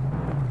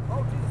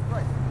 Oh, Jesus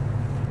Christ.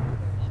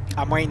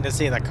 I'm waiting to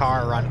see the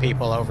car run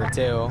people over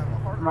too.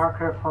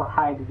 Marker for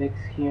hide Vix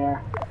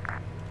here.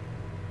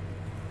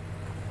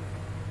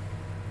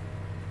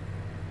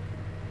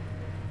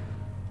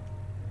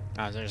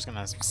 Oh, they're just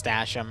gonna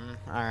stash them.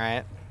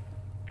 Alright.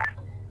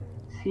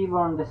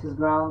 Seaborn, this is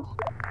ground.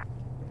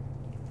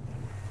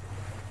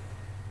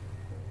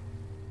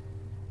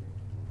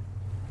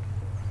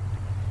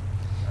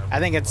 I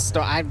think it's...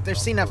 I've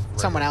seen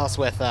someone else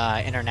with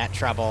internet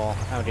trouble.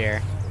 Oh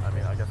dear. I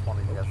mean, I guess one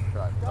of you guys should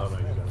try. Oh, no,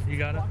 you got it. You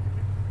got it?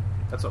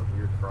 That's a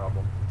weird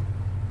problem.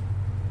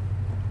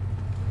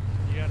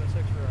 You got a 6 for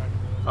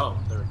Oh,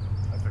 there we go.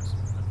 I fixed it.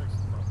 I fixed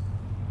the problem.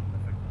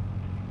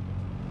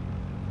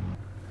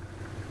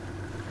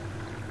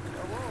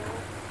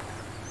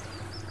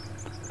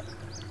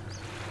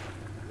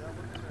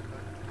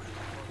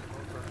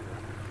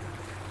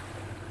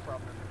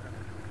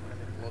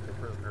 Load the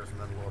prisoners and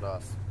then load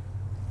us.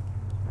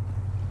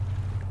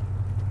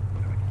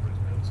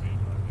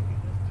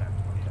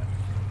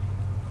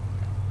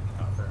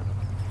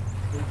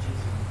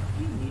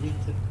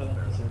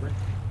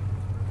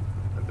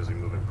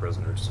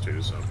 prisoners too,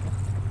 so.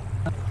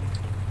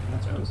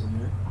 That's what was in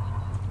there.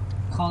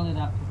 Call it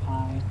up to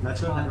high.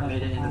 That's what never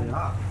made it into the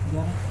op.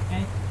 Got it?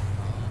 Okay.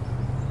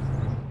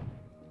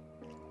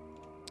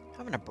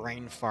 Having a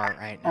brain fart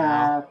right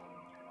now.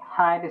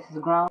 Hi, this is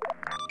Ground.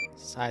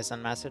 Size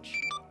on message.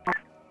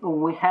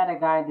 We had a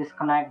guy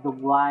disconnect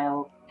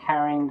while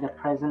carrying the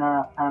prisoner.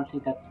 Apparently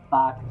that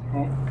backed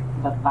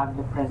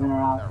the prisoner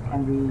out.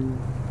 Can we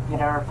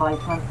get a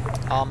replacement?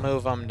 I'll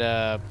move them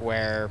to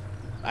where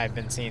I've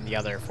been seeing the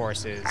other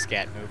forces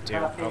get moved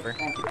to. Okay, Over.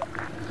 thank you.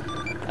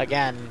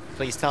 Again,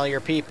 please tell your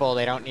people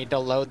they don't need to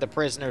load the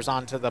prisoners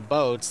onto the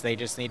boats. They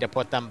just need to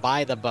put them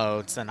by the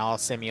boats, and I'll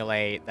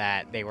simulate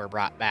that they were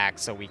brought back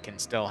so we can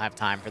still have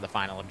time for the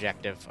final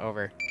objective.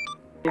 Over.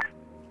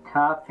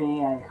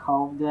 Copy. I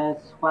hope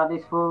this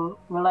VODS will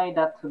relay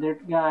that to their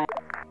guy.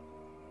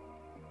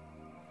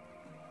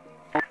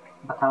 But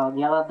I'll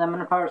yell at them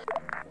in person.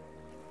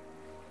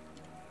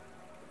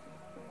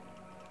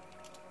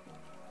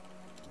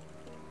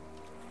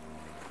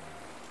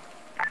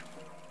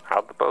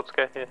 How'd the boats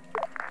get here?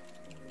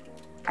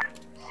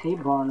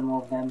 Seaborn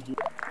moved them here.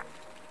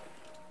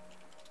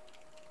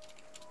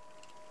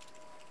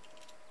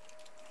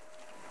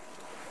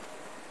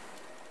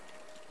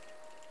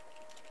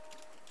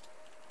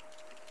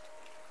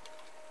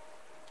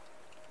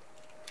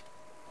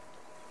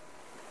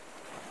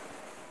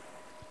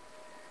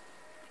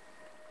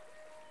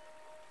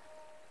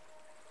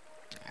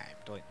 Alright, I'm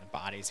deleting the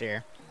bodies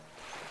here.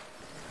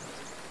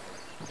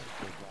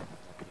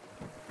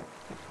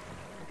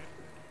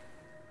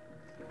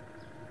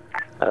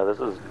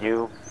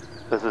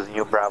 This is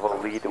new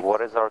Bravo lead.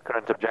 What is our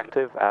current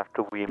objective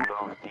after we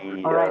move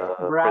the Alright,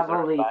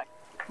 Bravo lead. back?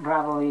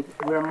 Bravo lead.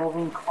 We're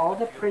moving all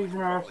the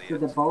prisoners to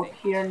the boat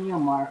here in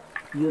Newmark.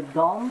 You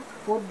don't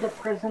put the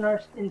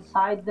prisoners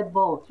inside the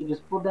boat. You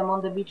just put them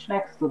on the beach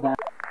next to them.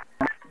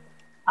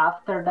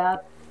 After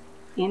that,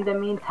 in the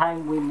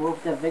meantime, we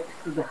move the Vicks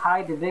to the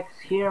Vicks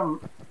here,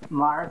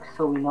 Mark,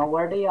 so we know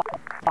where they are.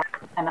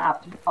 And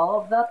after all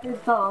of that is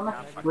done,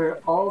 we're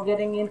all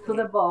getting into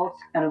the boats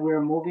and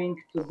we're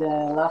moving to the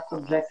last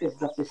objective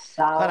that is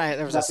south.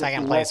 There was a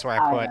second place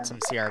where I put some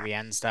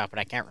CRBN stuff, but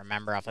I can't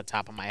remember off the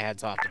top of my head,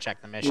 so I'll have to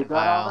check the mission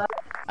file.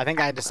 I think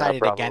I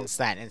decided against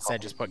that and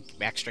instead just put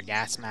extra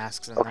gas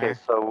masks in there. Okay,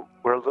 so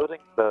we're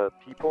loading the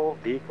people,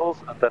 vehicles,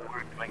 and then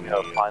we're doing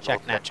a final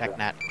check net, check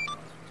net.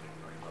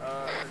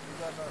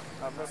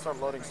 I'm gonna start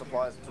loading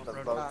supplies into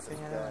the boats if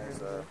you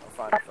guys are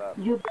fine with that.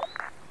 You...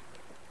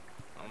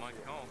 Oh my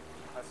god.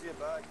 I see a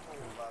bag full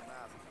of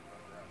masks.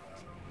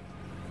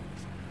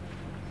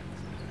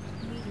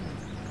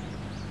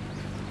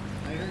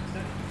 I heard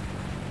that.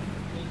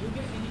 Did you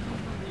get anything from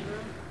Liru?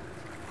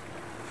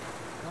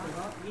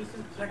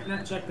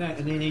 Check that,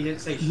 and then he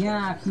didn't say shit.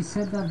 Yeah, he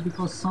said that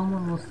because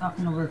someone was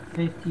talking over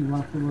 50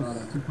 while he was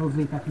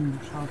supposedly talking the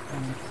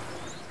shotgun.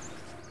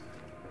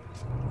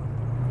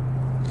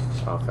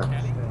 Okay.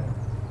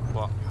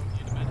 What?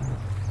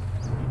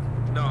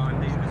 No, I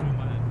need this one.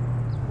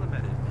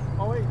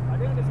 Oh wait, I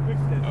think I just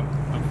fixed it. Oh,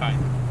 I'm fine.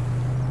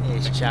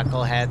 These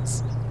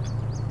chuckleheads.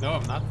 No,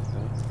 I'm not.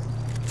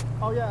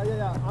 Oh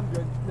yeah, I'm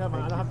good. Never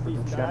mind, I don't have to be.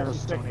 I actually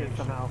fixed it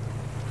somehow.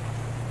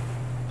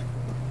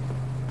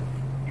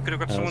 You could have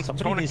got someone to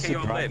tourniquet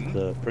your limb.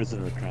 The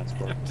prisoner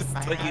transport.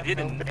 But you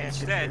didn't.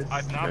 Instead,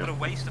 I've now got to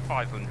waste the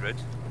 500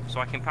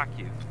 so I can pack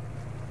you.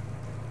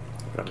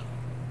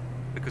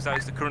 Because that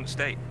is the current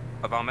state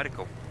of our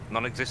medical.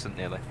 Non-existent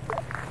nearly.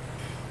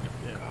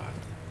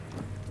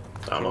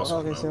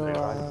 Okay, so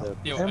I'm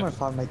gonna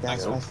find my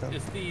gas mask.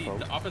 Is the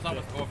office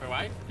hours over,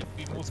 right? If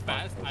we move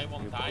fast, I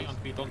won't die and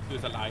we don't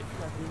lose a life.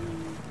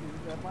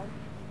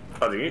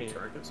 Oh, do you need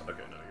tourniquets?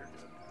 Okay, no, you're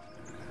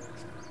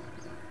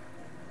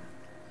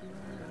good.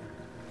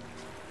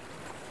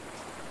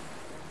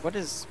 What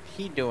is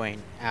he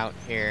doing out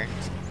here?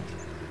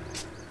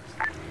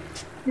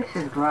 This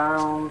is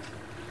Ground.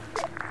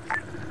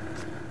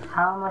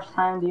 How much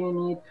time do you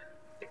need?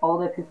 All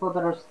the people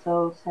that are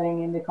still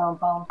sitting in the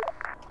compound?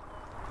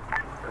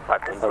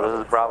 So this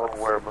is Bravo,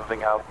 we're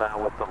moving out now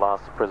with the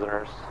last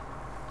prisoners.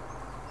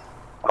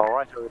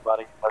 Alright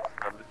everybody, let's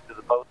move to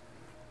the boat.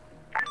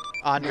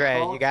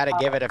 Andre, you gotta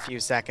give it a few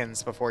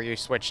seconds before you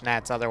switch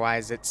nets,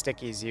 otherwise it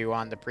stickies you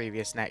on the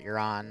previous net you're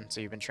on. So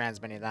you've been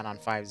transmitting that on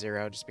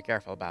 5-0, just be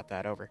careful about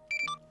that, over.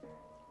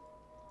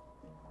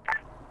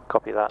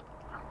 Copy that.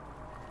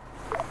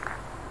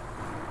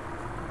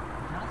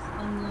 Just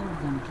unload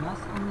them, do not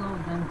put them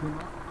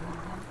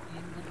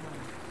in the boat.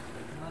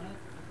 Got it?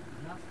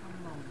 Just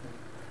unload them.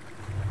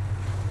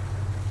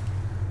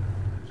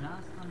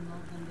 Just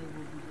unload them, they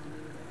will be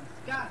delivered.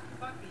 God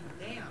fucking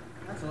damn!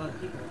 That's a lot of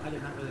people. I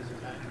did not realize there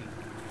were that many.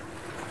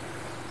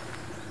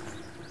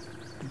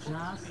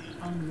 Just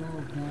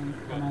unload them,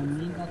 and I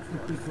mean that to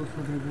people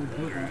so they will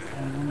do that.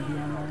 I won't be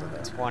on my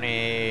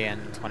 20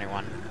 and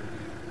 21.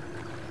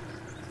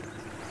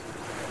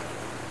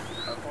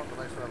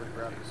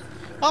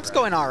 Op's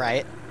going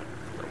alright.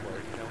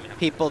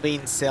 People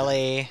being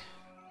silly.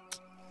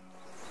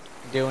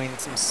 Doing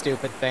some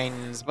stupid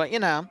things, but you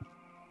know,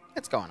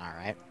 it's going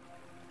alright.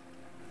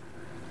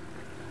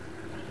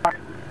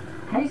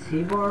 Hey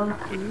Seaborn,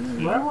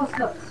 where was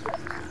that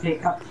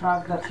pickup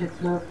truck that you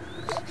took?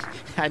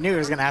 I knew he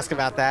was going to ask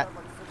about that.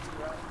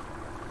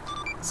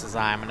 This is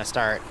I'm going to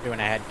start doing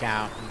a head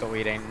count and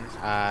deleting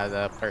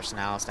the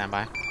personnel. Stand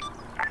by.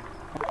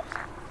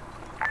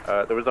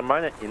 There was a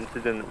minor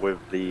incident with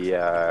the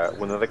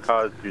one of the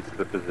cars due to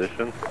the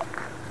position.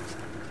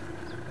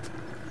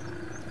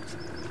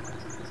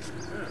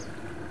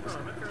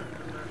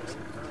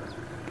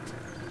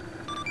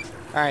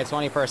 Alright,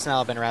 20 personnel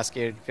have been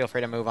rescued. Feel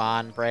free to move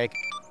on, break.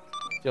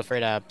 Feel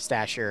free to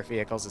stash your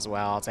vehicles as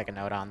well. I'll take a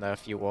note on the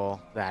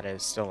fuel that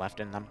is still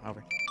left in them.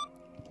 Over.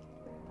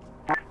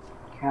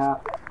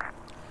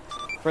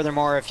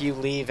 Furthermore, if you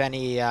leave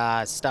any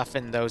stuff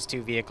in those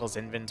two vehicles'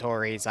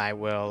 inventories, I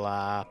will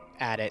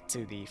add it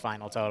to the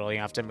final total. You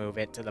have to move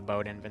it to the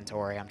boat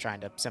inventory. I'm trying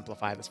to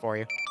simplify this for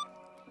you.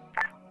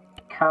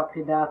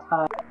 Copy that.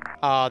 Hi.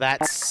 Oh,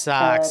 that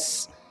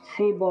sucks.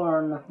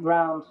 Seaborn,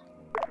 ground.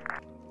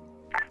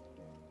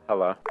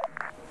 Hello.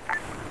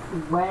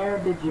 Where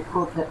did you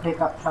put the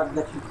pickup truck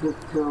that you took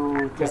to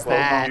get What's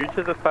that? Due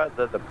to the fact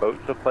that the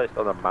boats were placed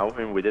on a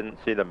mountain, we didn't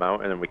see the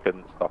mountain and we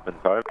couldn't stop in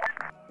time.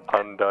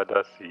 Under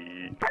the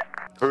sea.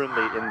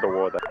 Currently in the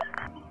water.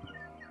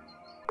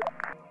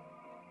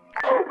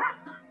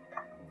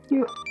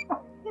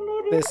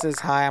 This is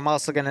high. I'm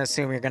also going to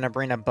assume you're going to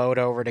bring a boat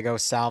over to go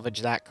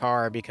salvage that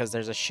car because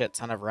there's a shit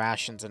ton of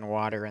rations and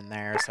water in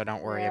there, so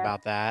don't worry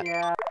about that.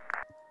 Yeah.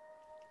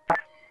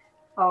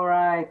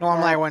 Alright.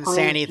 Normally I wouldn't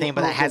say anything,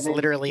 but it has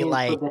literally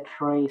like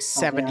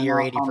 70 or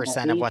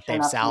 80% of what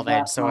they've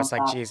salvaged, so it's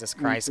like, Jesus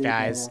Christ,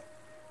 guys.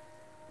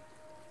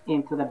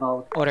 Into the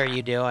boat. What are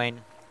you doing?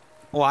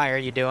 Why are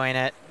you doing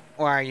it?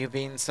 Why are you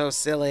being so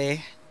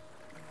silly?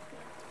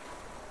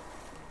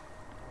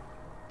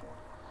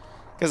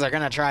 Because they're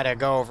going to try to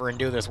go over and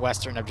do this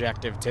western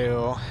objective,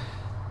 too.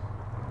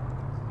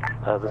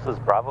 This is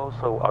Bravo,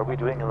 so are we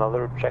doing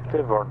another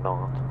objective or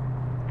not?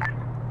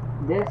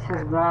 This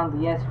is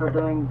ground, yes, we're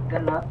doing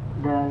the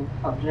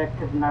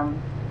objective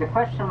the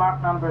question mark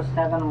number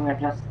 7, we're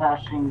just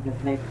stashing the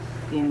Vicks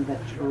in the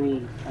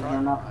tree, and we're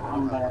not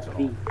on the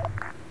beach.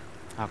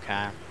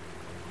 Okay.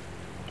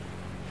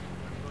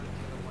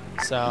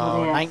 So,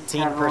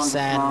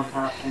 19%.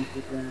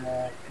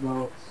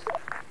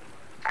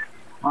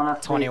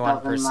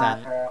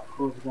 21%.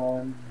 Who's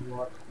going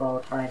what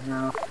boat right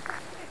now?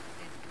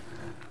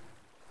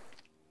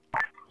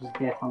 Just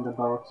get on the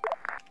boat.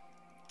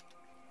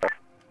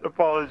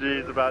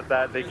 Apologies about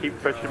that. They keep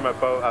pushing my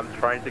boat. I'm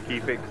trying to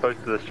keep it close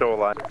to the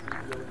shoreline.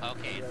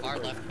 Okay, far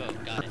left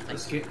boat. Got it.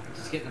 Just get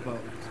in the boat.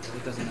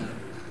 It doesn't matter.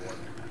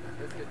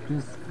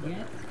 Just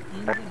get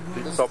in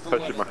the boat. Stop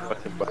pushing my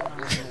fucking boat.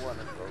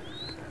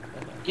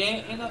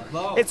 Get in the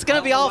boat. It's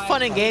gonna be all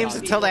fun and games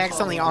until they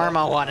accidentally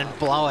armo one and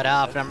blow it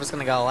up, and I'm just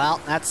gonna go, well,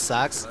 that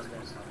sucks.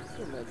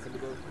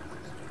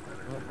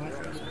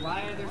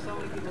 Why are there so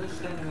many people just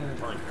standing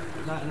there?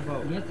 Not in a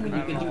boat. You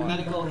can do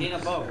medical in a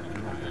boat.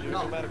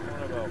 No,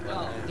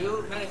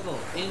 do medical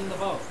in the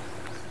boat.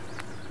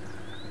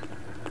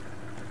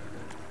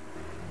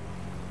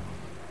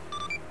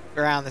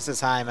 Ground, this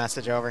is high.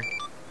 Message over.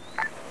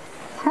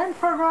 10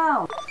 per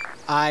round.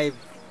 I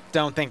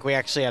don't think we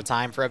actually have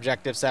time for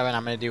Objective 7.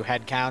 I'm going to do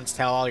head counts.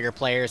 Tell all your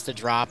players to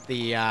drop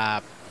the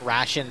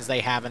rations they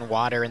have in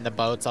water in the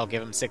boats. I'll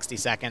give them 60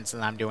 seconds,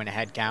 and I'm doing a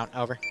head count.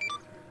 Over.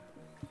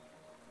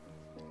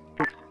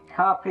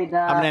 Copy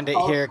that. I'm going to end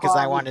it here because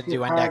I wanted to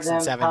do index in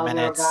 7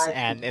 minutes,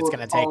 and it's going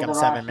to take them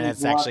 7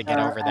 minutes to actually get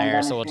over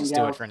there, so we'll just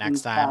do it for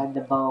next time.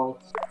 I'll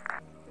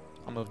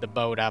move the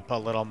boat up a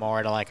little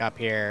more to, like, up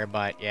here,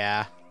 but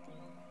yeah.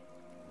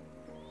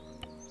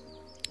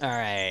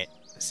 Alright,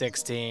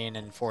 16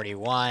 and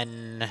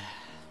 41.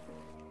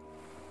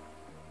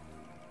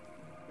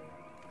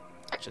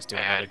 Just do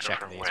another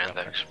check of these real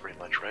quick. Pretty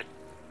much, right?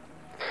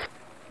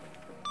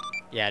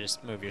 Yeah,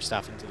 just move your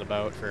stuff into the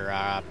boat for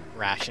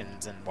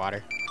rations and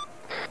water.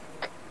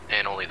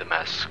 And only the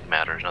mess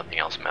matters, nothing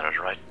else matters,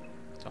 right?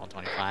 It's all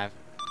 25.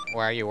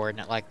 Why are you wording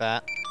it like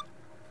that?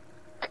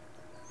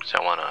 So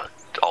I want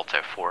to Alt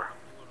F4.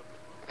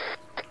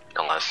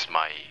 Unless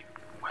my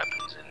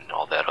weapons and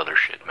all that other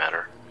shit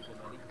matter.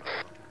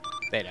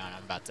 They don't.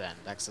 I'm about to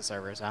index the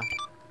servers, huh?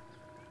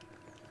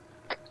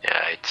 Yeah,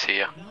 I'd see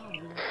ya.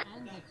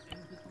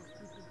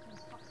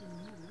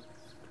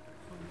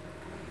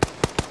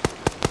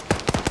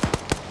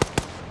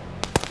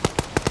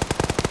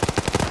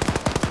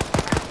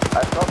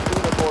 I stopped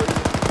doing it for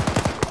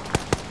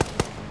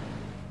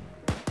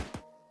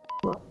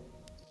you.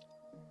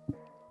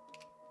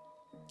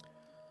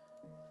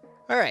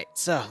 Alright,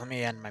 so let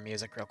me end my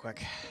music real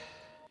quick.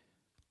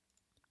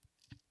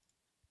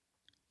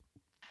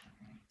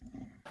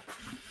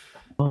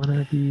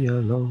 Wanna be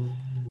alone.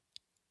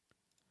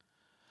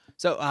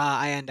 So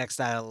I indexed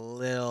that a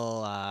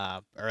little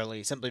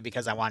early, simply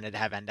because I wanted to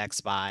have index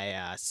by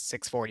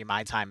 6:40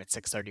 my time at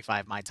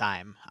 6:35 my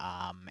time.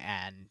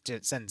 And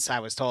since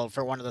I was told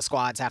for one of the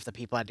squads half the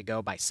people had to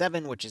go by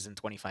 7, which is in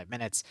 25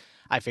 minutes,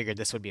 I figured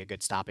this would be a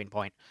good stopping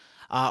point.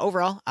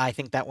 Overall, I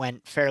think that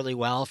went fairly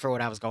well for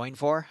what I was going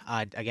for.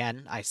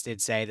 Again, I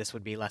did say this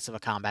would be less of a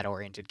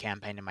combat-oriented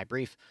campaign in my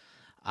brief.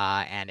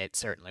 And it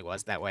certainly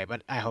was that way,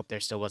 but I hope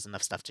there still was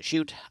enough stuff to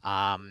shoot.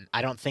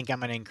 I don't think I'm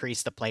going to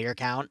increase the player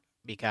count,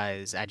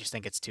 because I just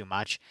think it's too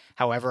much.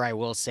 However, I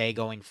will say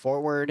going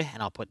forward,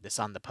 and I'll put this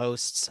on the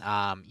posts,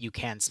 you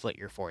can split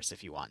your force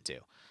if you want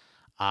to.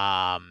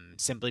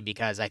 Simply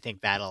because I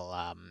think that'll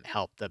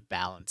help the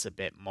balance a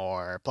bit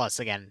more. Plus,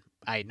 again,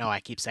 I know I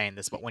keep saying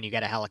this, but when you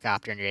get a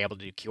helicopter and you're able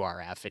to do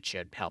QRF, it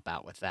should help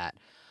out with that.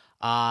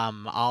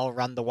 I'll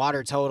run the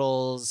water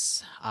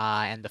totals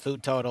and the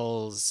food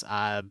totals.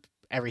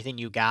 Everything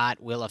you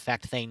got will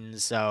affect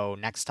things, so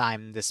next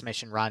time this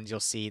mission runs,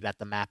 you'll see that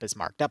the map is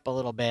marked up a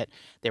little bit.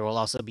 There will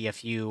also be a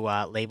few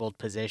labeled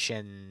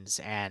positions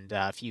and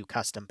a few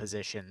custom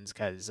positions,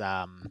 because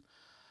actually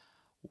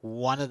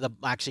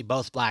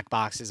both black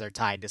boxes are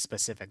tied to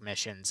specific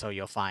missions, so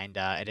you'll find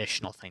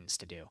additional things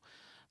to do.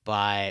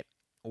 But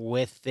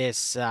with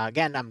this,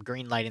 again, I'm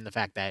green-lighting the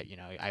fact that,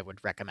 I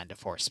would recommend a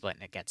force split,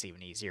 and it gets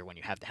even easier when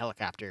you have the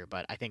helicopter,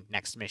 but I think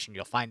next mission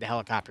you'll find the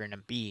helicopter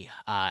and be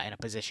in a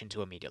position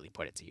to immediately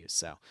put it to use.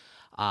 So,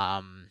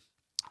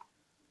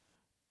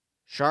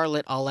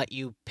 Charlotte, I'll let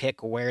you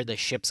pick where the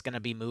ship's going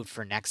to be moved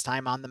for next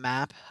time on the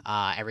map.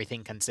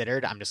 Everything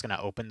considered, I'm just going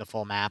to open the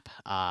full map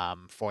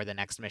for the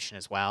next mission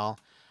as well,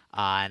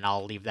 and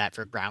I'll leave that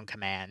for ground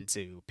command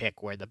to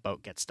pick where the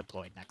boat gets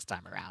deployed next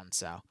time around.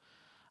 So,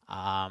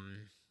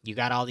 you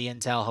got all the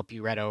intel, hope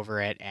you read over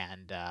it,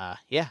 and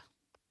yeah,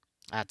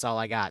 that's all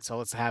I got. So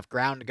let's have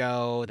ground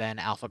go, then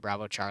Alpha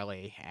Bravo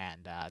Charlie,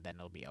 and then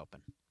it'll be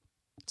open.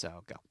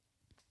 So go.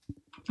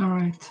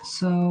 Alright,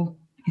 so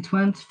it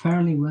went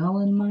fairly well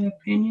in my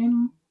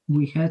opinion.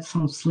 We had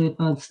some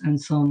slip-ups and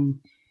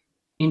some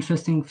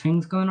interesting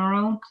things going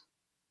around.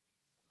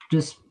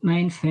 Just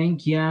main thing,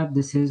 yeah,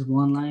 this is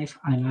one life.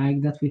 I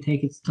like that we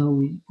take it slow,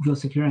 we go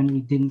secure, and we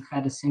didn't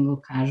have a single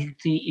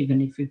casualty, even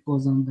if it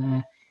was on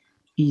the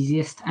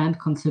easiest end,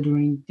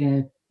 considering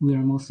that we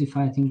are mostly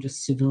fighting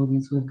just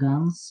civilians with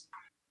guns.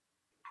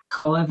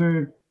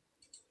 However,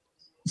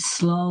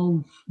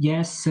 slow,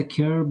 yes,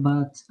 secure,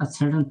 but at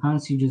certain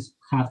points you just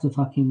have to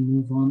fucking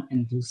move on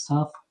and do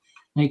stuff.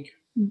 Like,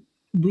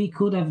 we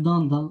could have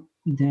done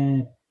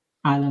the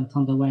island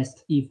on the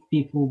west if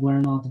people were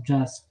not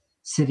just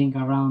sitting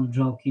around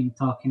joking,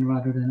 talking,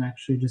 rather than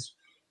actually just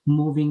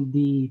moving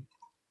the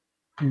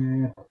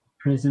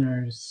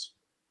prisoners,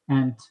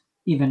 and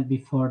even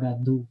before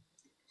that, do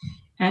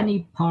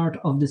any part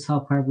of the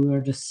south part. We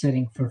were just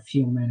sitting for a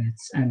few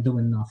minutes and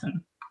doing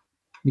nothing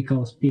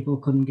because people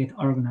couldn't get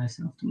organized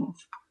enough to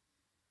move.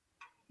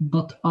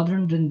 But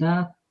other than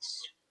that,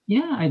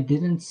 yeah, I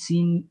didn't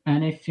see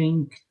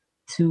anything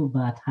too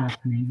bad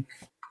happening.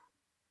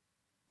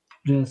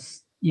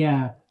 Just,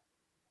 yeah,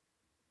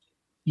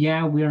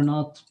 we're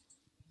not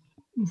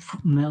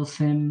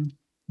milsim,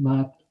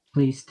 but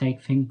please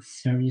take things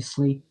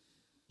seriously,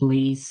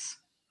 please.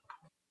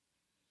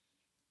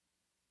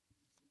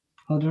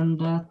 Other than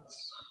that,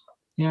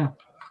 yeah.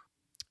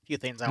 A few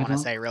things I want to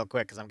say real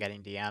quick because I'm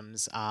getting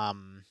DMs.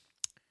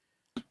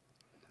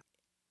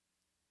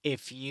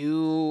 If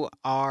you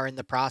are in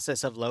the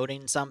process of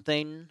loading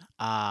something,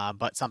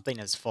 but something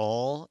is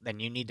full,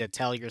 then you need to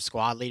tell your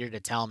squad leader to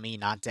tell me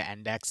not to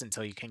index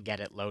until you can get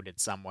it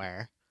loaded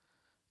somewhere.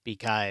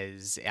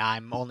 Because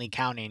I'm only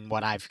counting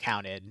what I've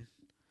counted.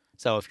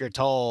 So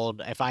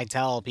if I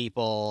tell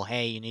people,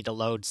 hey, you need to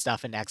load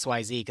stuff into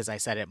XYZ because I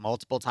said it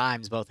multiple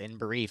times, both in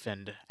brief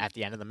and at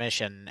the end of the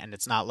mission, and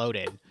it's not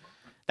loaded,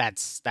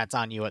 that's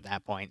on you at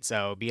that point.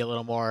 So be a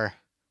little more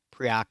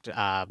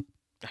I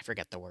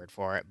forget the word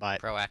for it,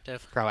 but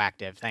proactive.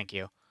 Proactive, thank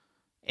you,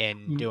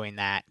 in doing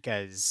that,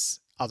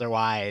 because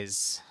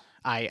otherwise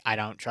I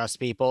don't trust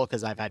people,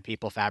 because I've had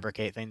people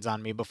fabricate things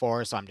on me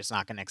before, so I'm just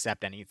not going to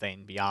accept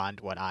anything beyond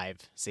what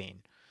I've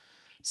seen.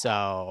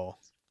 So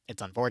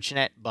it's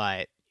unfortunate,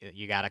 but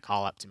you got to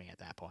call up to me at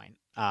that point.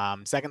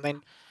 Second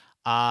thing,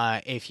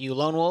 if you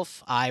lone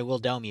wolf, I will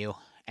dome you.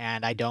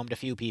 And I domed a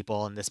few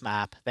people in this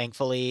map.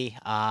 Thankfully,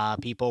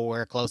 people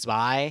were close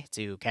by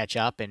to catch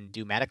up and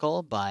do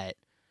medical, but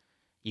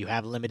you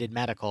have limited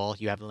medical,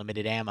 you have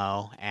limited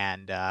ammo,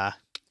 and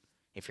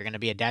if you're going to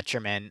be a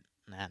detriment,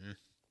 then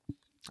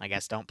I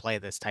guess don't play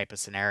this type of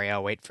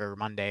scenario. Wait for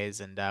Mondays,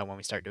 and when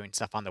we start doing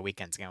stuff on the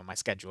weekends again, when my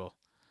schedule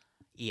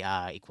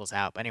equals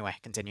out. But anyway,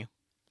 continue.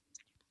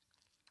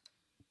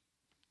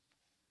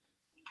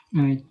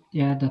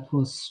 Yeah, that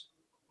was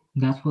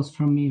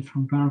from me,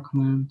 from Ground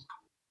Command.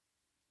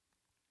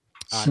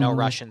 No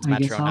Russians,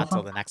 Metro, not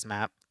till the next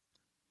map.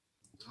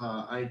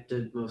 I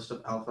did most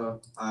of Alpha.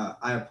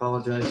 I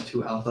apologize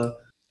to Alpha.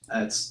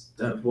 At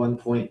one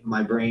point,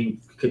 my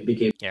brain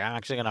became... Yeah, I'm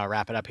actually going to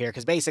wrap it up here,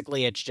 because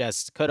basically it's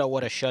just coulda,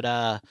 woulda,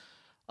 shoulda.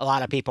 a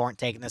lot of people aren't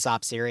taking this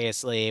op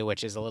seriously,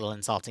 which is a little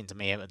insulting to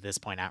me. At this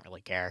point, I don't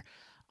really care.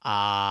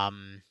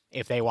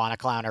 If they want to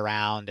clown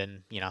around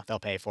and, you know, they'll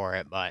pay for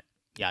it, but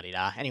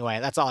yada-da. Anyway,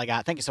 that's all I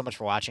got. Thank you so much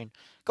for watching.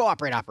 Go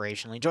operate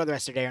operationally. Enjoy the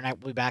rest of your day or night.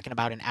 We'll be back in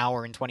about an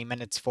hour and 20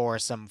 minutes for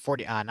some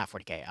not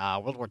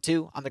 40K, World War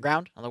II on the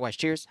ground. Otherwise,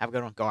 cheers. Have a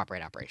good one. Go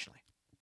operate operationally.